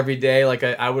week or every day like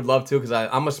I would love to, because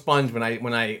I'm a sponge when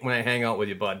I hang out with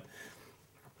you, bud.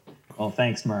 Well,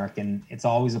 thanks, Mark, and it's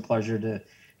always a pleasure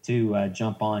to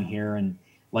jump on here. And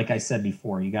like I said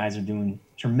before, you guys are doing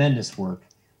tremendous work,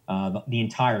 the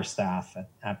entire staff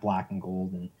at Black and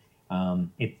Gold, and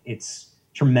it's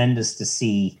tremendous to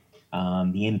see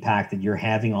the impact that you're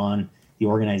having on the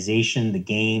organization, the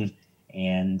game,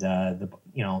 and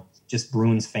just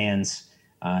Bruins fans.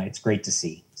 It's great to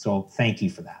see. So thank you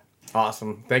for that.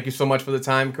 Awesome. Thank you so much for the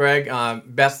time, Craig.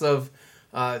 Best of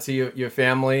to your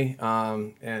family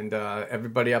and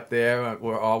everybody up there.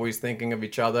 We're always thinking of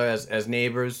each other as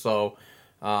neighbors. So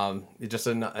just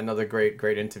another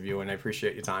great interview, and I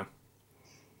appreciate your time.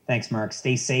 Thanks, Mark.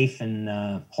 Stay safe,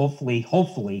 and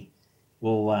hopefully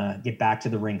we'll get back to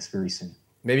the rinks very soon.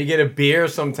 Maybe get a beer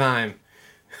sometime.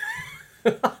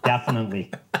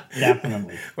 Definitely.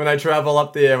 When I travel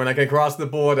up there, when I can cross the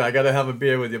border, I got to have a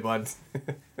beer with you, bud.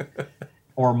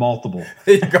 Or multiple.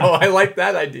 There you go. I like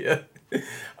that idea.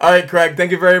 All right, Craig,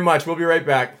 thank you very much. We'll be right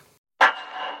back.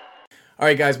 All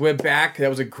right, guys, we're back. That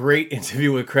was a great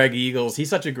interview with Craig Eagles. He's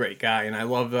such a great guy, and I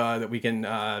love that we can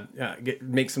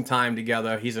make some time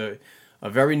together. He's a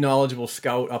very knowledgeable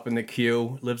scout up in the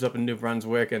Q, lives up in New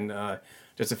Brunswick, and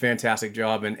just a fantastic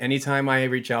job. And anytime I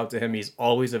reach out to him, he's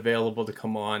always available to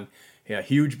come on. Yeah,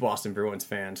 huge Boston Bruins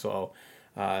fan. So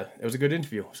it was a good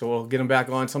interview. So we'll get him back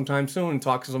on sometime soon and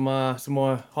talk some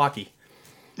more hockey.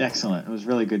 Excellent. It was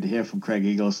really good to hear from Craig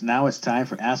Eagles. Now it's time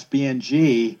for Ask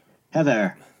BNG.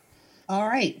 Heather. All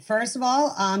right. First of all,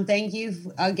 thank you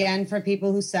again for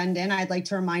people who send in. I'd like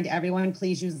to remind everyone,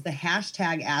 please use the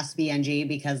hashtag AskBNG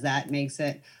because that makes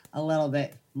it a little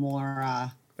bit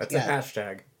more. That's a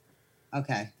hashtag.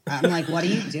 Okay. I'm like, what are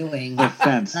you doing?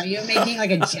 Offense. Are you making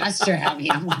like a gesture at me?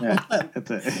 I'm like,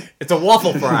 it's a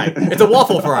waffle fry. It's a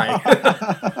waffle fry.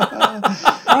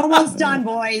 We're almost done,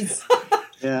 boys.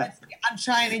 Yeah. I'm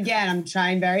trying again. I'm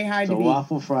trying very hard to be.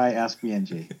 Waffle fry, Ask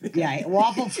BNG. Yeah,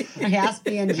 waffle fry, Ask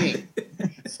BNG.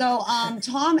 So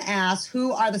Tom asks,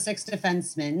 who are the 6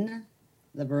 defensemen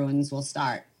the Bruins will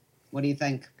start? What do you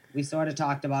think? We sort of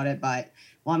talked about it, but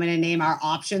want me to name our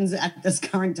options at this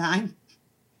current time?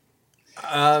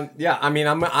 Yeah, I mean,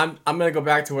 I'm gonna go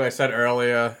back to what I said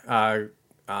earlier.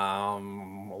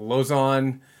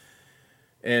 Lozon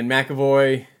and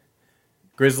McAvoy,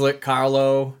 Grzelcyk,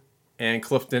 Carlo, and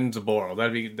Clifton Zaboro.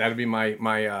 That'd be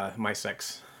my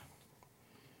 6.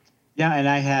 Yeah, and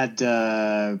I had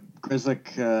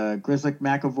Grzelcyk,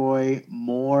 McAvoy,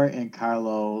 Moore, and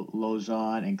Carlo,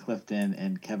 Lozon, and Clifton,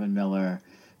 and Kevin Miller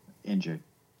injured.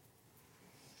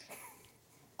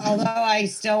 Although I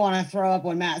still want to throw up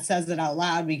when Matt says it out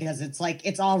loud because it's like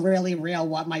it's all really real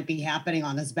what might be happening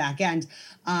on this back end.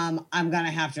 I'm going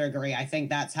to have to agree. I think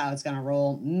that's how it's going to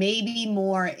roll. Maybe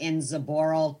more in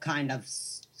Zaboro kind of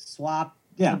swap.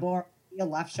 Yeah. Zaboro,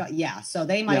 left shot. Yeah. So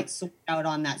they might switch out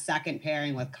on that second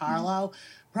pairing with Carlo.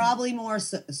 Probably more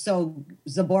so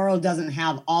Zaboro doesn't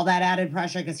have all that added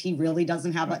pressure because he really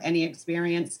doesn't have any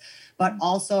experience. But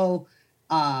also,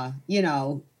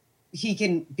 he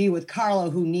can be with Carlo,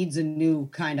 who needs a new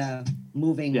kind of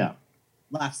moving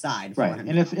left side. For him.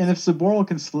 And if Zaboro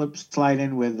can slide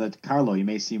in with Carlo, you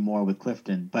may see more with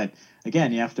Clifton. But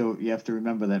again, you have to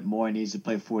remember that Moore needs to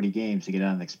play 40 games to get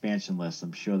on the expansion list.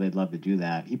 I'm sure they'd love to do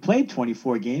that. He played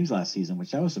 24 games last season,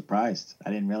 which I was surprised. I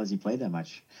didn't realize he played that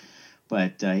much.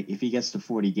 But if he gets to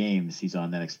 40 games, he's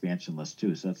on that expansion list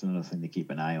too. So that's another thing to keep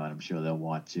an eye on. I'm sure they'll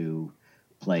want to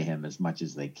play him as much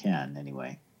as they can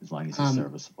anyway, as long as he's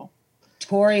serviceable.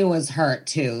 Torrey was hurt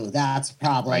too. That's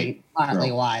probably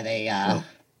partly why they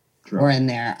were in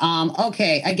there.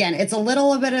 Okay, again, it's a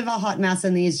little bit of a hot mess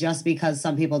in these just because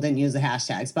some people didn't use the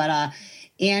hashtags. But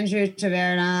Andrew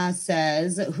Taverna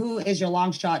says, "Who is your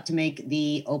long shot to make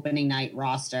the opening night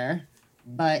roster?"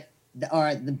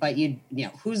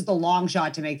 Who's the long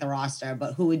shot to make the roster?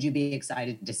 But who would you be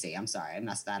excited to see? I'm sorry, I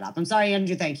messed that up. I'm sorry,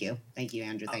 Andrew. Thank you,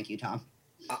 Andrew. Thank you, Tom.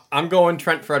 I'm going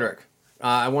Trent Frederick.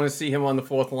 I want to see him on the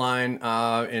 4th line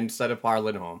instead of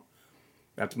Lindholm.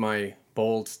 That's my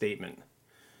bold statement.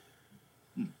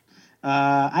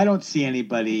 I don't see any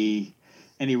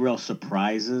real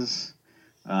surprises.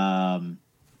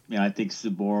 I think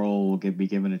Zaboro will be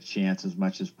given a chance as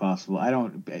much as possible.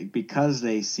 Because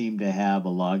they seem to have a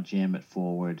logjam at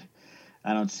forward.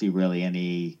 I don't see really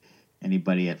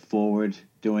anybody at forward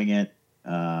doing it.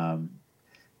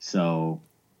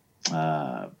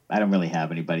 I don't really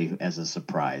have anybody as a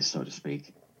surprise, so to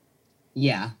speak.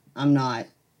 Yeah, I'm not.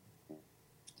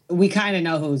 We kind of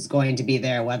know who's going to be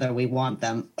there, whether we want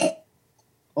them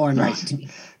or not to be.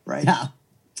 Right. So,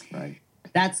 right.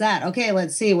 That's that. Okay,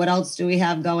 let's see. What else do we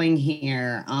have going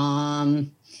here?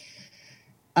 Chad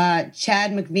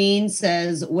McVean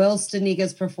says, will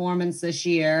Stanika's performance this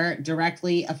year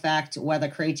directly affect whether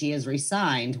Krejci is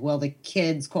re-signed? Will the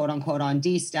kids, quote unquote, on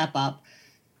D step up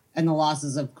and the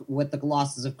losses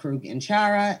of Krug and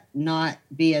Chara not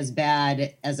be as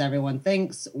bad as everyone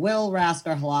thinks. Will Rask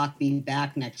or Halak be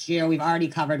back next year? We've already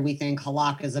covered, we think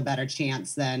Halak is a better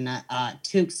chance than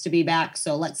Tukes to be back.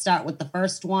 So let's start with the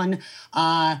first one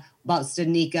about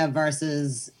Studnicka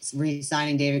versus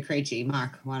re-signing David Krejci.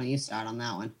 Mark, why don't you start on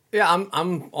that one? Yeah,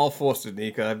 I'm all for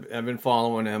Studnicka. I've been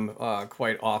following him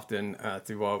quite often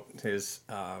throughout his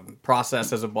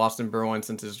process as a Boston Bruin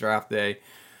since his draft day.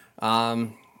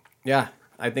 Yeah,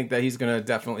 I think that he's going to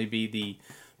definitely be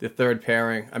the third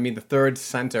pairing. I mean, the third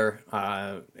center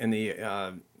in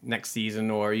the next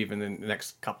season or even in the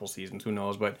next couple seasons. Who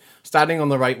knows? But starting on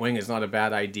the right wing is not a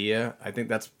bad idea. I think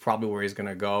that's probably where he's going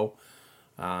to go.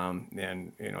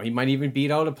 And, he might even beat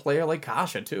out a player like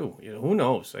Kasha, too. Who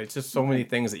knows? It's just so many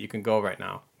things that you can go right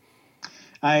now.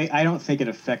 I don't think it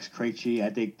affects Krejci.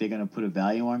 I think they're going to put a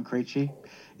value on Krejci.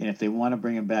 And if they want to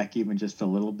bring him back even just a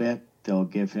little bit, they'll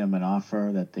give him an offer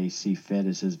that they see fit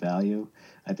as his value.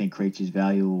 I think Krejci's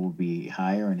value will be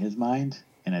higher in his mind,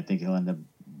 and I think he'll end up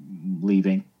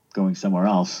leaving, going somewhere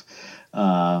else. But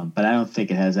I don't think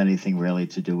it has anything really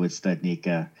to do with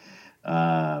Studnicka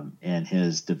and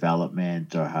his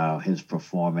development or how his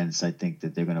performance. I think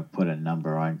that they're going to put a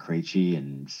number on Krejci,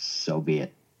 and so be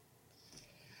it.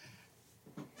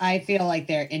 I feel like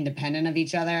they're independent of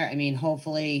each other. I mean,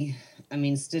 hopefully,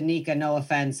 Studnicka, no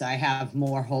offense, I have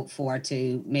more hope for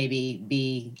to maybe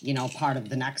be, part of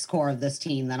the next core of this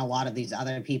team than a lot of these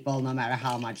other people, no matter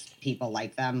how much people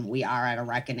like them. We are at a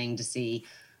reckoning to see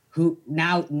who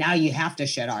now you have to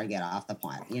shit or get off the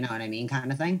point. You know what I mean?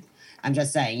 Kind of thing. I'm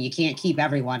just saying you can't keep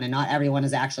everyone, and not everyone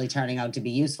is actually turning out to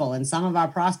be useful. And some of our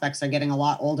prospects are getting a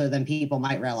lot older than people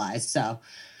might realize. So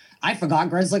I forgot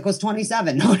Grizzlick was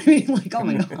 27. Know what I mean? Like, oh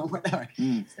my God, whatever.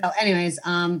 So anyways,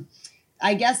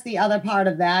 I guess the other part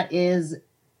of that is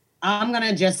I'm going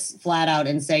to just flat out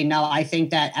and say, no, I think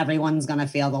that everyone's going to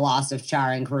feel the loss of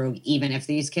Chara and Krug, even if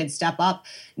these kids step up,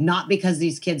 not because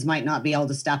these kids might not be able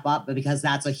to step up, but because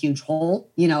that's a huge hole,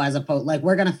 as opposed, like,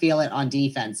 we're going to feel it on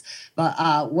defense.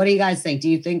 But what do you guys think? Do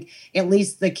you think at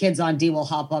least the kids on D will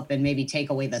hop up and maybe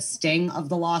take away the sting of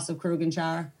the loss of Krug and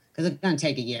Chara? Because it's going to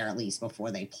take a year at least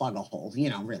before they plug a hole,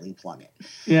 really plug it.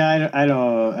 Yeah, I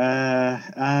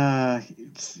don't.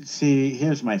 See,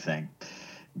 here's my thing.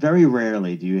 Very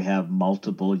rarely do you have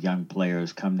multiple young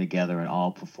players come together and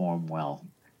all perform well.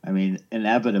 I mean,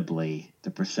 inevitably,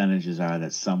 the percentages are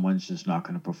that someone's just not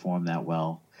going to perform that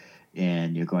well,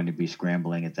 and you're going to be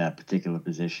scrambling at that particular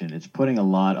position. It's putting a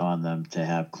lot on them to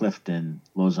have Clifton,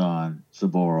 Lozon,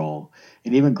 Zaboral,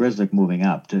 and even Grizzlick moving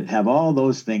up. To have all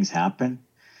those things happen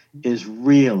is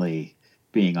really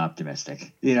being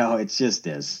optimistic. It just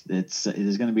is.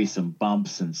 There's going to be some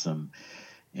bumps and some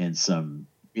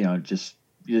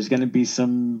there's going to be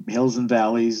some hills and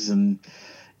valleys, and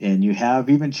you have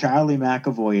even Charlie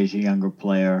McAvoy as a younger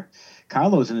player.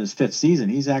 Carlo's in his 5th season.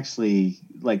 He's actually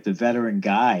like the veteran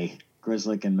guy.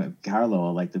 Grizzlick and Carlo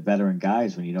are like the veteran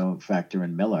guys when you don't factor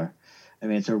in Miller. I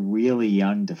mean, it's a really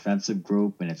young defensive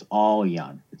group, and it's all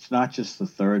young. It's not just the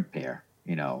third pair,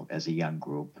 as a young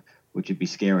group, which would be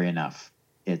scary enough.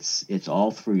 It's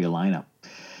all through your lineup.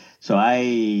 So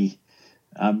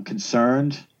I'm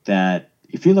concerned that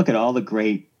if you look at all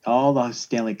the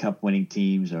Stanley Cup winning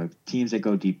teams or teams that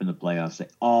go deep in the playoffs, they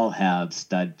all have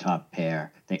stud top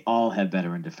pair. They all have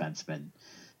veteran defensemen,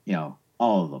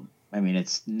 all of them. I mean,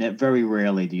 it's very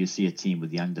rarely do you see a team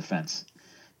with young defense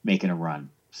making a run.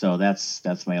 So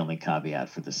that's my only caveat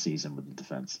for the season with the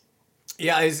defense.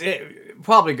 Yeah, it's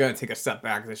probably going to take a step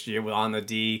back this year on the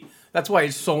D. That's why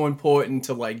it's so important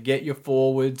to get your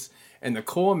forwards and the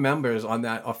core members on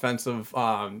that offensive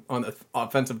on the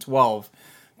offensive 12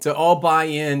 to all buy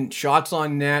in. Shots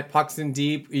on net, pucks in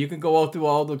deep. You can go out through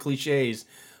all the cliches,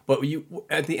 but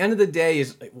at the end of the day,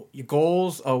 your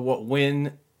goals are what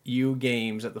win you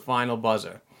games at the final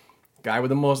buzzer.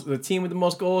 The team with the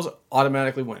most goals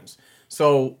automatically wins.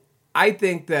 So I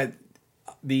think that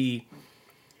the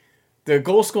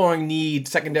goal scoring need,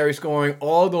 secondary scoring,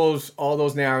 all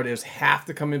those narratives have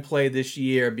to come in play this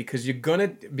year because you're gonna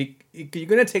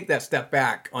take that step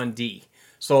back on D.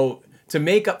 So to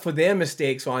make up for their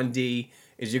mistakes on D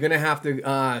is you're gonna have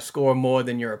to score more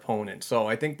than your opponent. So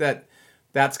I think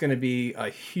that's gonna be a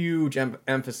huge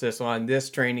emphasis on this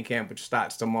training camp, which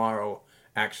starts tomorrow.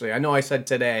 Actually, I know I said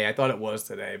today. I thought it was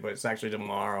today, but it's actually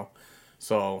tomorrow.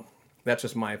 So that's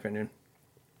just my opinion.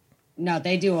 No,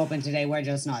 they do open today. We're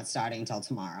just not starting till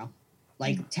tomorrow.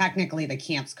 Technically, the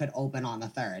camps could open on the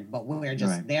 3rd, but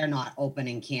they're not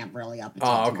opening camp really up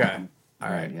until tomorrow. All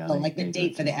right. Yeah, So like the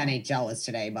date for the NHL is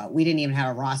today, but we didn't even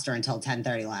have a roster until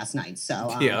 10:30 last night.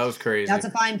 So Yeah, that was crazy. That's a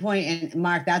fine point. And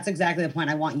Mark, that's exactly the point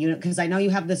I want you to, because I know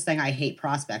you have this thing, I hate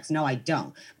prospects. No, I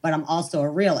don't. But I'm also a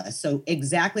realist. So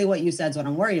exactly what you said is what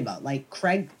I'm worried about. Like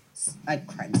Craig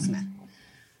Smith.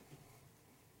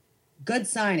 Good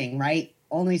signing, right?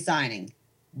 Only signing.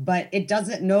 But it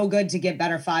doesn't no good to get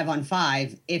better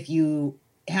 5-on-5 if you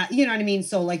you know what I mean?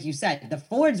 So like you said, the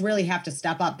forwards really have to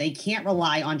step up. They can't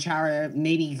rely on Chara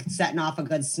maybe setting off a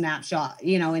good snapshot,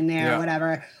 in there or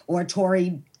whatever, or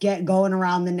Torrey going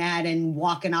around the net and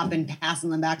walking up and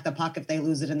passing them back the puck if they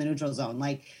lose it in the neutral zone.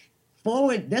 Like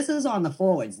forward, this is on the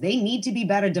forwards. They need to be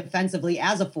better defensively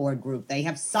as a forward group. They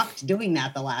have sucked doing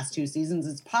that the last 2 seasons.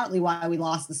 It's partly why we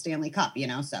lost the Stanley Cup,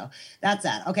 so that's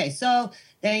that. Okay, so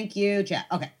thank you, Chat.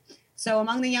 Okay. So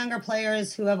among the younger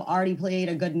players who have already played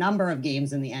a good number of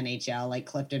games in the NHL, like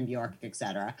Clifton, Bjork,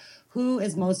 etc., who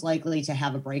is most likely to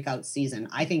have a breakout season?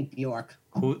 I think Bjork.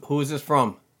 Who is this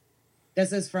from?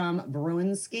 This is from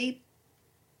Bruinscape.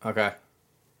 Okay.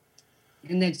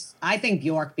 And I think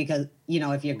Bjork because,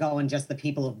 if you're going just the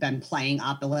people who've been playing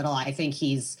up a little, I think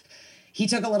he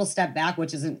took a little step back,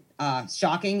 which isn't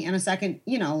shocking in a second,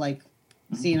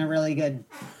 seeing a really good...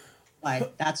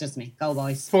 Like, that's just me. Go,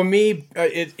 boys. For me,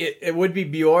 it would be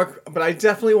Bjork, but I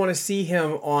definitely want to see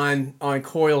him on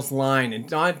Coyle's line and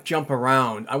not jump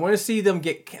around. I want to see him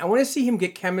get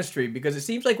chemistry because it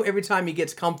seems like every time he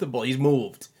gets comfortable, he's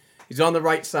moved. He's on the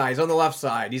right side, he's on the left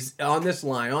side, he's on this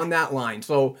line, on that line.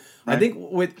 So right. I think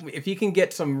if he can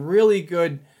get some really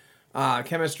good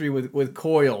chemistry with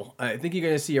Coyle, I think you're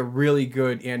going to see a really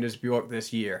good Anders Bjork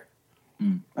this year.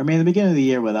 I mean, the beginning of the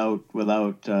year without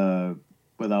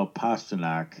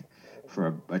Pasternak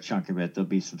for a chunk of it, there'll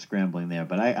be some scrambling there.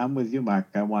 But I'm with you, Mark.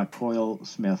 I want Coyle,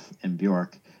 Smith, and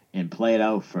Bjork and play it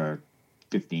out for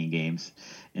 15 games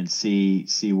and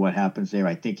see what happens there.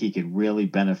 I think he could really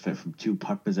benefit from 2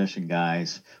 puck possession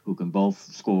guys who can both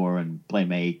score and play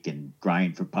make and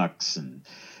grind for pucks. And,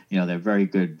 they're very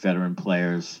good veteran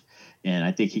players. And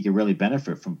I think he could really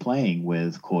benefit from playing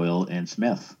with Coyle and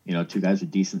Smith. 2 guys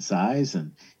with decent size,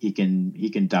 and he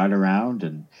can dart around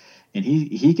and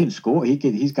he can score.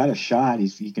 He's got a shot.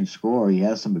 He can score. He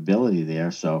has some ability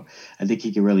there. So I think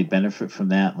he can really benefit from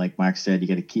that. Like Mark said, you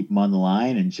got to keep him on the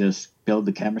line and just build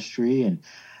the chemistry. And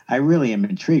I really am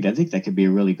intrigued. I think that could be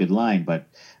a really good line. But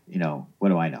what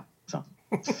do I know? So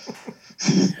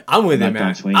I'm with you,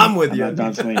 man. I'm with you. I'm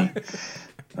not Don Sweeney.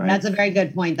 Right. That's a very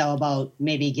good point, though, about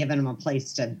maybe giving him a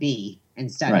place to be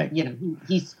instead of,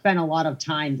 he spent a lot of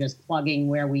time just plugging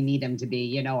where we need him to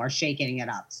be, or shaking it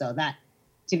up. So that,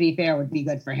 to be fair, would be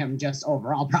good for him just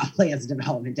overall, probably as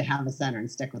development to have a center and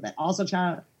stick with it. Also,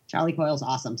 Charlie Coyle's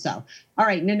awesome. So, all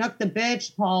right, Nanook the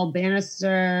Bitch, Paul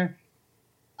Bannister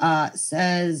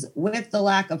says, with the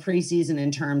lack of preseason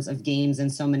in terms of games and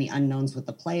so many unknowns with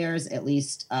the players, at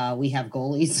least we have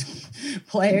goalies.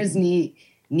 Players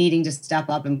needing to step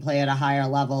up and play at a higher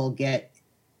level, get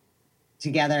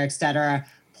together, etc.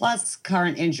 Plus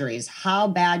current injuries. How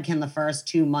bad can the first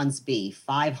 2 months be?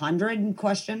 500?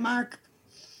 Question mark.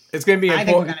 It's going to be important. I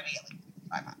think we're going to be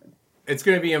at 500. It's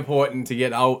going to be important to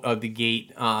get out of the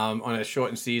gate on a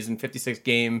shortened season, 56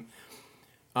 game,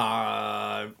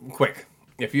 quick.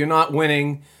 If you're not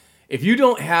winning, if you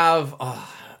don't have,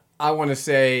 I want to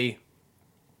say,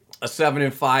 a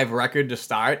 7-5 record to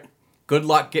start, good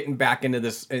luck getting back into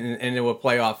this into a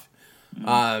playoff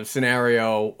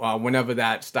scenario whenever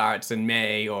that starts in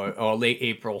May or late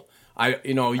April. Right.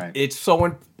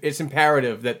 It's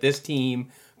imperative that this team,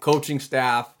 coaching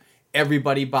staff,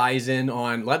 everybody buys in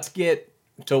on let's get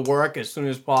to work as soon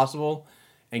as possible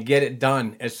and get it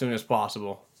done as soon as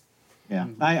possible. Yeah,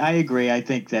 I agree. I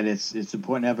think that it's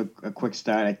important to have a quick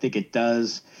start. I think it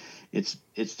does. It's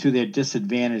to their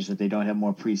disadvantage that they don't have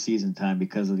more preseason time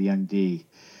because of the young D.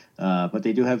 But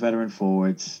they do have veteran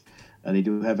forwards. They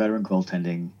do have veteran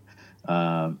goaltending.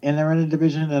 And they're in a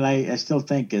division that I still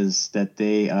think is that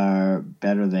they are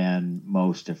better than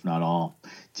most, if not all,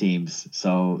 teams.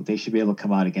 So they should be able to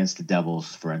come out against the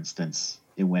Devils, for instance,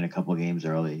 and win a couple of games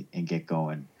early and get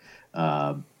going.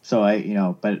 But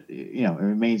it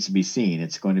remains to be seen.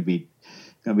 It's going to be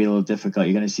a little difficult.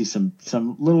 You're going to see some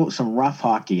rough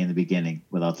hockey in the beginning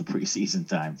without the preseason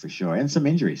time for sure, and some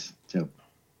injuries too.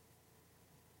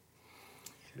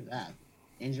 That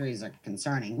injuries are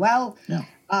concerning. Well, yeah.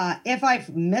 If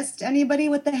I've missed anybody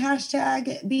with the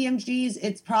hashtag BMGs,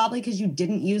 it's probably because you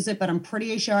didn't use it, but I'm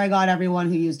pretty sure I got everyone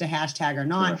who used a hashtag or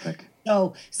not. Terrific.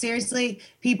 So seriously,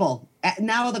 people,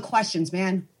 now are the questions,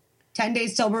 man. 10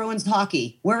 days till Bruins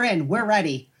hockey. We're in. We're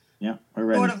ready. Yeah, we're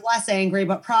ready. Sort of less angry,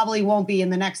 but probably won't be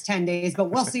in the next 10 days, but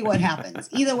we'll see what happens.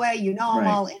 Either way, I'm right.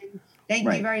 all in.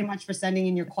 Thank you very much for sending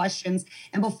in your questions.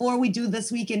 And before we do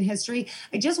This Week in History,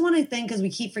 I just want to thank, because we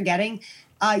keep forgetting,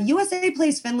 USA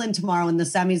plays Finland tomorrow in the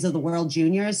semis of the World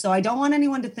Juniors. So I don't want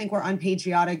anyone to think we're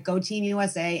unpatriotic. Go Team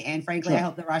USA. And frankly, I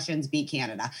hope the Russians beat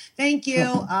Canada. Thank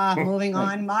you. Moving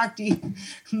on. Mark,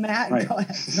 Matt, go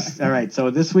ahead. Sorry. All right. So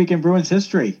This Week in Bruins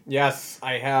History. Yes,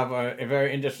 I have a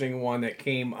very interesting one that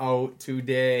came out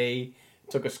today.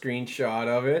 Took a screenshot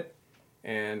of it.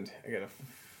 And I got to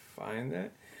find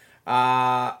that.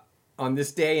 On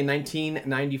this day in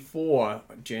 1994,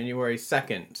 January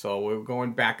 2nd, so we're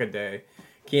going back a day,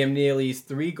 Cam Neely's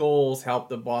 3 goals helped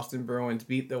the Boston Bruins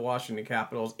beat the Washington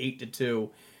Capitals 8-2.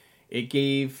 It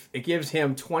gives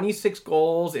him 26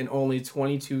 goals in only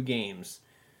 22 games,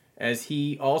 as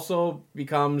he also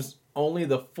becomes only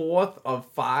the 4th of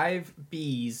 5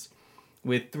 Bs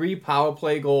with 3 power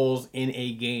play goals in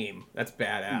a game. That's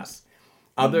badass.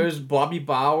 Others, Bobby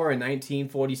Bauer in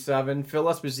 1947, Phil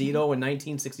Esposito in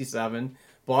 1967,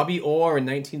 Bobby Orr in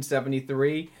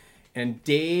 1973, and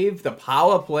Dave the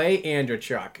Power Play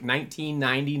Andrechuk,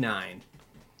 1999.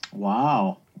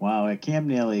 Wow. Cam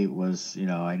Neely was,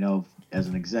 I know as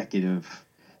an executive,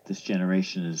 this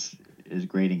generation is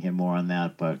grading him more on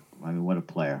that, but I mean, what a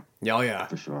player. Oh, yeah.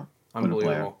 For sure.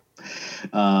 Unbelievable. What a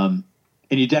player.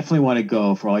 And you definitely want to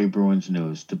go, for all your Bruins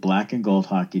news, to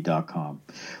blackandgoldhockey.com.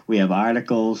 We have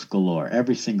articles galore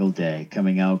every single day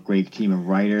coming out. Great team of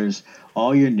writers.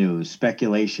 All your news,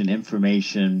 speculation,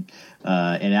 information.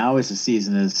 And now as the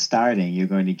season is starting, you're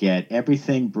going to get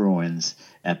everything Bruins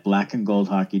at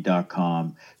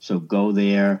blackandgoldhockey.com. So go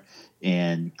there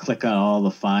and click on all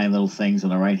the fine little things on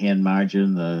the right-hand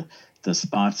margin, the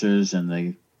sponsors and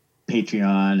the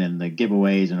Patreon and the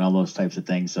giveaways and all those types of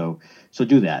things. So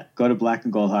do that. Go to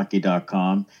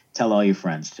blackandgoldhockey.com. Tell all your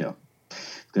friends too,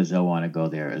 because they'll want to go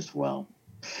there as well.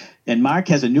 And Mark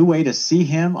has a new way to see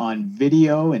him on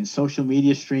video and social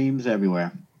media streams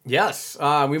everywhere. Yes,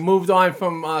 we moved on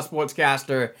from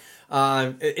Sportscaster.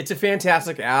 It's a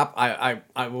fantastic app. I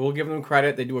will give them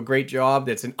credit. They do a great job.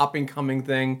 It's an up-and-coming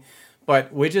thing.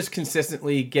 But we're just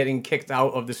consistently getting kicked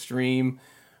out of the stream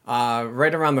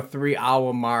right around the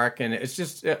 3-hour mark, and it's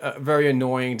just very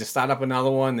annoying to start up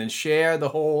another one, then share the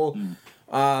whole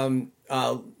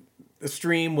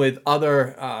stream with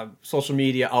other social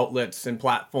media outlets and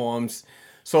platforms.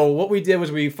 So what we did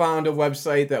was we found a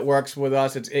website that works with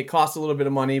us. It costs a little bit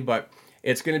of money, but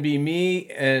it's going to be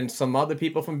me and some other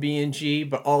people from B&G,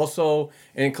 but also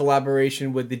in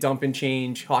collaboration with the Dump and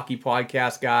Change Hockey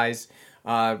Podcast guys,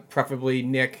 preferably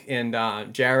Nick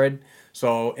and Jared.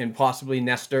 So, and possibly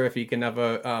Nestor, if he can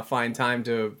ever find time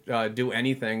to do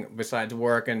anything besides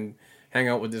work and hang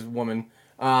out with this woman.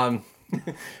 Yeah,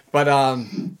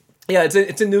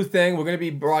 it's a new thing. We're going to be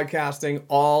broadcasting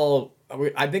all.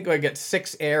 I think I get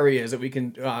 6 areas that we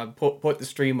can put the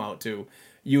stream out to: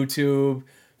 YouTube,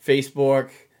 Facebook,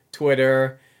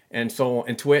 Twitter, and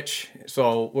Twitch.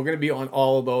 So we're going to be on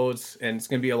all of those, and it's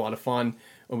going to be a lot of fun.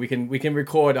 We can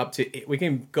record we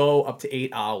can go up to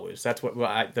 8 hours. That's what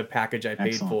the package I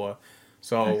paid for.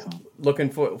 So looking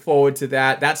forward to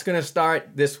that. That's going to start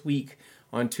this week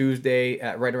on Tuesday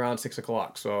at right around 6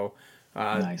 o'clock. So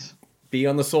nice. Be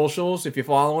on the socials. If you're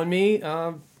following me,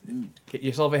 get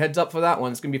yourself a heads up for that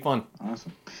one. It's going to be fun.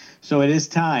 Awesome. So it is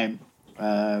time.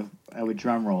 I would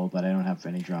drum roll, but I don't have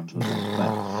any drums with me.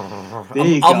 But there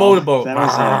you go. I'll motorboat. That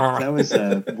was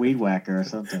a weed whacker or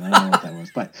something. I don't know what that was.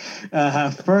 But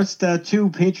first 2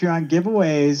 Patreon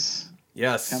giveaways.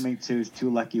 Yes. Coming to 2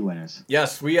 lucky winners.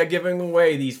 Yes, we are giving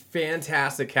away these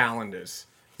fantastic calendars.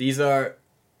 These are,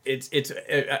 it's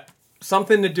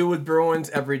something to do with Bruins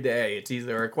every day. It's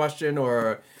either a question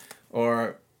or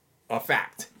a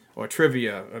fact or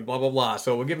trivia or blah, blah, blah.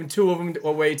 So we're giving 2 of them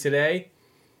away today.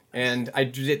 And I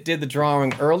did the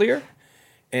drawing earlier,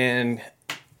 and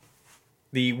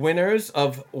the winners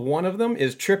of one of them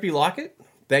is Chirpy Lockett.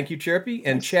 Thank you, Chirpy.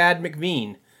 And Chad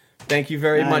McVean. Thank you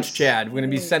very much, Chad. We're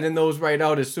going to be sending those right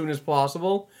out as soon as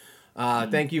possible.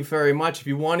 Thank you very much. If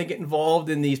you want to get involved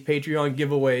in these Patreon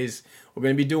giveaways, we're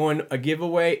going to be doing a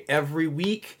giveaway every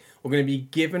week. We're going to be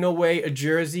giving away a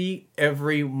jersey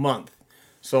every month.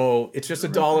 So it's just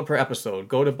 $1 per episode.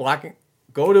 Go to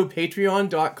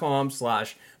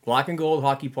patreon.com/Black and Gold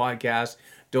Hockey Podcast.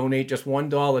 Donate just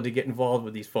 $1 to get involved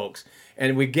with these folks.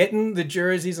 And we're getting the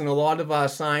jerseys and a lot of our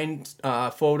signed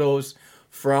photos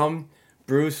from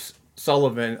Bruce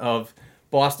Sullivan of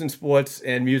Boston Sports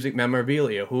and Music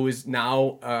Memorabilia, who is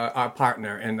now our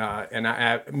partner and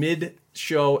our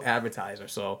mid-show advertiser.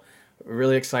 So we're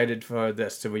really excited for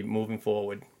this to be moving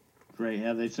forward. Great.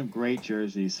 Yeah, there's some great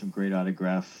jerseys, some great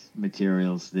autograph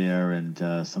materials there, and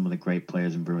some of the great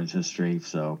players in Bruins history.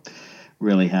 So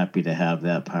really happy to have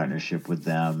that partnership with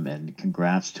them. And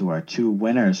congrats to our 2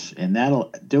 winners. And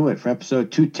that'll do it for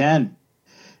episode 210.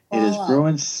 It is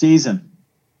Bruins season.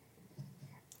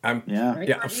 I'm man.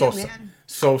 so stoked.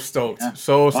 So stoked.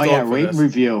 Oh yeah, for rate this. and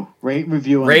review. Rate and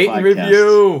review on Rate the and podcast.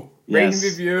 review. Yes. Rate and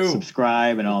review.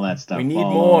 Subscribe and all that stuff. We need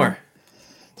Follow. more.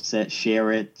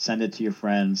 Share it, send it to your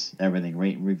friends, everything.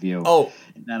 Rate and review. Oh,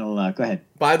 and that'll go ahead.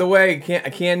 By the way, I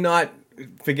cannot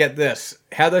forget this.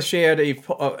 Heather shared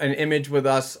an image with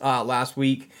us last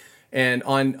week, and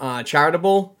on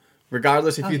Charitable.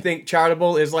 Regardless if you think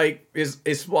Charitable is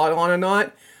spot on or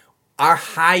not, our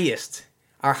highest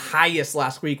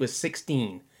last week was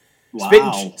 16.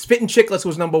 Wow. Spittin' Chicklets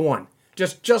was number 1.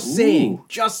 Just saying.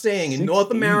 16. In North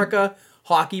America,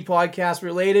 hockey podcast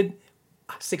related,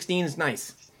 16 is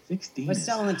nice. 16. We're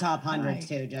still in the top 100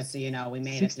 too, just so you know. We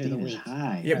made it through the week.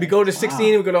 Yeah, we go to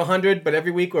 16, we go to 100, but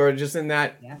every week we're just in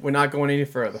that. Yeah. We're not going any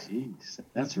further. Jeez,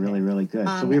 that's really, really good.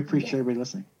 So we appreciate everybody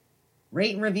listening.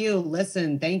 Rate and review,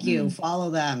 listen, thank you, follow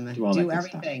them, do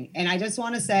everything. And I just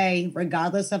want to say,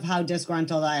 regardless of how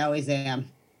disgruntled I always am,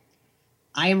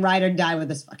 I am ride or die with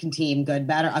this fucking team, good,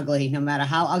 bad, or ugly, no matter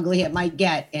how ugly it might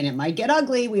get. And it might get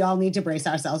ugly. We all need to brace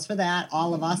ourselves for that,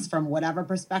 all of us, from whatever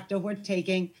perspective we're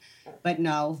taking. But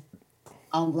no,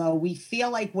 although we feel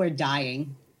like we're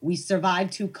dying, we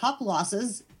survived 2 cup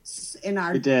losses in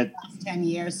our last 10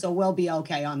 years, so we'll be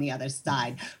okay on the other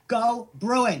side. Go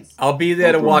Bruins! I'll be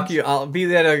there to walk you. I'll be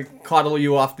there to coddle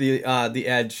you off the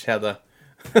edge, Heather.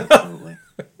 Absolutely.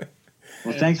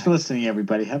 Well, thanks for listening,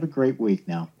 everybody. Have a great week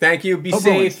now. Thank you. Be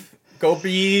safe. Go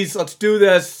Bees. Let's do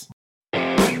this.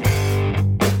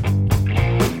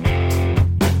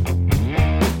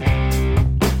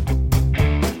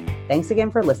 Thanks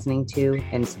again for listening to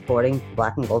and supporting the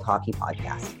Black and Gold Hockey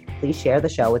Podcast. Please share the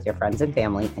show with your friends and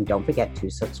family, and don't forget to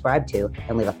subscribe to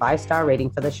and leave a 5-star rating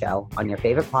for the show on your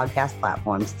favorite podcast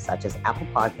platforms such as Apple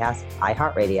Podcasts,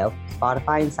 iHeartRadio,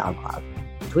 Spotify, and SoundCloud.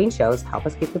 Between shows, help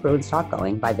us keep the Bruins talk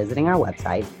going by visiting our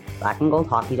website,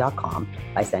 blackandgoldhockey.com,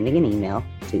 by sending an email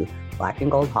to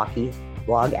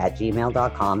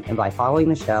blackandgoldhockeyblog@gmail.com, and by following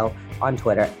the show on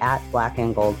Twitter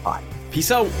 @blackandgoldpod.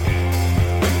 Peace out.